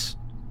he's,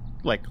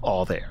 like,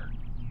 all there.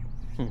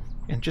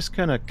 And just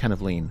kind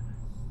of lean.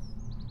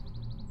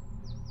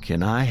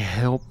 Can I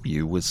help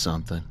you with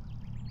something?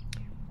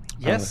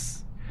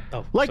 Yes.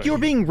 Like, you're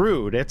being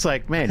rude. It's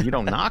like, man, you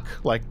don't knock?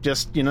 Like,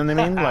 just, you know what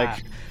I mean?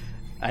 Like,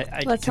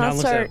 Let's not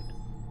start.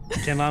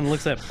 Kenan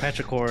looks at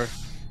Petrichor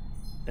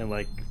and,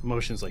 like,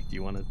 motions like, do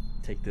you want to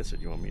take this or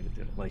do you want me to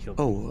do it? Like,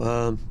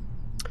 he'll...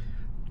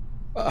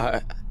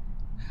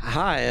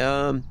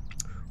 Hi.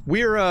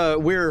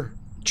 We're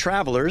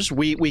travelers.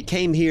 We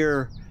came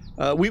here.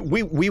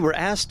 We were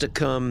asked to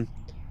come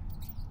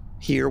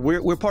here.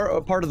 We're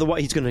part of the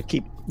white. He's going to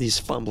keep these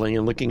fumbling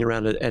and looking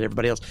around at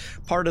everybody else.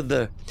 Part of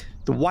the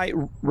White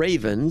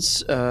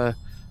Ravens.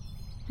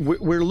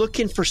 We're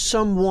looking for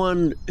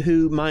someone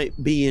who might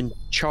be in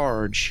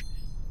charge.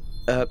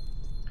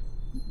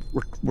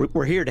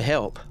 We're here to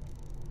help.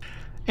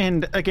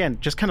 And again,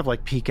 just kind of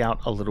like peek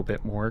out a little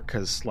bit more,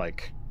 because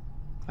like,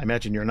 I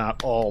imagine you're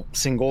not all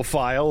single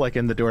file like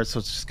in the door, so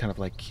it's just kind of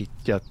like,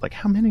 like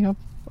how many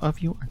of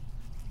you are?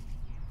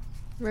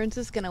 Runes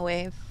is gonna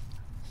wave.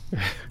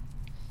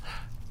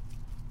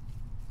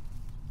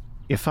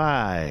 If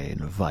I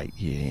invite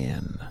you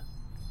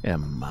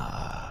in,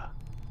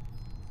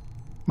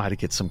 might I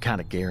get some kind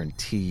of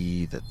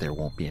guarantee that there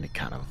won't be any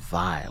kind of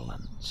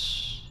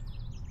violence?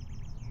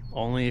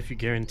 Only if you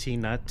guarantee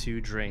not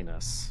to drain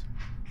us.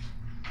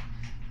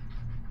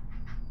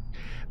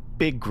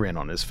 Big grin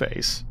on his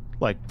face,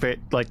 like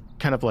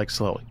kind of like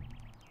slowly.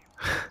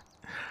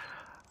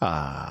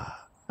 I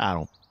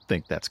don't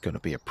think that's going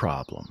to be a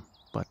problem,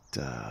 but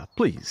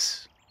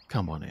please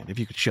come on in. If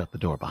you could shut the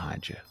door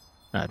behind you,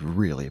 I'd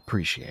really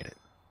appreciate it.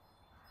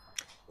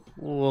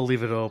 We'll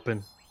leave it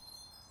open.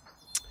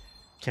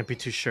 Can't be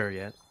too sure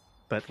yet,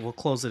 but we'll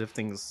close it if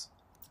things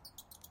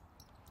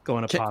go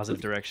in a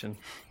positive direction.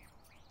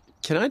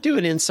 Can I do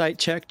an insight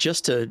check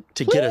just to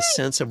get a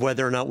sense of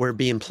whether or not we're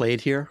being played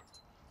here?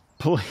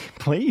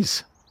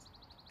 Please.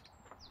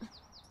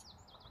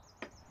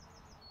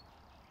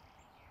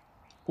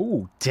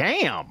 Ooh,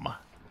 damn.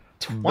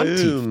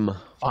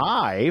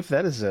 25.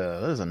 That is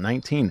a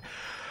 19.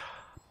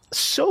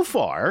 So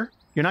far,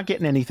 you're not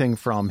getting anything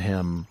from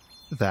him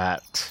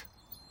that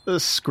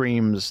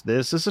screams,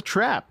 this is a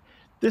trap.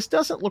 This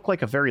doesn't look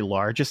like a very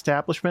large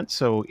establishment,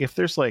 so if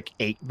there's like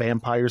 8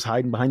 vampires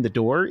hiding behind the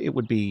door, it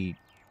would be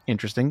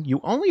interesting.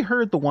 You only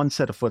heard the one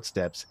set of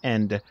footsteps,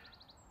 and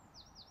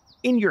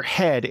in your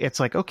head, it's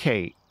like,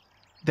 okay,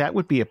 that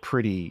would be a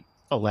pretty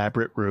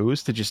elaborate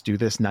ruse to just do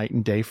this night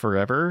and day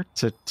forever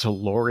to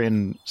lure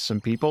in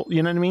some people.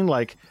 You know what I mean?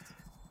 Like,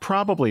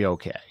 probably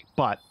okay,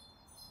 but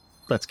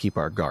let's keep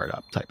our guard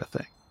up type of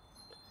thing.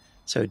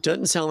 So it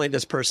doesn't sound like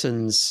this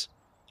person's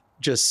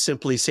just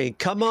simply saying,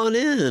 come on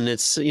in.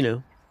 It's,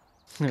 come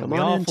we on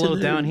all into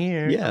float down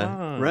here.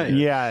 Yeah, right.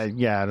 Yeah.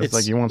 It's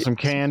like, you want some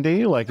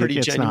candy? Like,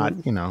 it's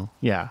genuine. not,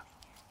 yeah.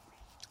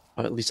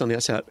 At least on the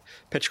outside.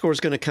 Petrichor's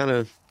going to kind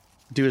of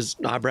do his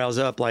eyebrows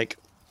up like,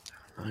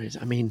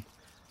 I mean,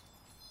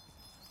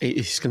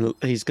 he's going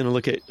to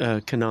look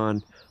at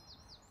Kenan.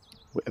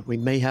 We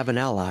may have an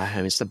ally. I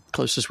mean, it's the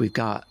closest we've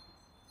got.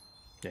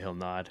 Yeah, he'll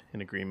nod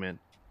in agreement.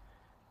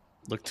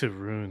 Look to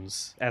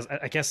Runes. As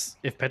I guess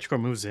if Petrichor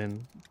moves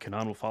in,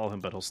 Kenan will follow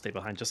him, but he'll stay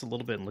behind just a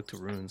little bit and look to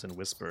Runes and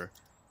whisper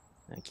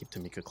and keep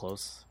Tamika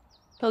close.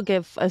 He'll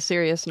give a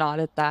serious nod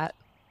at that.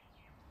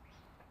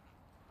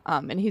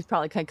 And he's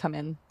probably going to come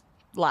in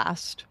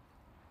last.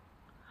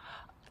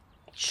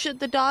 Should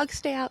the dog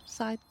stay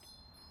outside?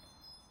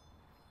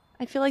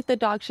 I feel like the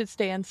dog should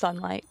stay in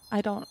sunlight.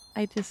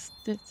 It's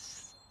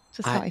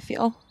just how I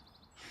feel.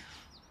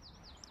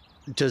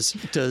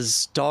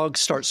 Does dog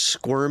start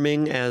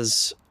squirming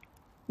as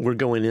we're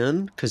going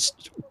in? Because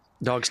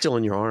dog's still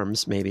in your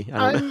arms, maybe.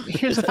 I don't know.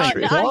 Here's the thing.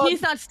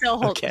 He's not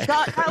still holding. Okay.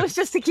 That was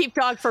just to keep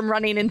dog from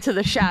running into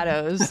the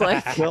shadows.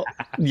 Like, Well,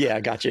 yeah,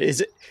 gotcha.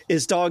 Is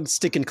dog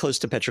sticking close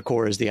to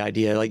Petrichor is the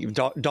idea? Like,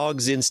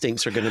 dog's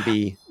instincts are going to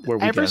be where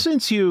we go. Ever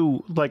since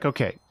you, like,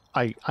 okay,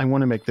 I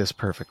want to make this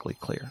perfectly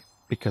clear,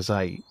 because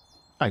I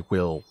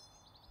will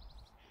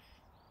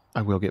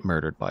get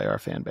murdered by our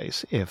fan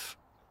base if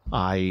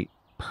I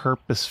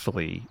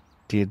purposefully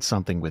did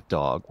something with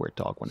dog where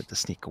dog wanted to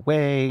sneak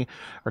away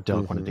or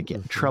dog wanted to get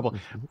in trouble.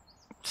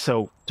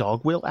 So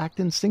dog will act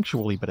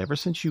instinctually, but ever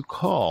since you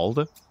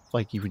called,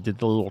 like you did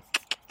the little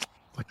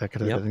like that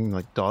kind of thing,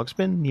 like dog's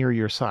been near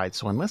your side.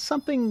 So unless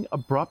something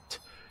abrupt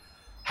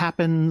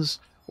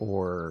happens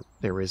or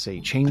there is a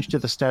change to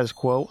the status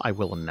quo, I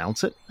will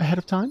announce it ahead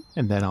of time,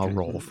 and then I'll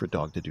roll for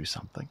dog to do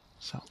something.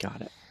 So Got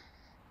it.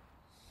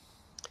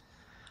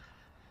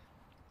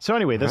 So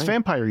anyway, this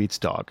vampire eats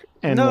dog,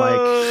 and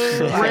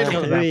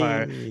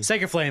vampire,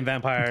 Sacred Flame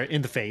vampire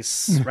in the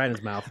face, right in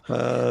his mouth.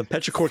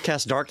 Petrichor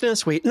cast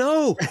darkness. Wait,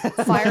 no.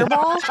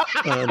 Fireball?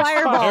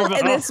 Fireball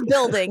in this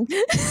building.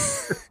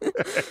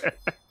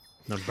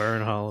 The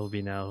burn hall will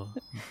be now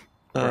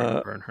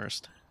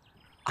Burnhurst.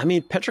 I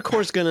mean,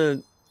 Petrichor's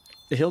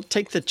he'll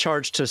take the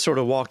charge to sort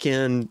of walk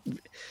in.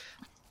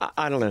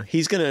 I don't know.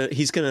 He's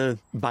gonna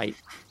bite,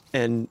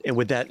 and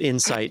with that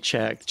insight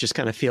check, just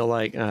kind of feel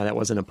like that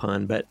wasn't a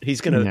pun, but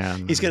he's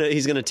gonna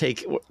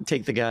take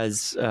the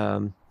guy's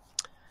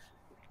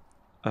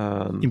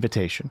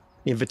invitation.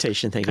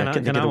 Thing.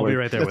 Kanan will be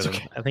right there with him.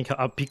 Okay. I think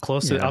I'll be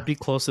closest. I'll be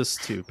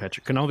closest to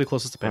Petrichor. Kanan will be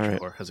closest to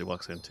Petrichor as he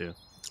walks in too.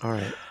 All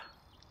right.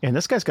 And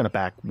this guy's going to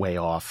back way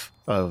off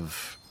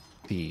of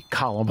the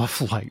column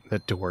of light, the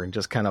door, and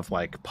just kind of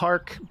like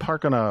park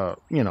on a,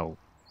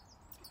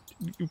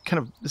 kind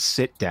of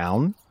sit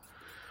down.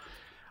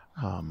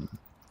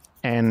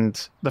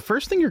 And the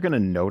first thing you're going to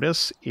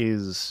notice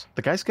is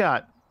the guy's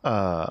got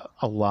a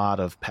lot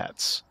of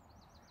pets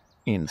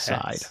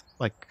inside. Pets.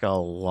 Like a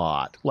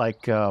lot.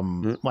 Like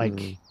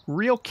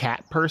real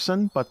cat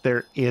person, but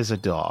there is a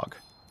dog.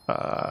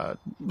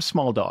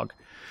 Small dog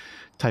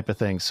type of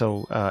thing.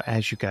 So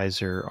as you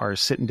guys are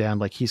sitting down,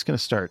 like he's going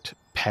to start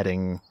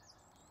petting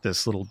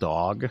this little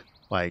dog,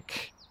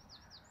 like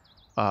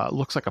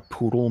looks like a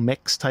poodle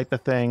mix type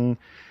of thing.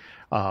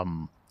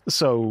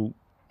 So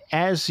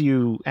as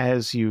you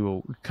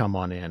come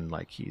on in,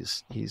 like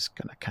he's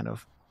going to kind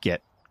of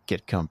get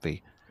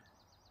comfy.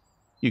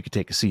 You could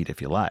take a seat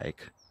if you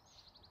like.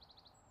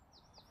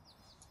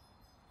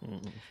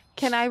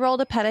 Can I roll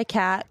to pet a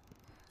cat?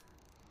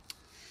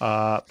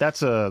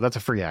 That's a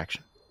free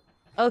action.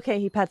 Okay,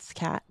 he pets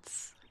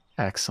cats.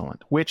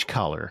 Excellent. Which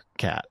color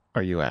cat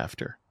are you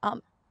after?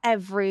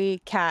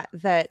 Every cat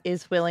that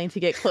is willing to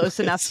get close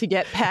enough to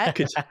get pet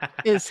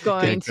is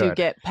going to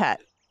get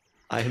pet.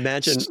 I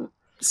imagine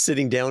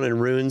sitting down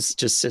and Runes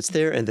just sits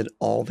there, and then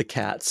all the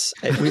cats.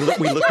 And we look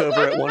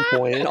over at one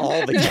point, and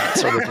all the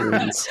cats are with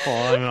Runes.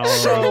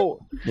 So,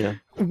 yeah.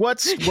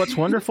 What's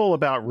wonderful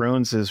about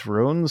Runes is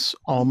Runes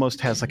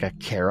almost has like a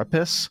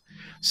carapace,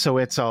 so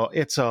it's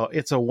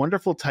a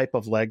wonderful type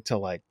of leg to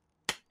like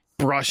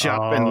brush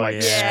up and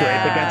like scrape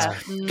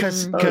against,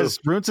 because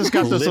Runes has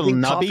got those little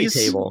nubbies.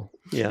 Table.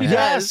 Yeah.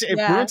 Yes,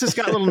 Runes has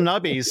got little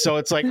nubbies, so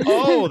it's like,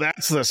 oh,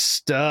 that's the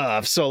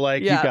stuff. So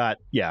like you got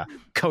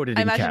coated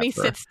in cat fur. I imagine he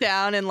sits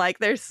down and like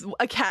there's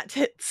a cat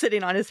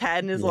sitting on his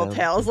head and his little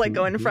tail's like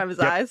going in front of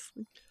his eyes.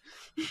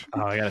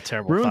 Oh, I got a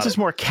terrible. Runes is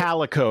more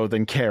calico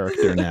than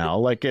character now.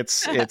 Like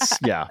it's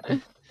yeah.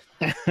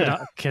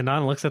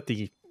 Kanan looks at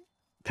the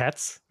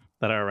pets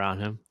that are around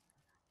him,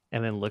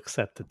 and then looks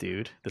at the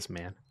dude, this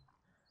man,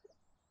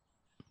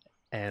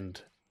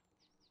 and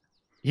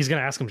he's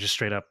gonna ask him just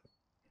straight up,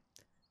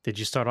 did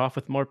you start off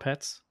with more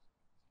pets?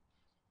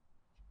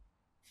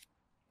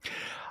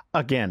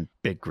 Again,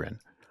 big grin.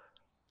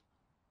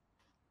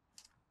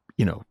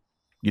 You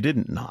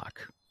didn't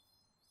knock,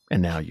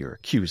 and now you're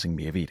accusing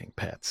me of eating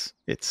pets.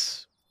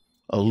 It's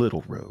a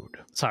little rude.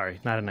 Sorry,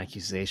 not an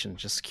accusation,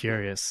 just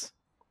curious.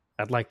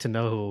 I'd like to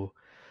know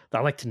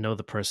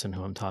the person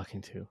who I'm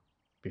talking to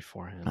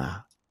beforehand.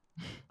 Ah.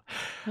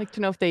 I'd like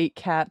to know if they eat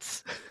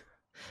cats.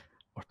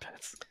 Or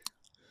pets.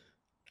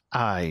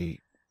 I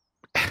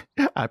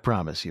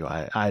promise you,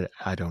 I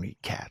don't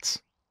eat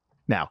cats.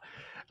 Now,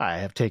 I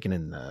have taken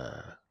in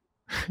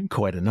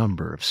quite a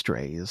number of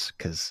strays,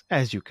 because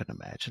as you can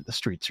imagine, the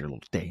streets are a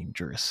little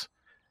dangerous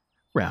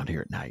around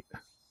here at night.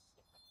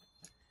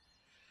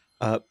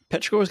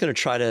 Petrichor was going to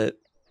try to.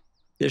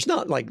 There's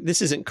not like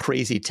this isn't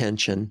crazy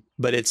tension,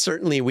 but it's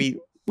certainly we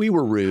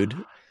were rude.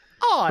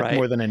 Odd, right?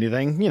 More than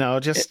anything,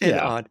 just and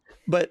odd.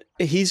 But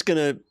he's going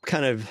to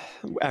kind of,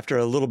 after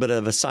a little bit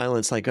of a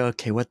silence, like,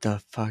 okay, what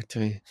the fuck do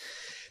we?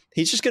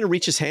 He's just going to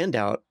reach his hand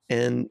out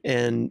and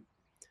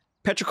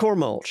Petrichor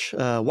Mulch,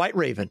 White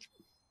Raven.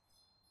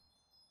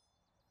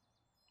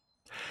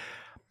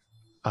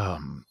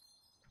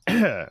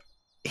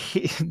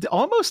 He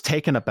almost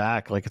taken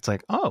aback, like it's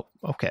like, oh,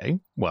 okay,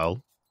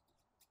 well,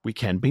 we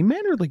can be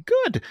mannerly.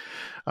 Good.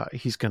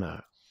 He's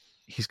gonna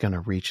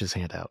reach his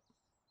hand out.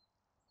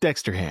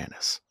 Dexter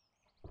Hannes,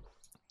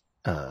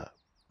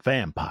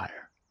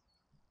 vampire.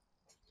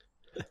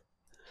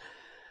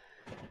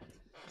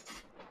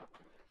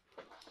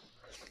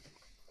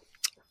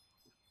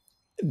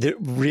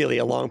 Really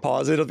a long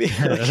pause. It'll be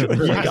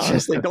like,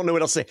 honestly, don't know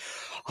what else to say.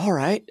 All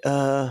right.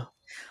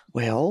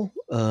 Well,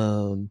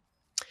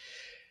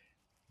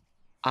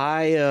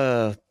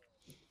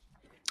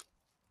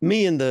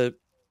 me and the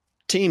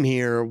team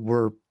here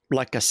were,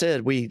 like I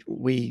said, we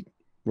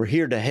were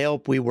here to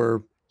help. We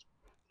were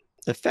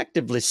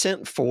effectively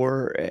sent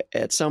for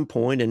at some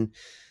point, and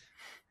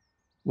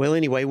well,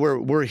 anyway,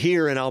 we're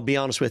here, and I'll be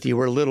honest with you,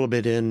 we're a little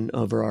bit in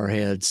over our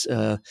heads.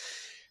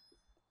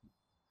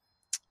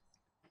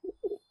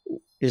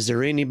 Is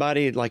there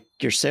anybody like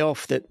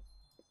yourself that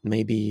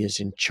maybe is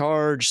in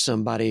charge?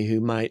 Somebody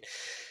who might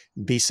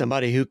be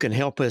somebody who can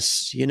help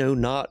us,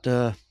 not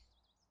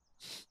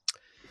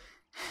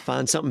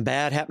find something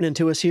bad happening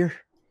to us here?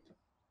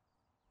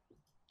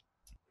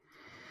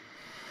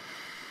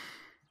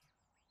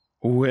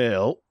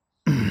 Well,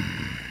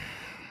 I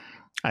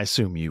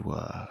assume you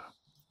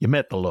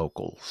met the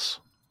locals.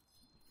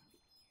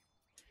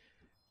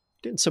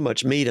 Didn't so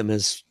much meet them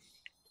as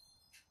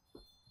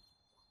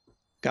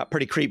got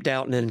pretty creeped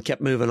out and then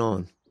kept moving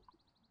on.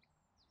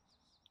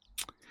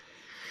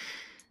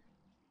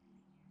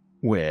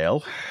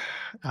 Well,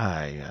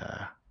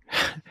 I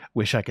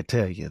wish I could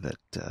tell you that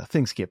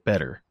things get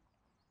better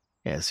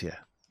as you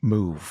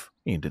move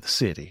into the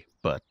city,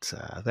 but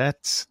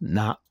that's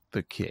not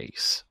the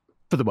case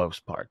for the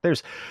most part.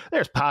 There's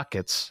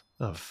pockets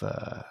of,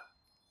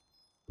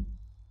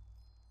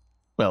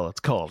 well,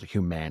 it's called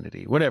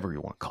humanity, whatever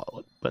you want to call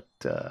it, but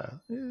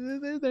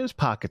there's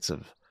pockets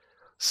of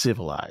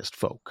civilized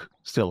folk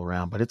still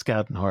around, but it's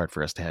gotten hard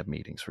for us to have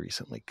meetings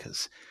recently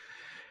because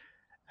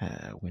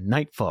when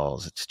night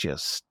falls, it's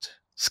just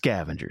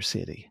scavenger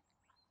city.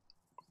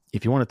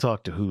 If you want to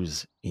talk to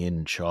who's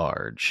in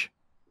charge,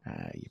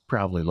 you're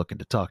probably looking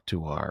to talk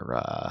to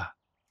our,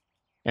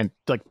 and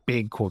like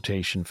big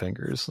quotation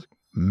fingers,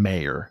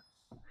 mayor.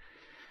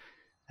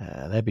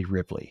 That'd be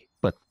Ripley.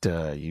 But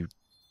you're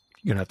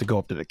going to have to go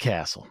up to the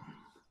castle.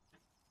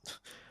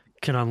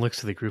 Kanan looks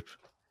to the group.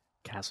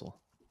 Castle.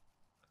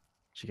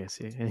 Did you guys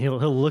see it? And he'll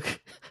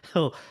look,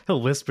 he'll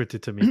whisper to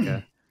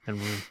Tamika, and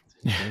we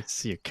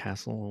see a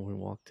castle when we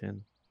walked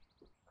in.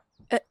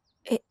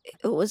 It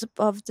was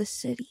above the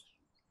city.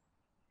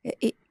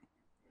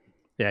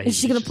 Yeah, is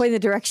she going to point in the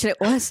direction it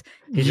was?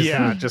 He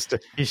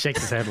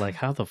shakes his head like,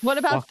 how the What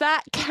about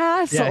that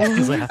castle? Yeah,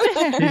 he's like,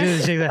 he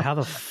just shakes that. How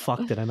the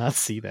fuck did I not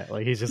see that?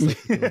 Like, he's just like,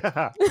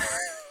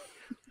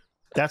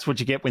 That's what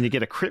you get when you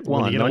get a crit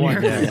one. Yeah,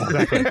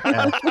 exactly.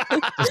 Yeah.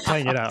 Just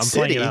playing it out. I'm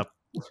playing it up.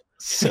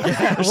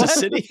 There's a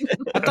city.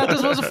 I thought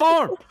this was a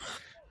farm.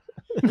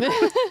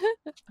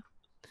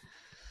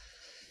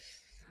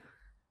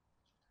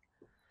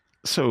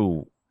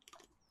 So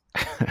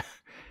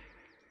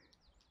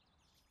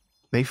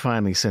they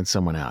finally sent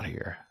someone out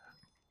here.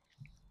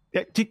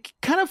 To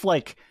kind of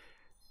like,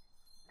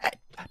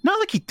 not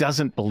like he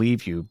doesn't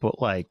believe you,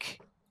 but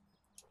like,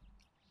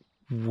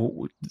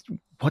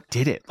 what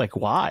did it? Like,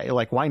 why?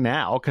 Like, why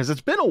now? Because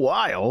it's been a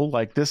while.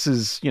 Like, this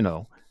is, you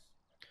know.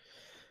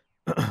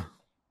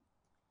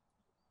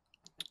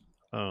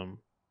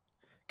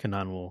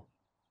 Kanan will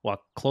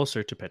walk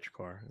closer to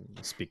Petrichor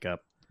and speak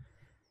up.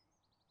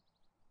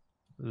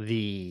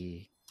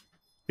 The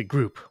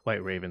group,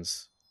 White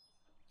Ravens,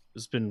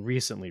 has been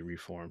recently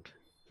reformed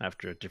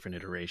after a different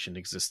iteration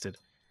existed.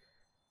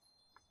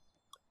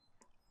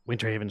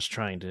 Winterhaven's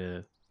trying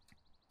to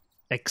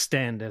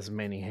extend as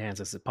many hands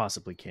as it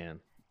possibly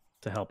can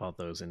to help out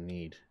those in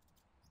need.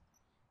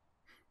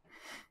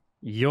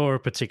 Your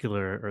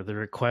particular, or the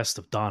request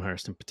of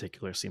Dawnhurst in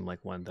particular, seemed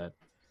like one that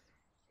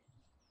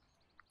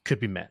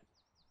could be met.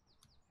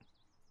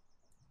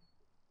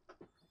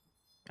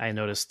 I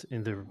noticed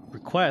in the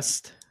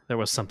request there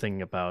was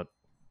something about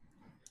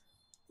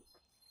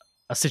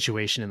a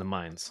situation in the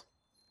mines.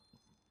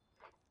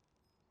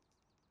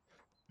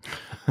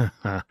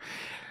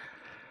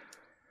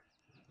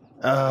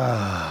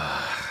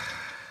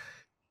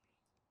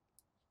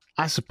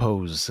 I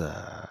suppose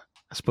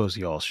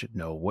you all should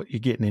know what you're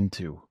getting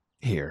into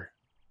here.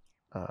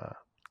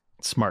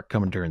 Smart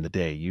coming during the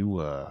day. You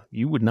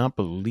would not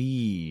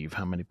believe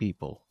how many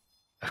people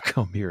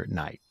come here at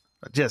night.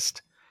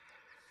 Just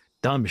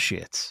dumb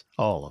shits,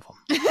 all of them.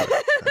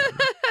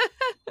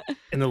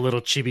 And the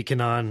little chibi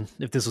Kanan,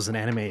 if this was an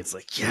anime, it's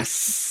like,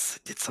 yes,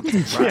 I did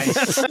something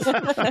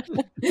right.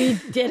 We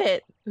did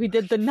it. We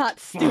did the not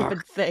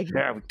stupid thing.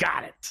 Yeah, we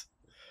got it.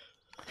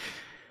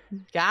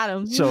 Got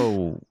him.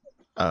 So,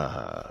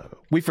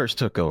 we first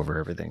took over.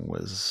 Everything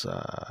was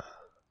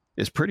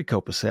pretty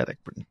copacetic,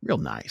 but real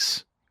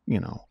nice. You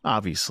know,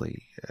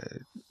 obviously,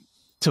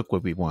 took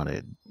what we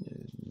wanted,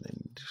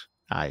 and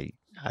I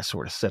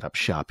sort of set up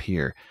shop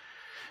here.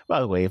 By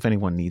the way, if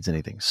anyone needs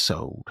anything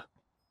sewed,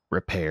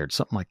 repaired,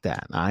 something like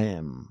that, I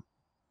am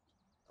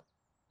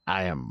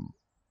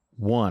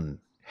one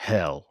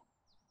hell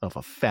of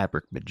a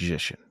fabric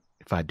magician,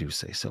 if I do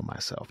say so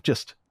myself.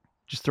 Just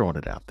throwing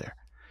it out there.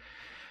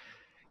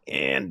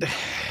 And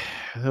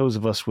those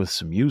of us with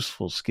some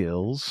useful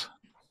skills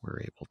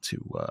were able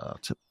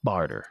to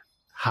barter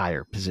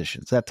higher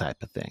positions, that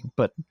type of thing.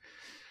 But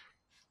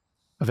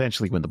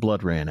eventually, when the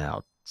blood ran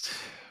out,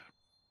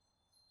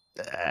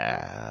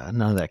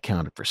 none of that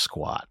counted for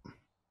squat.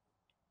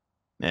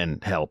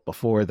 And hell,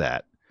 before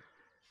that,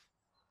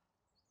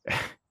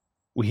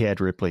 we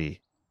had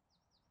Ripley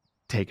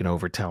taking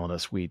over, telling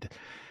us we'd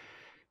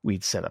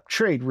set up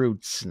trade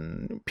routes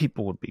and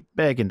people would be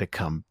begging to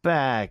come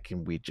back,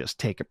 and we'd just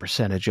take a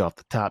percentage off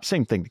the top.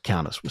 Same thing the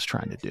Countess was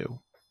trying to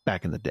do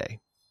back in the day.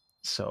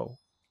 So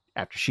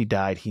after she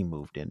died, he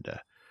moved into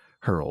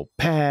her old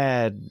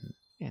pad,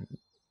 and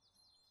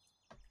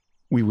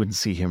we wouldn't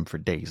see him for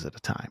days at a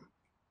time.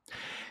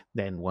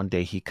 Then one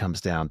day he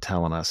comes down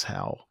telling us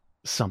how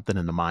something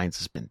in the mines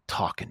has been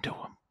talking to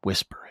him,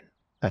 whispering,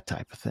 that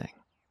type of thing.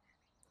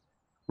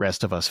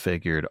 Rest of us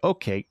figured,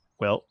 okay,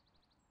 well,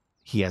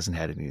 he hasn't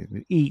had anything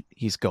to eat.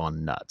 He's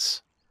gone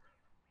nuts.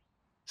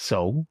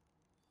 So,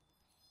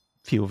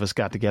 a few of us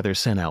got together,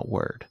 sent out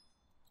word.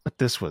 But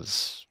this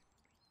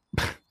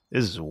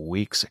is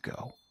weeks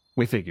ago.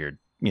 We figured,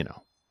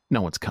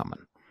 no one's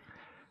coming.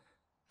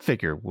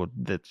 Figure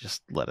they'll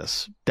just let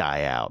us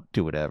die out,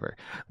 do whatever.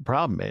 The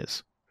problem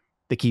is,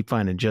 they keep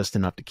finding just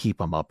enough to keep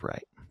them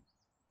upright.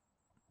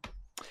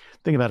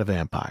 thing about a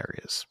vampire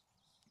is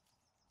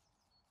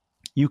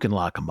you can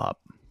lock them up,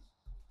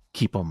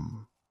 keep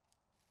them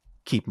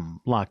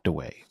locked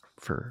away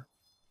for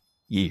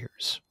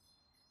years.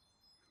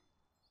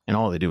 And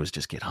all they do is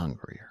just get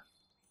hungrier.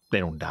 They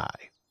don't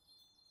die.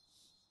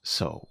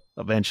 So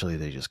eventually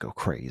they just go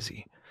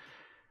crazy.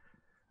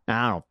 And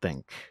I don't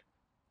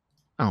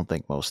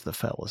think most of the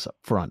fellas up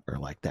front are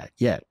like that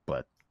yet,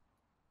 but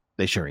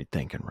they sure ain't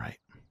thinking right.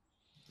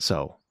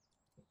 So,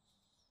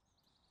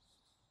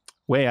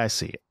 way I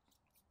see it,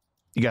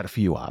 you got a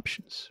few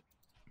options.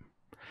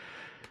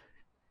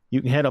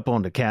 You can head up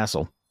on the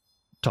castle,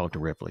 talk to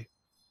Ripley,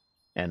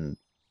 and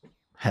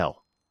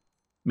hell,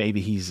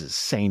 maybe he's as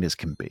sane as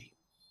can be.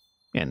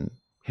 And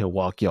he'll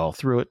walk y'all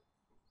through it,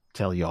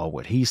 tell y'all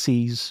what he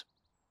sees,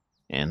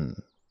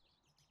 and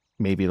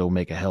maybe it'll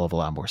make a hell of a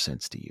lot more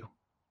sense to you.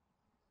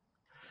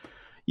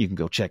 You can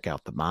go check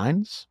out the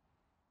mines.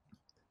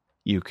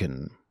 You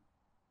can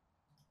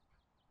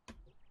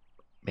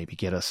maybe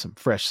get us some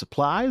fresh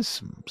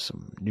supplies,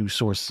 some new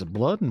sources of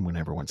blood, and when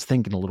everyone's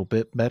thinking a little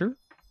bit better,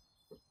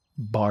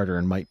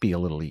 bartering might be a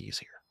little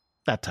easier.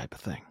 That type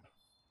of thing.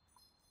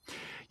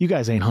 You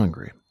guys ain't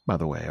hungry, by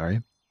the way, are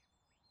you?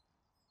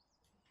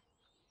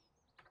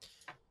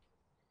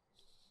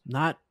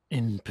 Not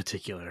in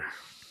particular.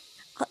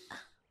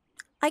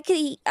 I could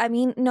eat. I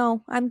mean,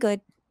 no, I'm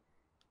good.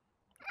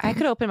 I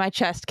could open my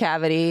chest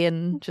cavity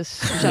and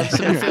just shove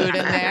some food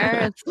in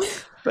there.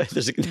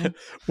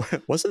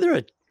 Wasn't there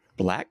a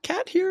black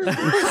cat here?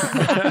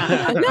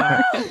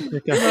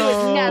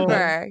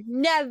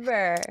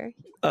 Never.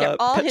 They're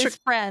all his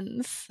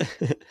friends.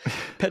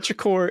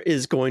 Petrichor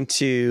is going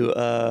to,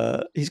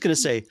 he's going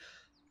to say,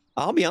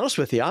 I'll be honest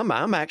with you,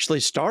 I'm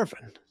actually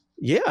starving.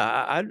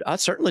 Yeah, I'd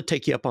certainly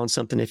take you up on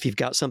something if you've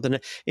got something.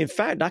 In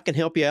fact, I can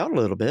help you out a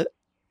little bit.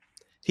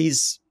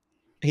 He's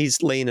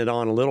laying it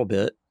on a little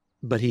bit,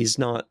 but he's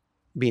not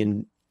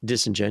being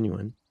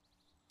disingenuous.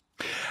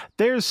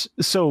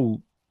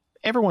 So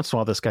every once in a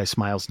while this guy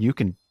smiles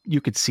and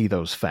you could see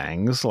those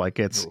fangs. Like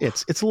it's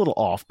a little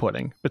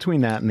off-putting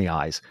between that and the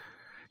eyes.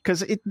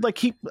 Because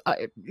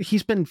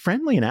he's been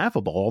friendly and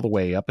affable all the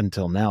way up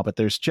until now, but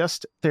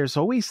there's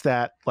always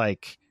that,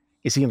 like,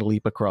 is he going to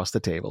leap across the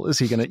table? Is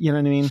he going to, you know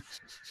what I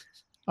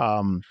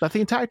mean? But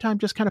the entire time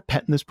just kind of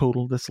petting this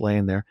poodle that's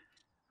laying there.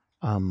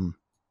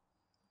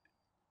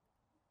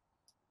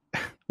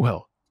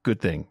 Well, good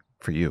thing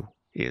for you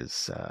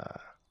is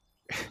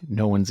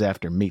no one's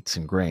after meats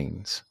and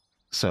grains.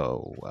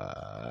 So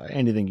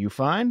anything you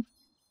find,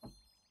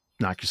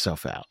 knock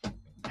yourself out.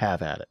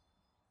 Have at it.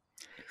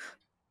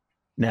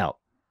 Now,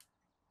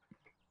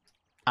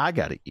 I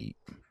got to eat.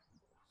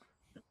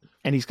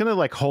 And he's going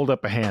to hold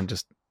up a hand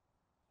just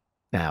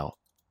now.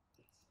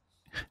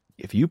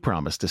 If you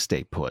promise to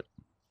stay put,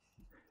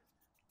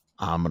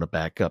 I'm going to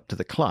back up to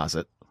the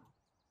closet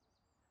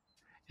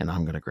and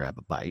I'm going to grab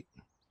a bite.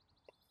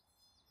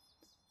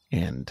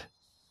 And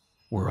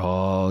we're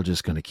all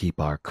just going to keep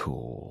our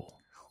cool.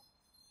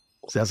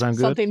 Does that sound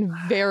good? Something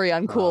very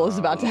uncool is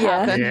about to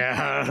happen.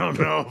 Yeah, I don't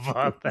know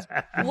about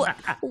that.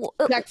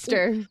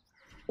 Dexter,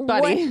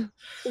 buddy.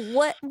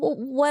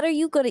 What are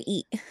you going to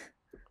eat?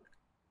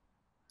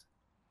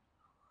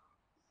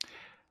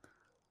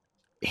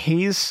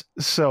 He's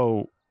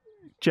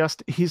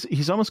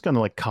almost going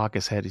to cock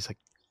his head. He's like,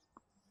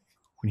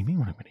 what do you mean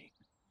what I'm going to eat?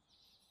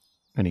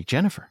 I'm going to eat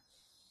Jennifer.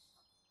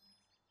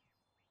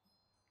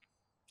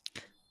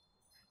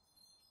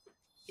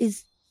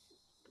 Is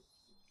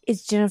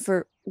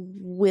Jennifer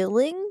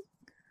willing?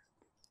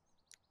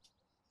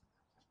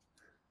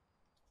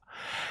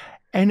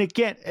 And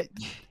again,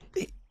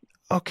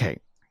 okay.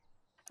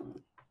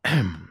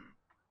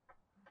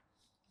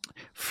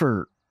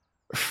 For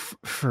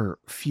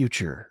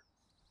future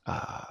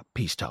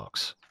peace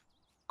talks,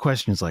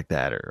 questions like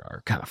that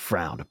are kind of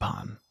frowned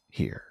upon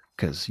here.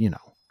 Because,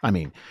 I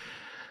mean,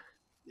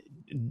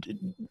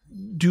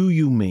 do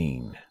you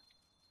mean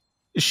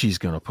she's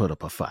going to put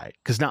up a fight?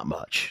 Because not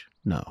much,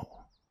 no.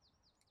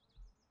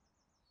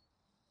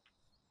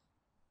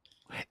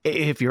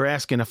 If you're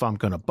asking if I'm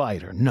going to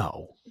bite her,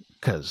 no.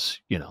 Because,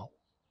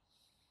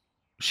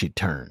 she'd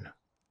turn.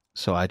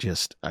 So I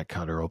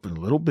cut her open a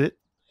little bit,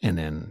 and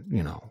then,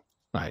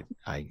 I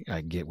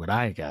get what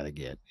I got to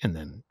get. And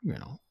then,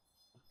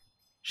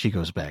 she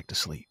goes back to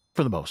sleep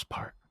for the most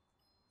part.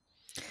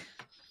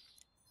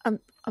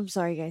 I'm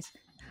sorry, guys.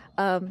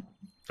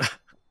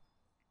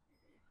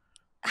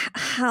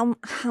 How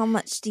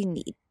much do you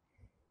need?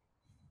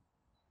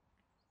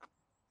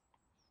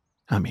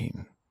 I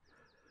mean,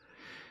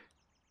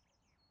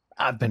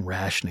 I've been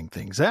rationing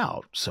things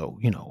out, so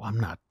I'm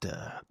not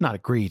a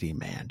greedy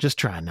man. Just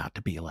trying not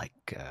to be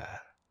like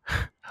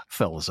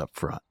fellas up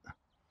front.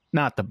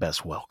 Not the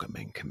best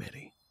welcoming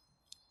committee.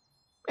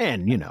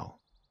 And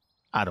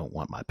I don't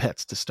want my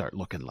pets to start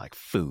looking like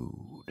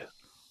food.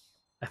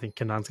 I think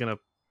Kanan's gonna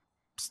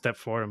step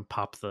forward and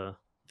pop the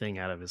thing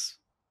out of his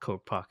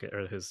coat pocket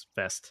or his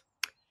vest.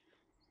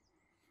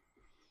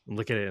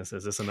 Look at it and says,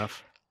 "Is this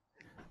enough?"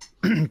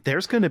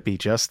 There's going to be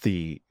just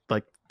the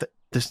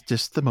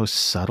most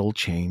subtle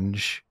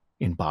change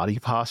in body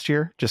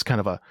posture, just kind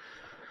of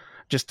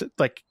just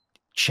like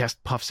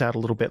chest puffs out a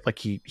little bit, like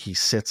he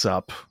sits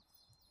up.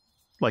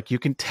 Like you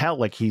can tell,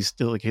 like he's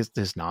still like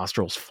his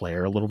nostrils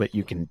flare a little bit.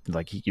 You can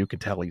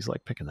tell he's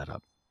like picking that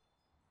up.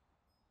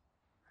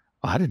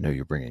 Oh, I didn't know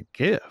you were bringing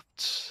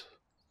gifts.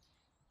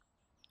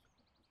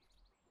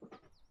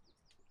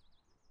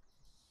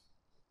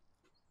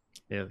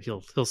 Yeah,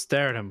 he'll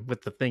stare at him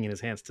with the thing in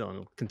his hand still, and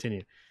he'll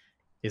continue.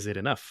 Is it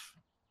enough,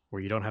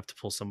 where you don't have to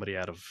pull somebody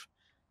out of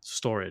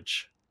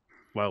storage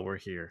while we're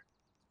here?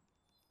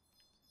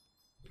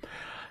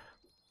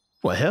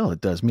 Well, hell,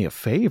 it does me a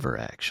favor.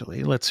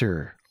 Actually, lets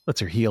her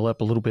heal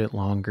up a little bit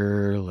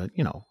longer.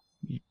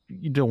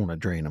 You don't want to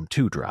drain them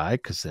too dry,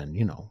 because then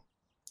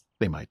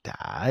they might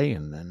die,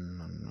 and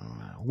then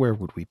where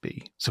would we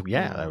be? So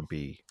yeah, that'd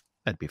be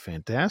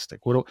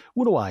fantastic. What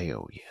do I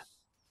owe you?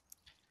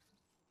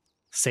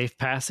 Safe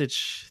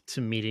passage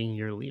to meeting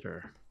your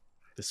leader,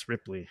 this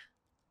Ripley.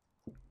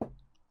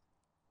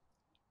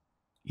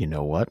 You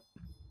know what?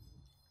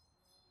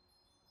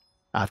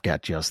 I've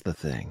got just the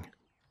thing.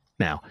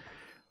 Now,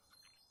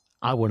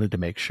 I wanted to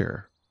make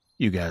sure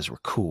you guys were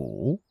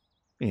cool,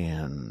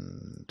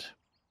 and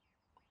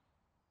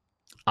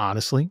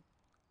honestly,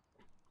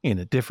 in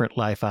a different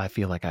life, I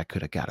feel like I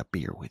could have got a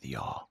beer with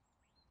y'all.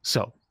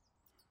 So,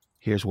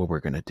 here's what we're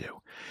going to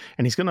do.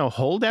 And he's going to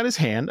hold out his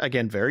hand,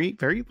 again, very,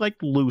 very, like,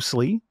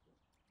 loosely.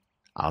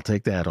 I'll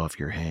take that off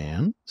your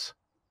hands.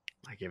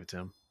 I give it to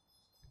him.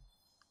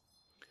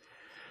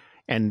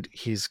 And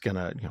he's going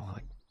to,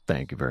 like,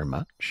 thank you very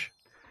much.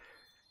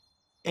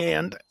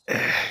 And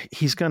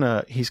he's going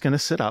to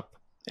sit up,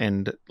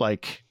 and,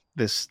 like,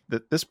 this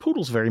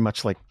poodle's very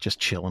much like just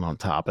chilling on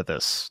top of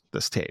this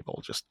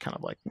table, just kind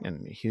of like,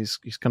 and he's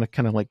going to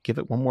kind of like give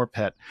it one more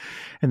pet,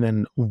 and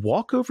then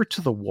walk over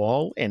to the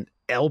wall and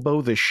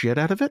elbow the shit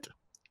out of it,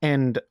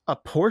 and a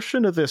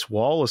portion of this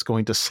wall is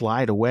going to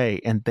slide away,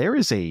 and there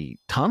is a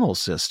tunnel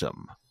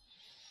system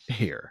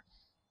here.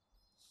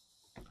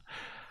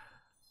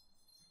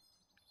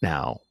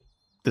 Now,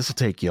 this will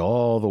take you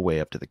all the way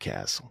up to the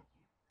castle.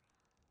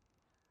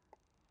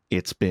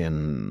 It's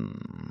been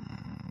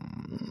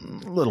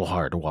a little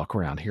hard to walk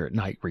around here at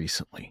night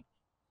recently.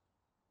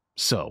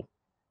 So,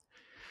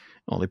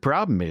 only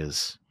problem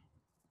is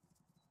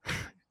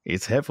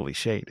it's heavily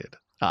shaded,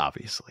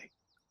 obviously.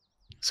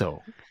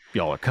 So, if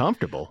y'all are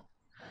comfortable,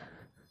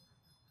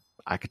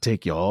 I could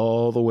take you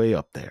all the way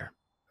up there.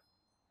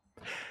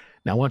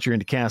 Now, once you're in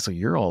the castle,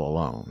 you're all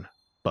alone,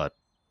 but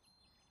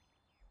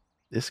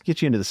this will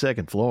get you into the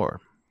second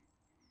floor.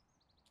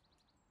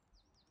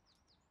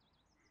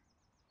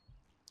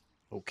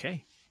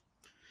 Okay.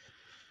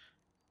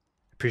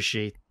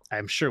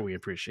 I'm sure we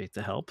appreciate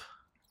the help,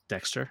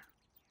 Dexter.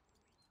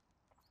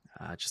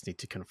 I just need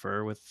to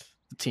confer with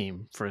the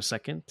team for a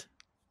second.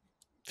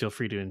 Feel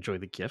free to enjoy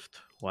the gift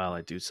while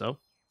I do so.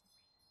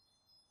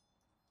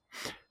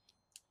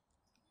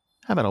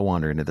 How about I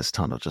wander into this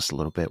tunnel just a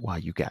little bit while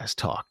you guys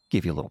talk?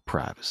 Give you a little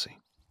privacy.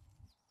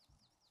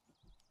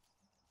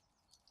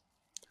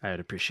 I'd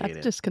appreciate it.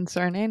 That's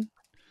disconcerting.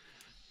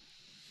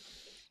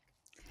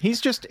 He's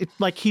just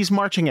like he's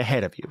marching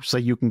ahead of you, so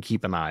you can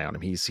keep an eye on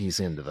him. He's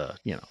into the,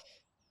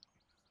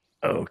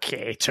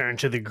 Okay, turn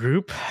to the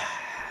group,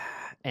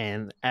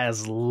 and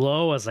as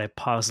low as I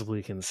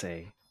possibly can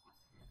say,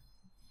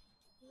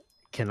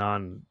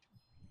 Kanan,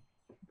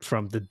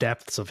 from the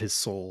depths of his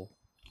soul,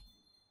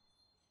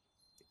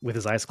 with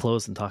his eyes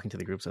closed and talking to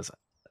the group, says,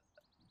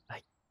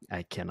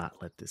 I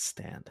cannot let this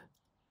stand.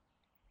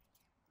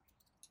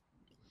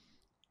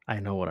 I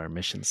know what our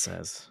mission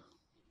says,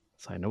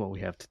 so I know what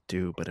we have to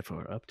do, but if it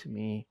were up to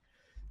me,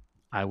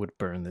 I would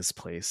burn this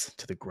place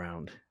to the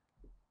ground,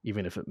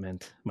 even if it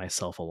meant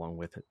myself along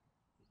with it.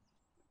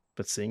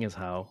 But seeing as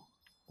how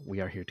we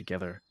are here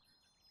together,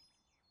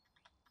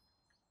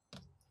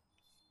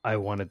 I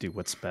want to do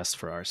what's best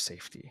for our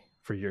safety,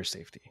 for your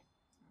safety.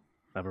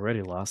 I've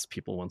already lost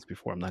people once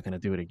before. I'm not going to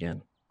do it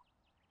again.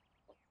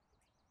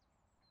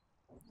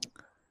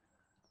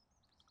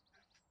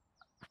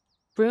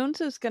 Bruins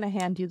is going to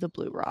hand you the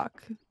blue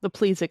rock, the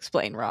please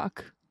explain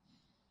rock.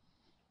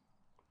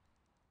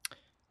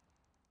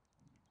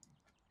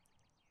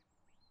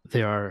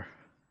 They are,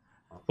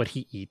 what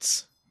he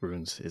eats,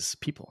 Bruins, is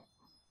people.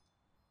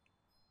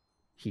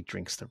 He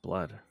drinks their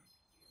blood.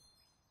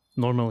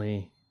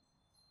 Normally,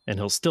 and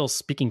he'll still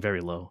speaking very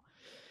low,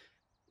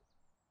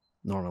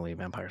 normally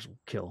vampires will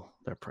kill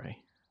their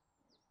prey.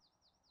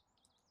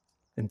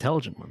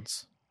 Intelligent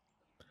ones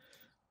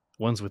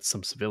with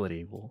some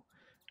civility, will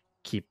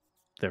keep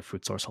their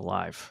food source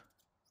alive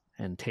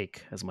and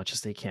take as much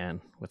as they can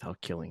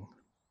without killing.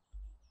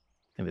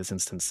 In this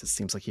instance, it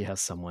seems like he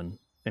has someone,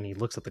 and he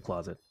looks at the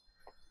closet,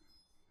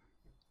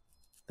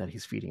 that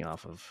he's feeding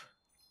off of,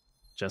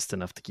 just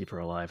enough to keep her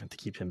alive and to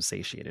keep him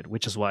satiated,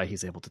 which is why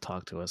he's able to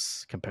talk to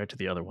us compared to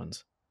the other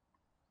ones.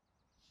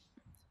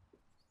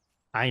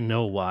 I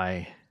know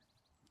why.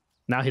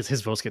 Now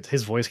his voice gets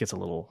a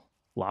little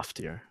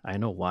loftier. I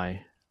know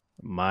why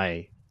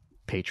my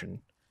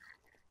patron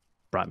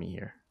brought me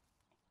here.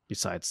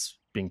 Besides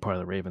being part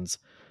of the Ravens,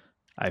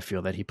 I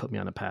feel that he put me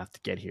on a path to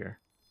get here.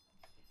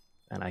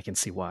 And I can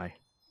see why.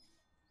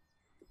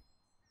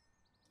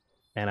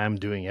 And I'm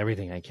doing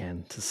everything I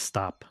can to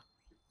stop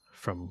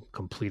from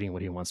completing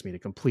what he wants me to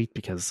complete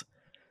because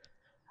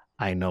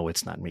I know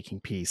it's not making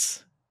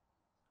peace.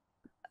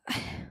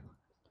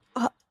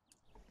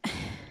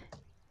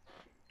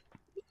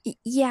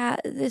 Yeah,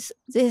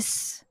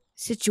 this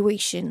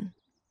situation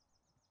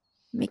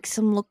makes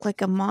him look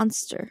like a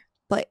monster,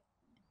 but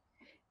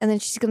and then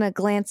she's gonna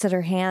glance at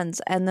her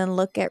hands and then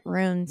look at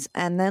runes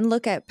and then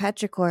look at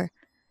Petrichor.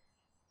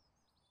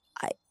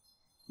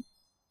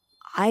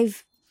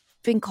 I've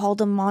been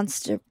called a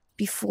monster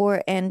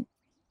before, and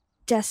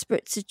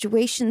desperate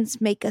situations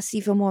make us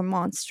even more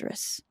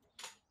monstrous.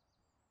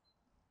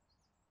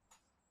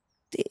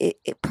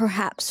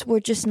 Perhaps we're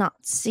just not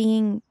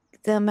seeing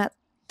them at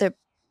their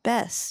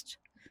best.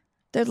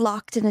 They're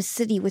locked in a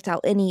city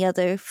without any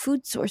other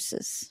food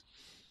sources.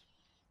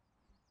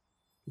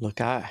 Look,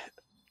 I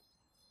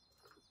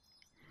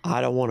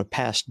don't want to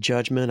pass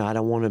judgment. I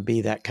don't want to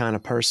be that kind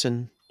of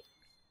person.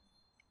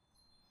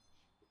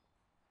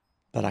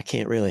 But I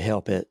can't really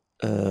help it.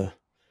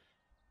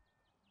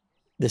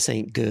 This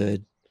ain't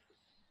good.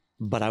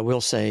 But I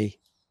will say,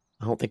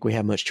 I don't think we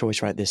have much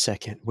choice right this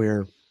second.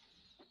 We're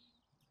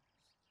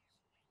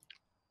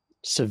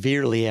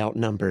severely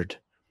outnumbered.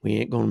 We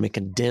ain't going to make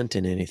a dent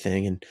in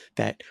anything. In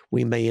fact,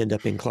 we may end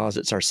up in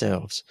closets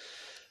ourselves.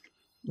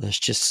 Let's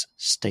just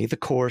stay the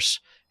course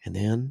and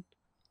then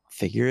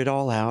figure it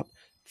all out,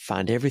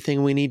 find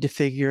everything we need to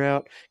figure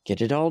out,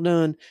 get it all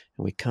done,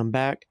 and we come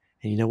back.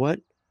 And you know what?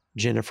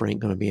 Jennifer ain't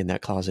going to be in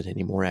that closet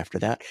anymore after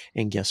that.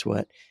 And guess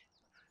what?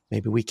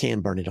 Maybe we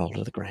can burn it all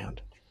to the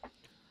ground.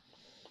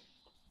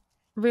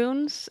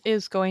 Runes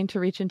is going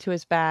to reach into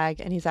his bag,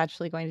 and he's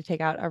actually going to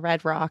take out a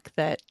red rock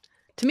that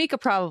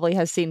Tamika probably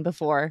has seen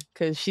before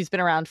because she's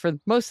been around for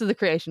most of the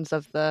creations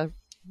of the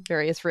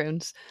various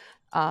runes.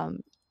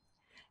 And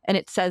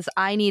it says,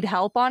 "I need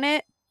help" on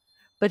it,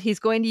 but he's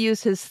going to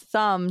use his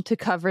thumb to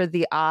cover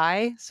the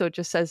I. So it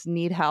just says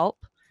 "need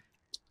help."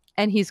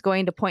 And he's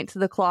going to point to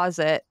the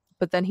closet,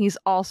 but then he's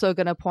also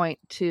going to point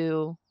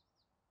to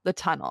the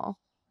tunnel.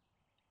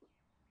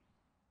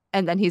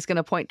 And then he's going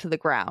to point to the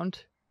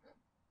ground.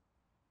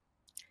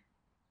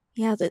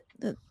 Yeah,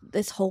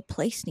 this whole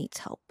place needs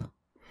help.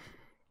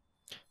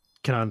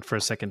 Kanan for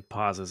a second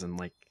pauses and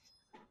like,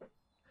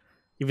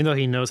 even though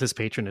he knows his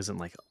patron isn't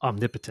like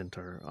omnipotent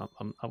or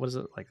what is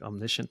it, like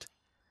omniscient,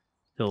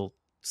 he'll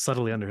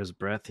subtly under his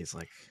breath, he's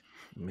like,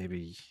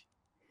 maybe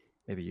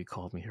you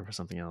called me here for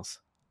something else.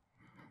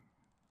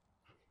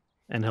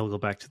 And he'll go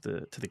back to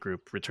the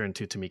group, return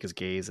to Tamika's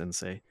gaze, and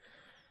say,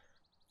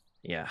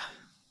 "Yeah,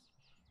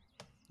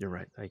 you're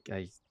right.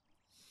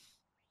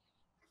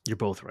 You're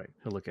both right."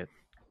 He'll look at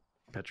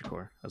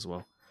Petrichor as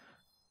well.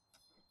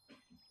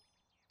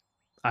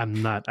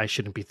 I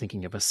shouldn't be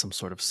thinking of as some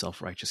sort of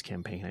self-righteous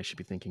campaign. I should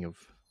be thinking of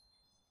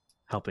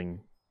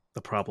helping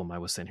the problem I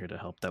was sent here to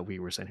help, that we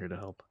were sent here to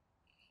help.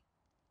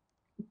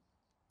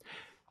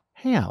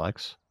 Hey,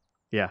 Alex.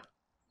 Yeah.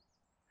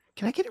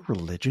 Can I get a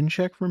religion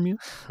check from you?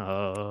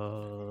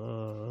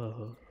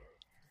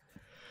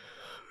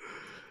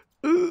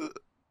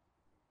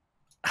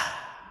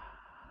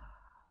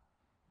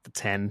 The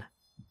 10.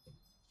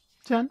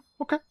 10.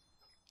 Okay.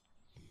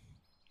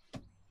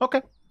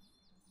 Okay.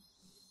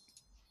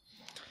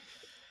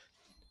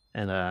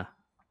 And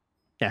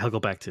yeah, he'll go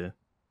back to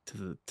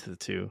the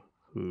two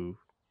who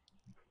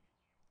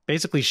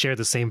basically share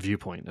the same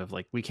viewpoint of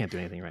like, we can't do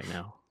anything right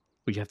now.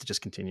 We have to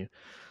just continue.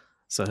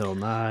 So he'll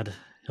nod.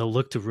 He'll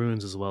look to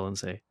runes as well and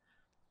say,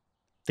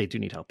 they do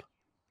need help.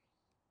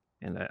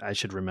 And I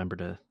should remember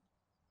to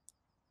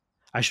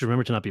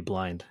not be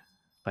blind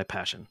by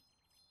passion,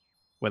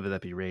 whether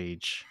that be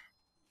rage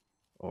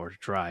or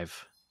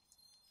drive.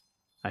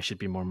 I should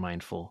be more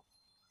mindful.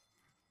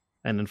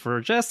 And then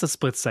for just a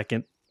split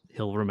second,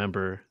 he'll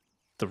remember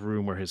the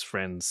room where his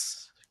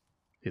friends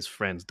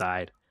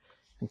died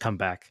and come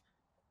back.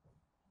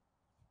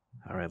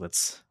 All right,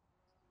 let's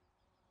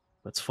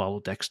follow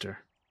Dexter.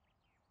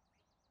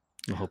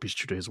 I hope he's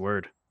true to his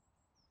word.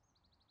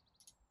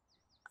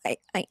 I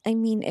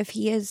mean, if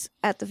he is,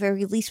 at the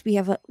very least,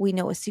 we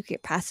know a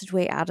secret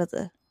passageway out of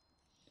the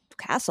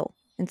castle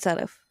instead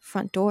of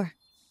front door.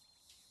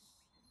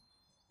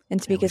 And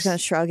Tamika's going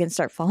to shrug and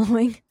start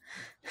following.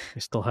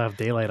 We still have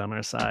daylight on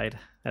our side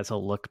as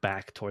he'll look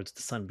back towards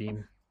the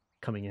sunbeam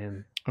coming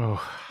in.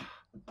 Oh.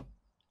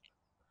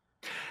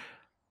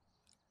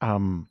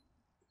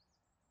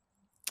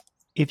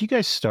 If you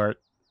guys start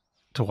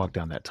to walk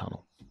down that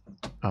tunnel,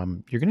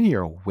 you're going to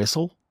hear a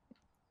whistle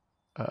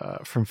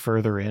from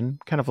further in,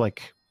 kind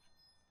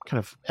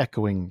of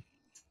echoing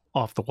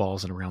off the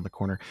walls and around the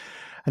corner.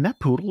 And that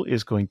poodle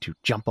is going to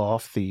jump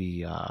off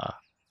the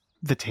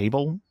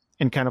table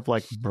and kind of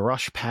like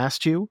brush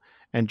past you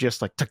and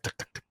just like tuck, tuck,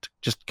 tuck, tuck, tuck,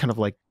 just kind of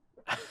like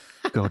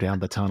go down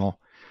the tunnel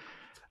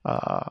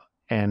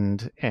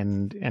and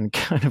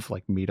kind of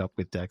like meet up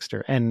with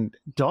Dexter. And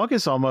Dog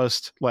is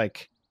almost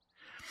like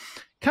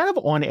kind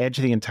of on edge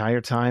the entire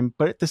time,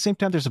 but at the same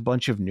time, there's a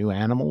bunch of new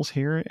animals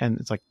here, and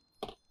it's like,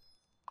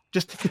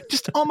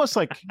 just almost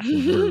like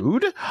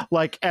rude,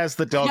 like as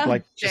the dog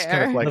like just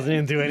kind of like doesn't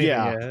even do anything.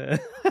 Yeah.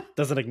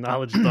 Doesn't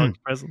acknowledge the dog's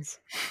presence.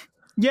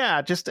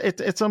 Yeah, just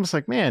it's almost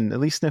like, man, at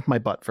least sniff my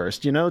butt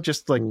first,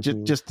 just like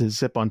just to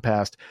zip on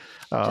past.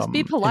 Just be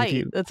and if polite.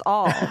 you- That's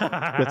all.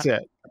 that's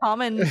it.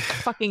 Common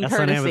fucking That's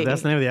the, name courtesy. of,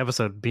 that's the name of the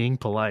episode, being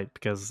polite,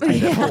 because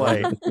Yeah.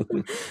 Polite.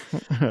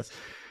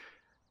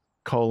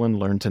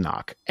 Learn to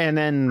knock. And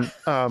then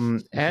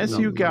as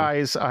you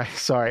guys, I'm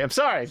sorry.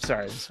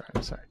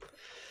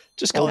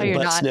 Just call No, it you're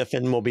butt not. sniff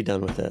and we'll be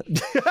done with it.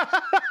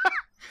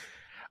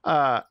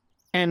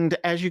 And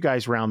as you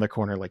guys round the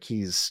corner, like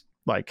he's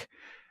kind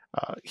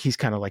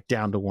of like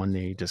down to one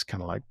knee, just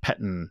kind of like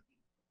petting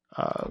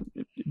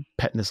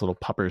his little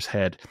pupper's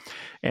head,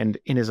 and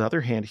in his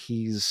other hand,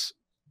 he's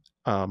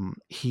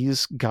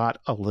got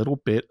a little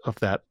bit of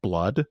that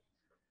blood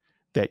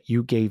that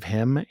you gave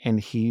him, and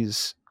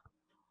he's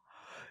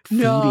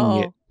feeding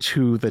No. it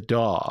to the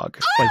dog.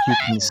 Like you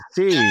can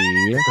see.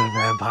 the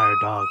vampire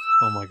dog.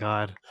 Oh my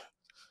god.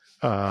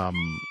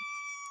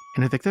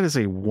 And I think that is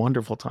a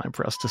wonderful time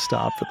for us to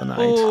stop for the night.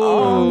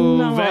 Oh,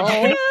 no.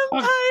 vampire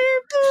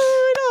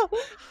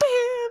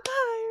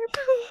Vampire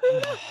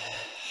poodle.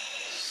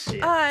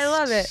 Shit. I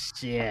love it.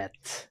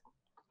 Shit.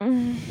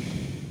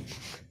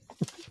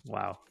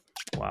 Wow.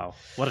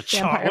 What a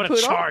Vampire what a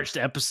poodle? charged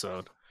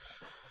episode.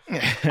 Oh,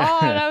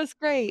 that was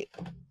great.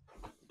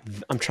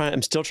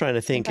 I'm still trying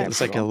to think. It's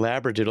like a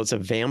labradoodle. It's a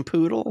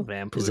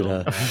vampoodle. Is it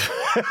a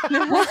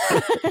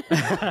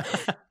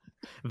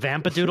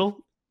Vampadoodle?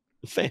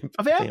 A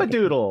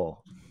Vampadoodle.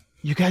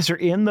 You guys are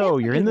in, though.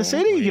 You're in the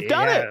city. You've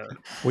done it.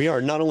 We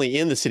are not only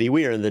in the city,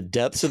 we are in the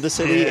depths of the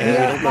city, and We we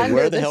are don't know under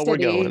where the hell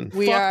city. we're going.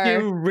 We Fuck are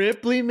you,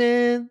 Ripley,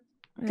 man.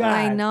 I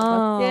God.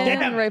 know.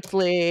 in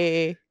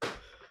Ripley.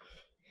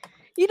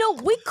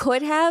 We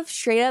could have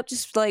straight up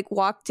just like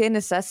walked in,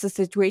 assessed the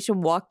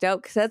situation, walked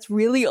out, because that's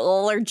really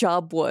all our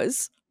job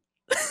was.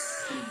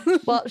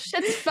 Well,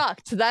 shit's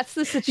fucked. That's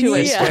the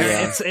situation.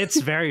 Yeah.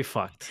 It's very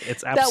fucked.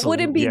 It's absolutely That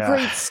wouldn't be yeah. a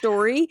great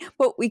story,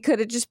 but we could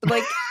have just been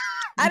like,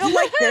 I don't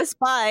like this.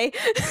 Bye.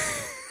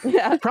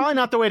 Yeah. Probably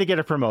not the way to get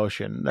a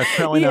promotion. That's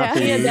probably not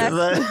Yeah,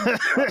 the.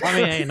 I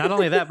mean, hey, not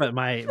only that, but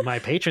my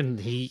patron,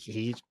 he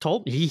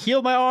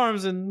healed my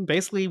arms, and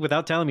basically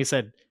without telling me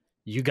said,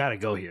 "You got to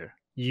go here.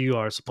 You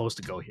are supposed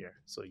to go here.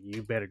 So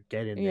you better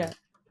get in there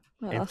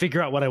and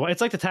figure out what I want."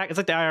 It's like it's like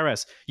the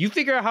IRS. You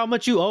figure out how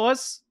much you owe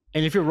us,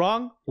 and if you're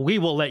wrong, we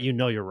will let you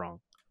know you're wrong.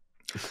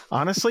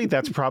 Honestly,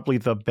 that's probably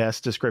the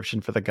best description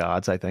for the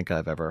gods I think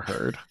I've ever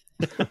heard.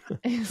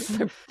 It's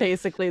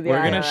basically the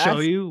We're gonna IRS. show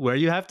you where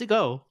you have to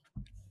go.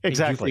 And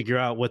Exactly. you figure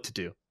out what to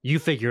do. You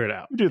figure it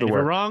out. You do the And if work.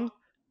 you're wrong,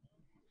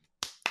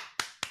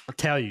 I'll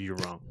tell you you're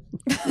wrong.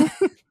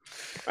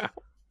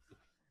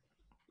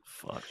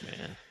 Fuck,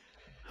 man.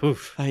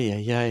 Oof.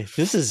 Ay.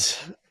 This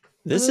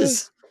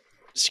is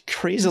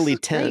crazily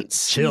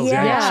tense. Chills.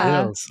 Yeah.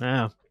 Yeah. Chills.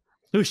 Yeah.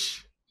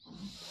 Whoosh.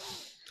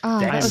 Oh,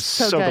 that I'm was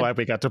so good. glad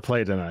we got to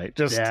play tonight.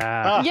 Just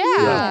Yeah.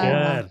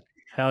 Yeah. Good.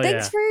 Hell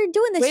Thanks yeah. for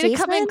doing this, Way to Jason.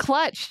 come in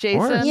clutch, Of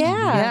course. Jason.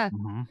 Yeah.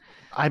 Mhm.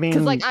 I mean,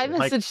 Because I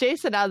messaged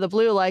Jason out of the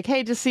blue, like,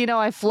 "Hey, just so you know,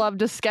 I flubbed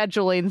a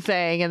scheduling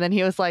thing," and then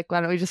he was like,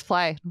 "Why don't we just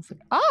play?" I was like,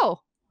 "Oh,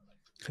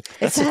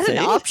 Is That's a that an thing?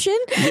 option?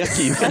 Yeah,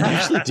 you can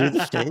usually do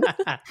the thing.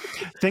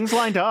 things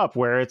lined up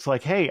where it's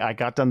like, hey, I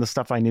got done the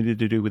stuff I needed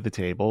to do with the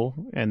table,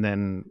 and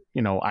then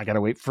I got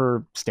to wait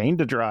for stain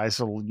to dry.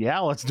 So yeah,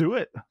 let's do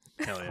it.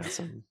 Hell yeah.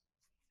 Awesome.